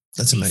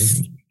 That's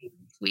amazing.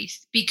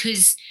 With,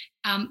 because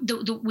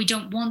we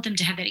don't want them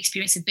to have that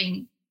experience of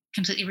being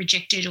completely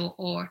rejected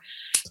or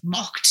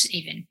mocked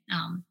even.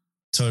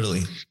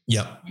 Totally.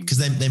 Yep. Because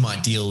they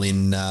might deal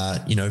in,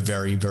 you know,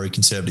 very, very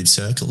conservative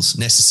circles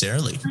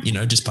necessarily, you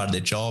know, just part of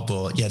their job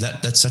or,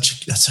 that's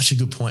such a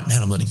good point,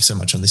 man. I'm learning so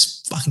much on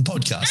this fucking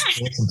podcast.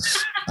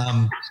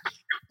 Awesome.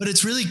 But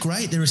it's really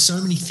great. There are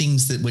so many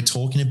things that we're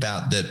talking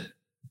about that,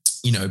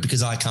 you know,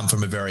 because I come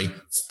from a very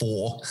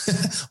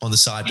on the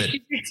side, but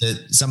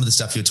some of the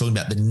stuff you're talking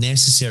about, the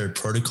necessary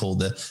protocol,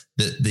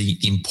 the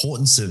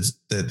importance of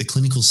the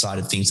clinical side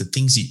of things, the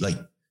things you like,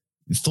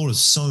 thought of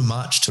so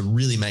much to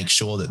really make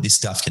sure that this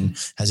stuff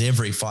has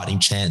every fighting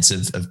chance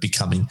of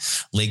becoming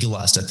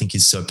legalized, I think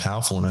is so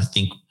powerful. And I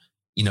think,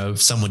 you know,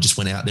 if someone just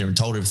went out there and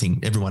told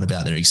everyone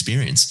about their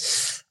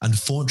experience,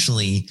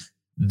 unfortunately,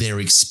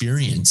 their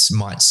experience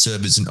might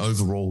serve as an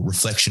overall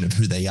reflection of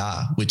who they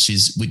are,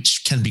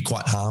 which can be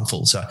quite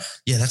harmful. So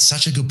yeah, that's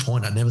such a good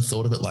point. I never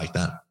thought of it like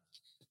that.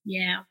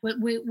 Yeah.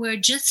 We're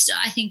just,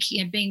 I think,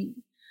 you know, being,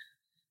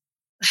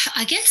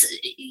 I guess,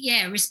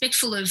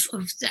 respectful of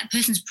that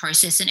person's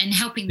process and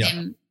helping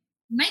them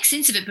make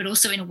sense of it, but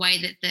also in a way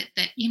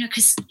that you know,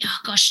 because, oh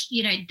gosh,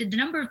 you know, the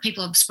number of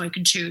people I've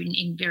spoken to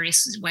in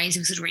various ways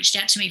who've sort of reached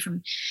out to me from,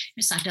 you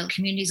know, psychedelic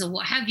communities or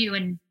what have you,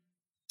 and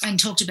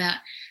talked about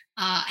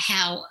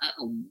how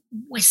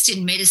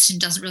Western medicine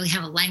doesn't really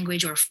have a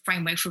language or a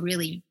framework for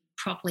really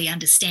properly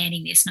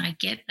understanding this, and I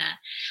get that.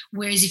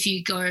 Whereas if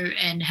you go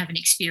and have an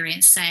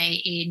experience, say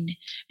in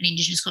an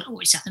indigenous culture,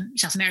 or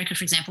South America,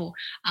 for example,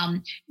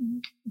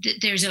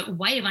 there's a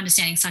way of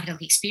understanding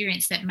psychedelic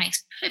experience that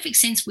makes perfect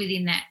sense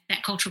within that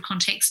cultural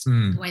context,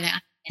 the way they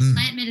understand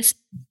plant medicine,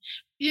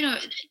 you know,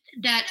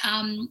 that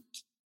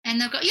and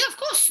they've got, of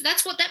course,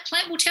 that's what that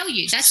plant will tell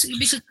you. That's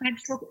because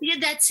plants talk,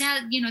 that's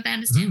how, you know, they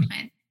understand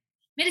plant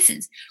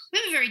medicines. We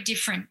have a very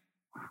different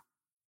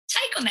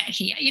take on that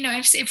here. You know,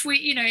 if we,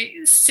 you know,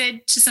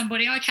 said to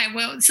somebody, okay,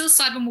 well,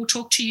 psilocybin will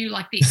talk to you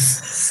like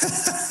this.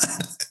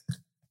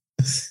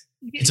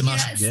 It's a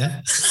mushroom,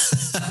 yeah.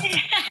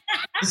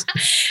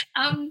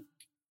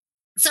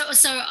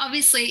 So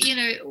obviously, you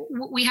know,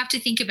 we have to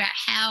think about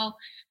how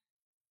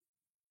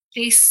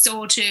this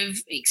sort of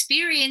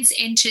experience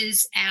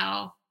enters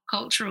our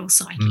cultural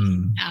psyche,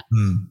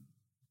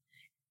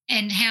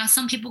 and how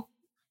some people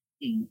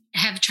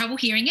have trouble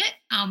hearing it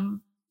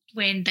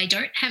when they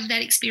don't have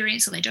that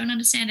experience or they don't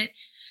understand it.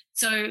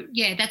 So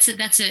yeah, that's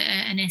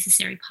a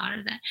necessary part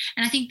of that.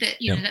 And I think that,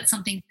 you know, that's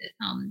something that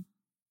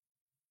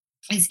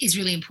is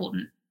really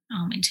important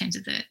in terms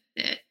of the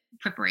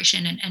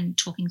preparation and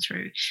talking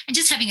through, and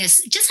just having a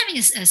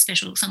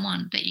special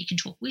someone that you can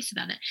talk with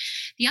about it.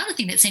 The other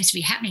thing that seems to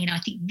be happening, and I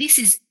think this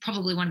is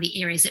probably one of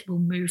the areas that we'll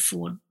move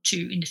forward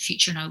to in the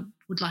future, and I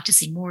would like to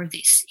see more of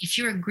this. If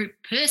you're a group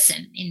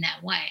person in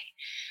that way,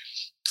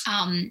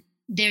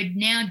 they're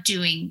now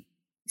doing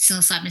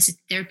psilocybin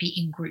assisted therapy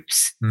in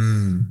groups.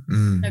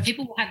 So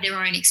people will have their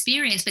own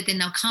experience, but then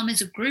they'll come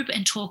as a group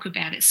and talk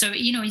about it. So,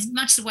 you know, as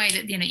much the way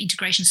that, you know,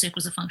 integration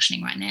circles are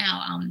functioning right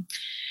now,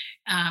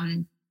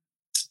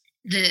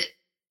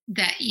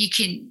 that you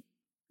can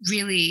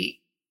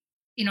really,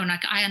 you know,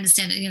 like I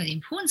understand that, you know, the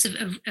importance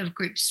of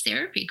group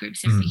therapy. Group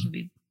therapy can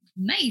be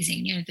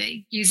amazing, you know,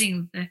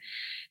 using the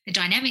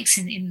dynamics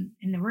in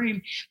the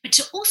room, but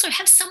to also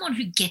have someone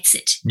who gets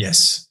it.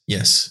 Yes.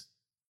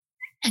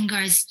 And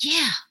goes,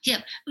 yeah.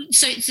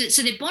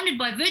 So they're bonded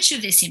by virtue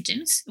of their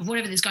symptoms, of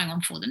whatever there's going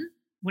on for them,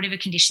 whatever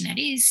condition that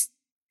is,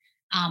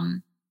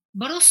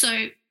 but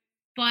also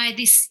by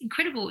this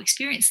incredible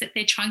experience that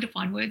they're trying to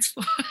find words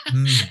for.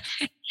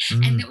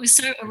 And it was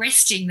so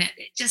arresting that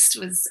it just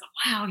was,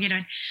 wow, you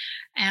know,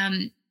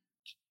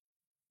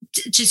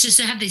 just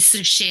to have this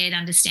sort of shared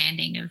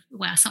understanding of,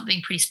 wow,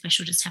 something pretty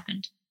special just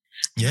happened.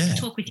 Yeah.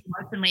 Talk with you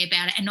openly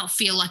about it and not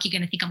feel like you're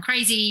going to think I'm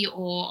crazy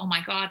or, oh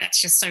my God,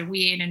 that's just so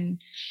weird.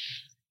 And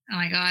oh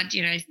my God,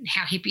 you know,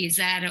 how hippie is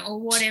that or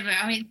whatever.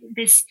 I mean,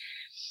 there's,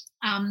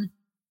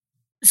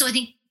 so I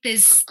think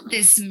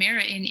there's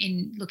merit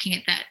in looking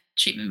at that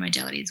treatment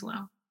modality as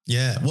well.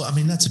 Yeah, well, I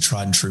mean, that's a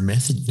tried and true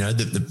method. You know,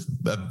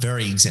 a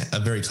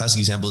very classic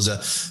example is a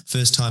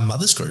first-time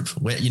mothers group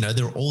where, you know,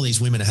 there are all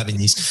these women are having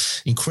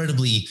these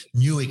incredibly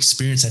new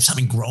experience. They have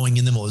something growing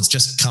in them or it's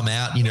just come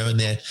out, you know,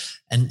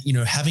 and you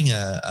know, having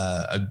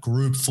a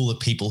group full of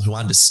people who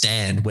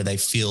understand where they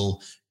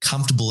feel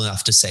comfortable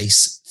enough to say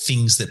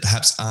things that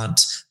perhaps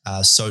aren't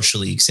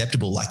socially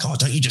acceptable, like, oh,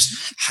 don't you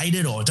just hate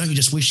it, or don't you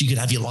just wish you could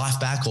have your life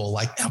back, or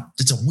like, oh,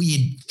 it's a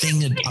weird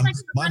thing and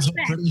mine's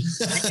not pretty.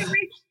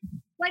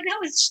 Like that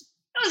was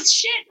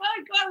shit.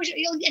 Oh God,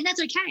 and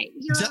that's okay.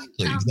 You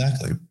know?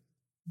 Exactly.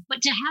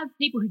 But to have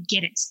people who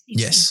get it,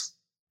 is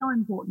so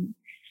important.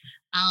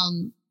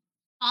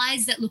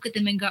 eyes that look at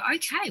them and go,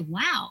 okay,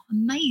 wow,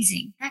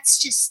 amazing. That's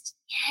just,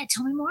 yeah,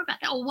 tell me more about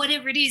that, or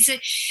whatever it is.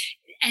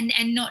 And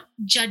not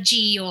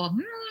judgy or,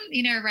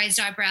 raised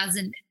eyebrows.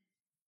 And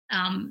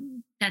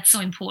that's so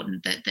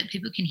important that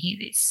people can hear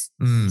this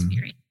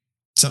experience.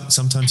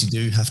 Sometimes you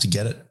do have to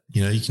get it.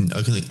 You can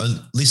good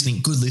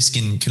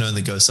listening can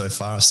only go so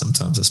far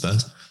sometimes, I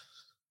suppose.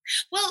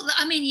 Well,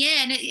 I mean,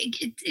 yeah, and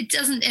it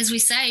doesn't, as we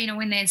say,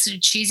 when they're sort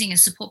of choosing a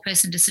support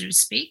person to sort of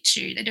speak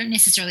to, they don't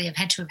necessarily have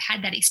had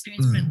that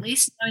experience, but at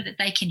least know that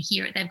they can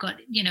hear it. They've got,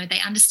 they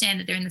understand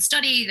that they're in the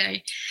study.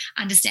 They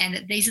understand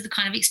that these are the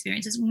kind of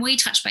experiences. When we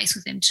touch base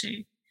with them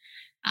too,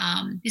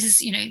 this is,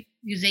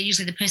 they're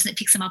usually the person that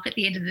picks them up at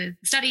the end of the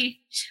study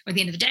or the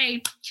end of the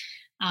day,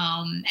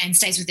 and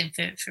stays with them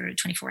for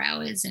 24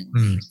 hours. And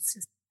it's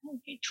just,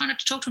 try not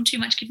to talk to them too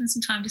much, give them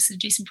some time to sort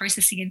of do some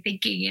processing and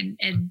thinking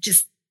and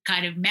just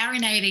kind of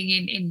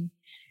marinating in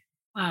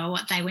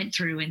what they went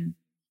through. And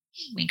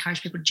we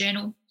encourage people to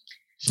journal.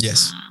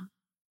 Yes.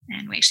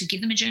 And we actually give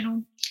them a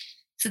journal.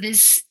 So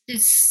there's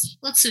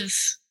lots of,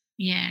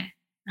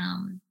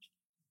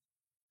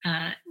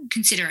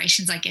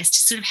 considerations, I guess, to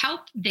sort of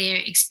help their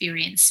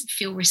experience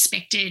feel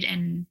respected,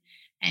 and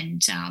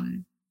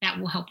that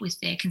will help with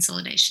their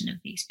consolidation of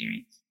the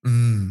experience.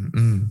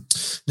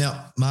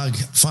 Now, Marg,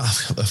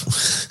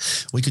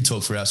 we could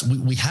talk for hours.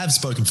 We have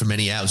spoken for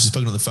many hours. We've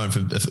spoken on the phone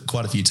for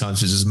quite a few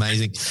times, which is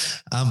amazing.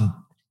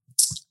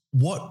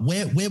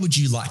 Where would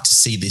you like to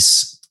see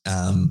this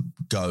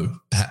go?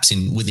 Perhaps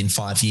within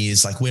 5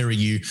 years. Like, where are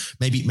you?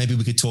 Maybe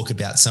we could talk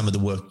about some of the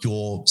work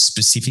you're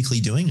specifically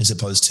doing, as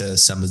opposed to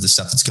some of the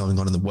stuff that's going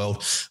on in the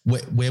world.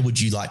 Where would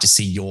you like to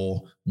see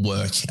your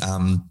work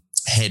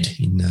head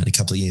in a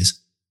couple of years?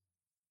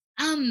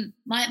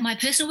 My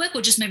personal work,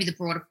 or just maybe the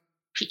broader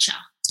picture?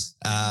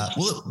 Let's.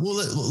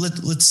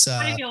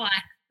 Whatever you like.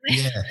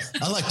 Yeah,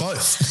 I like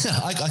both.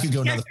 I could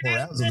go another 4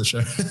 hours on the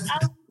show.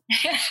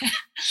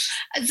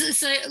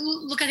 So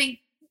look, I think,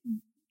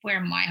 where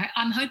am I?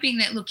 I'm hoping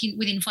that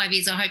within 5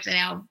 years, I hope that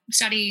our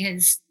study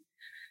has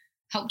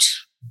helped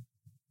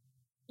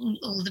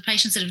all the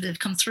patients that have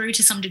come through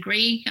to some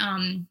degree,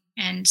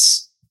 and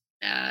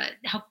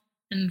help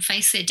them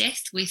face their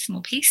death with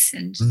more peace.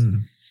 And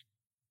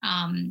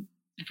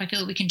if I feel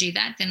that we can do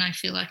that, then I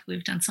feel like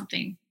we've done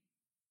something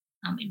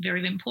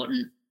very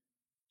important,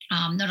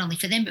 not only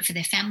for them but for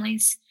their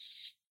families,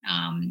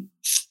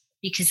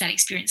 because that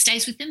experience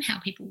stays with them, how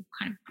people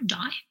kind of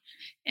die.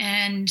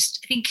 And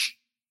I think,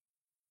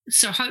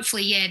 so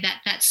hopefully,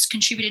 that's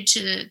contributed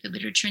to the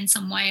literature in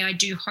some way. I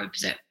do hope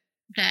that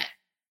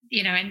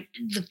and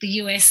look, the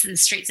US, the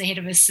streets ahead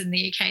of us, and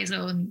the UK as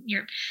well, and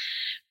Europe,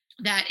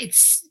 that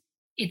it's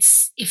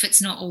if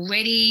it's not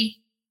already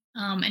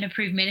an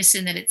approved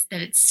medicine, that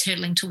it's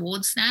hurtling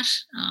towards that.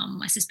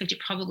 I suspect it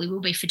probably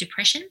will be for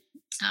depression,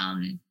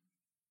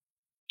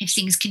 if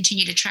things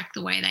continue to track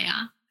the way they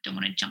are. I don't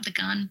want to jump the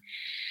gun.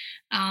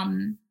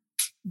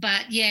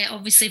 But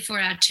obviously for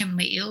our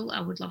terminally ill,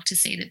 I would love to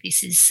see that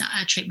this is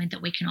a treatment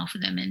that we can offer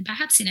them, and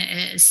perhaps in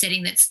a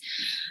setting that's,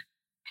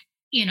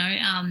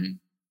 and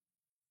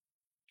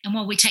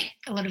while we take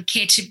a lot of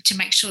care to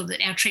make sure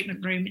that our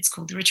treatment room, it's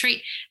called the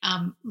retreat,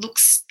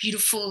 looks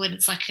beautiful, and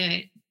it's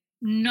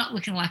not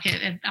looking like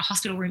a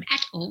hospital room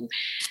at all.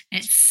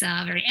 It's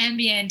very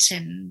ambient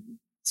and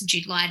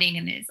subdued lighting,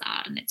 and there's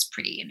art, and it's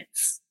pretty, and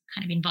it's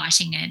kind of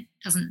inviting, and it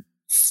doesn't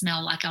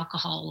smell like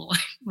alcohol or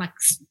like,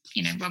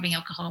 rubbing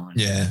alcohol.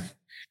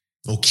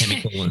 Or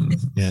chemical and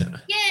Yeah,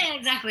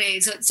 exactly.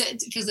 So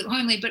it feels a bit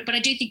homely, but I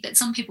do think that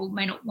some people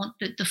may not want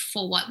the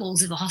four white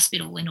walls of a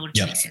hospital in order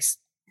to access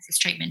this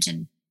treatment.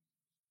 And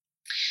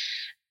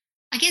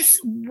I guess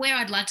where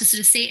I'd like to sort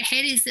of see it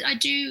head is that I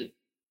do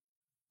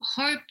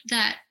hope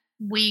that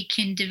we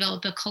can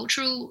develop a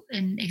cultural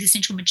and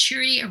existential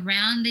maturity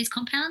around these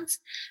compounds,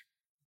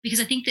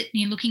 because I think that,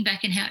 looking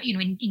back in how,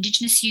 in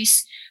Indigenous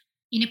use,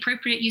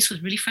 inappropriate use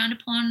was really frowned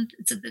upon.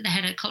 So that they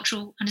had a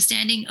cultural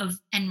understanding of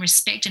and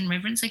respect and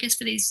reverence, I guess,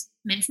 for these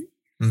medicines.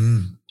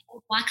 I'd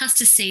like us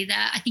to see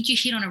that. I think you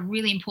hit on a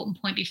really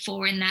important point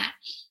before, in that,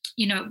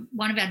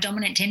 one of our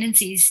dominant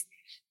tendencies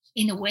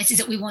in the West is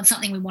that we want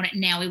something, we want it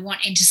now, we want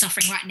end to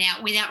suffering right now,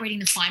 without reading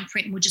the fine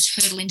print, and we'll just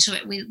hurtle into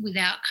it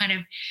without kind of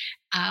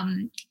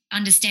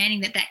understanding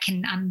that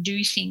can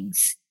undo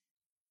things.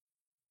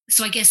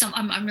 So I guess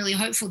I'm really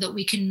hopeful that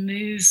we can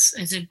move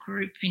as a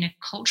group in a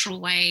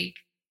cultural way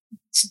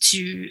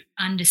to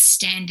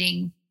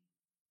understanding,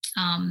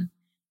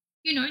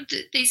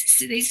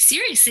 these are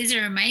serious, these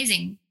are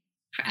amazing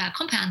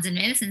compounds and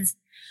medicines,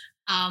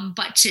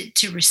 but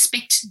to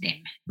respect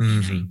them.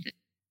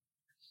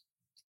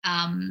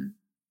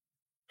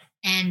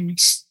 And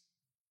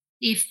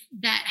if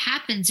that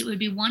happens, it would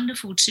be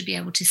wonderful to be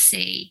able to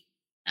see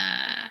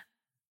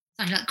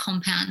like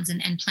compounds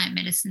and plant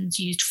medicines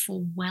used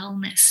for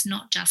wellness,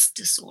 not just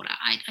disorder.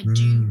 I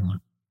do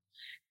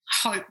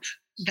hope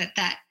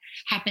that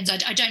happens.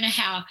 I don't know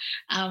how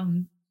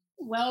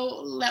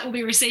well that will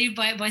be received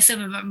by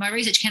some of my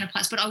research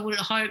counterparts, but I would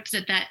hope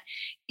that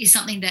is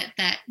something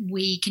that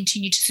we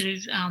continue to sort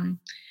of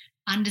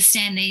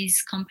understand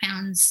these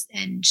compounds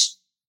and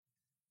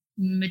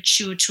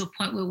mature to a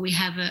point where we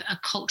have a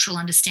cultural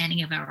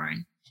understanding of our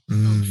own,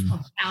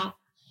 of how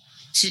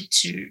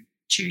to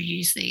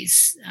use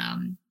these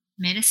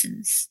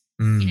medicines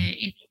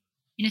in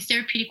a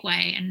therapeutic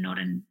way and not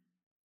an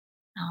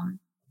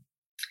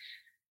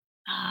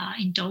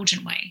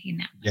indulgent way in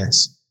that.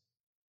 Yes,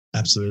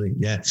 absolutely.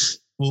 Yeah.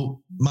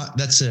 Well, Mark,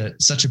 that's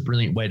such a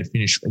brilliant way to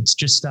finish. It's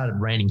just started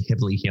raining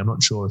heavily here. I'm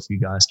not sure if you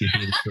guys can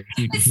hear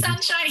it. The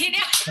sunshine here now.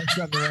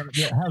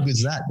 Yeah, how good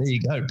is that? There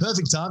you go.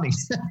 Perfect timing.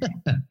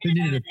 Who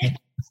needed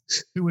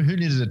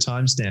a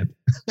timestamp?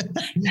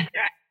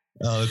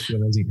 Oh, that's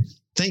amazing.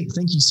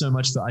 Thank you so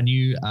much I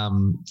knew,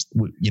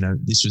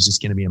 this was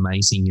just going to be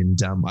amazing. And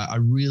I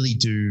really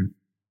do,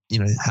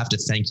 have to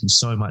thank you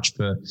so much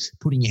for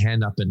putting your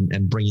hand up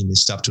and bringing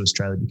this stuff to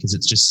Australia, because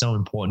it's just so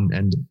important.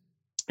 And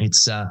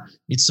it's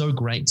so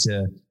great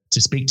to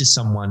speak to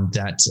someone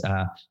that,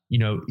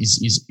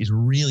 is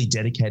really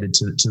dedicated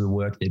to the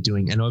work they're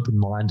doing and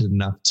open-minded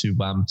enough to,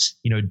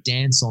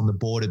 dance on the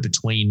border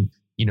between,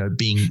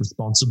 being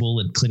responsible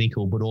and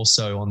clinical, but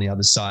also on the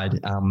other side,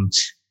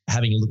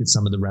 having a look at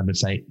some of the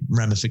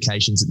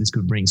ramifications that this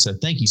could bring. So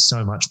thank you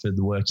so much for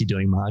the work you're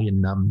doing, Marg,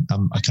 and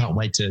I can't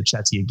wait to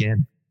chat to you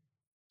again.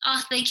 Oh,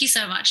 thank you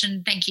so much.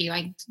 And thank you.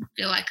 I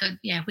feel like,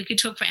 we could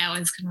talk for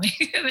hours, couldn't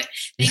we? But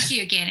thank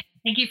you again.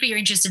 Thank you for your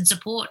interest and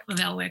support of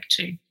our work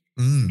too.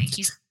 Thank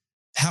you.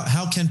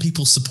 How can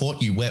people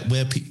support you?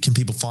 Where can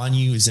people find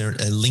you? Is there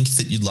a link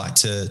that you'd like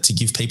to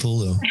give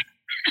people? Or?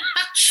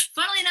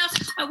 Funnily enough,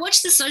 I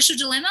watched The Social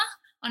Dilemma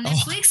on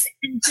Netflix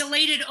and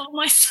deleted all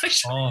my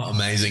social. Oh,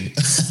 amazing.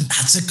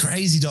 That's a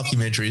crazy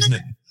documentary, isn't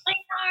it? I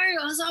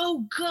know. I was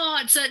oh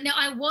God. So now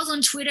I was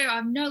on Twitter.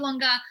 I'm no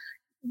longer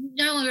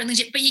on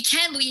legit, but you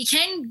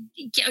can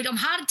get, I'm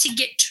harder to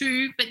get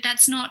to, but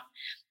that's not,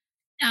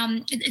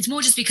 it's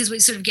more just because we're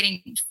sort of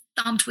getting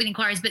thumped with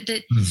inquiries, but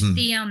the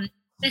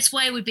best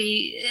way would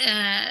be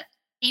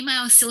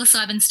email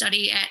psilocybin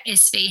study at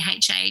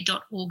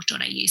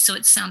svha.org.au. So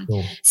it's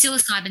cool.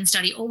 Psilocybin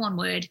study, all one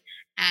word,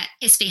 at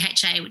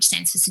SVHA, which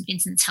stands for St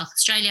Vincent's Health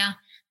Australia.org.au.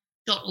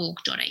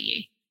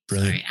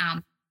 Brilliant.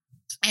 So,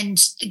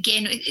 and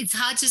again, it's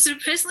hard to sort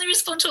of personally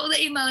respond to all the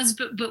emails,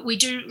 but we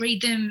do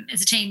read them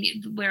as a team.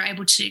 We're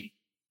able to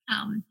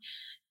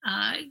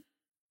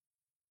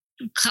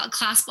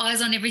clasp eyes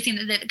on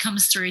everything that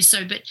comes through.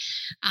 So, but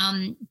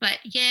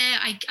yeah,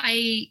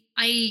 I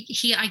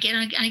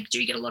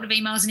do get a lot of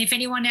emails, and if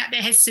anyone out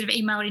there has sort of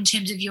emailed in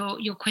terms of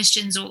your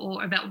questions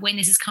or about when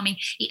this is coming,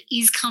 it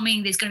is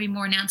coming. There's going to be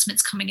more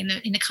announcements coming in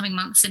the coming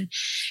months, and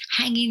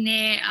hang in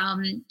there.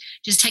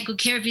 Just take good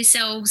care of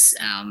yourselves.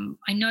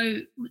 I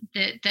know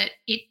that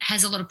it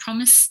has a lot of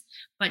promise,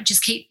 but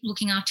just keep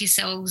looking after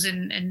yourselves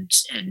and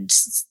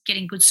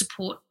getting good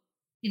support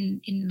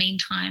in the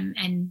meantime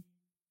and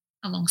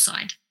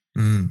alongside.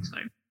 So.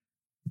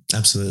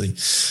 Absolutely.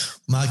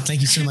 Marg,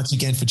 thank you so much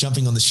again for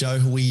jumping on the show.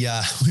 We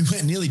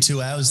went nearly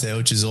 2 hours there,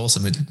 which is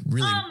awesome. It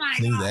really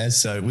flew there.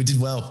 So we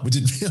did well. We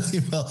did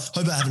really well.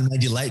 Hope I haven't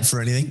made you late for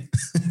anything.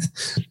 No,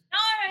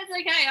 it's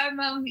okay. I'm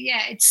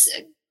it's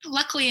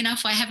luckily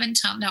enough I haven't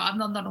no, I'm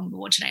not on the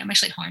ward today. I'm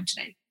actually at home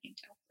today.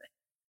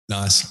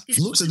 Nice. It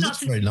looks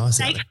very nice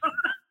out there.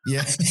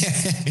 Yeah.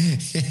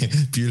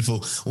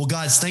 Beautiful. Well,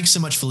 guys, thanks so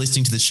much for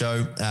listening to the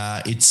show.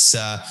 It's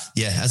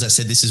as I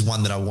said, this is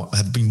one that I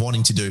have been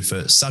wanting to do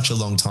for such a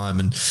long time,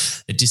 and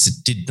it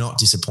just did not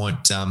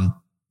disappoint. It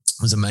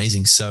was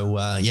amazing. So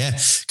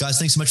guys,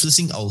 thanks so much for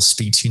listening. I'll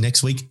speak to you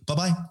next week.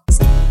 Bye-bye.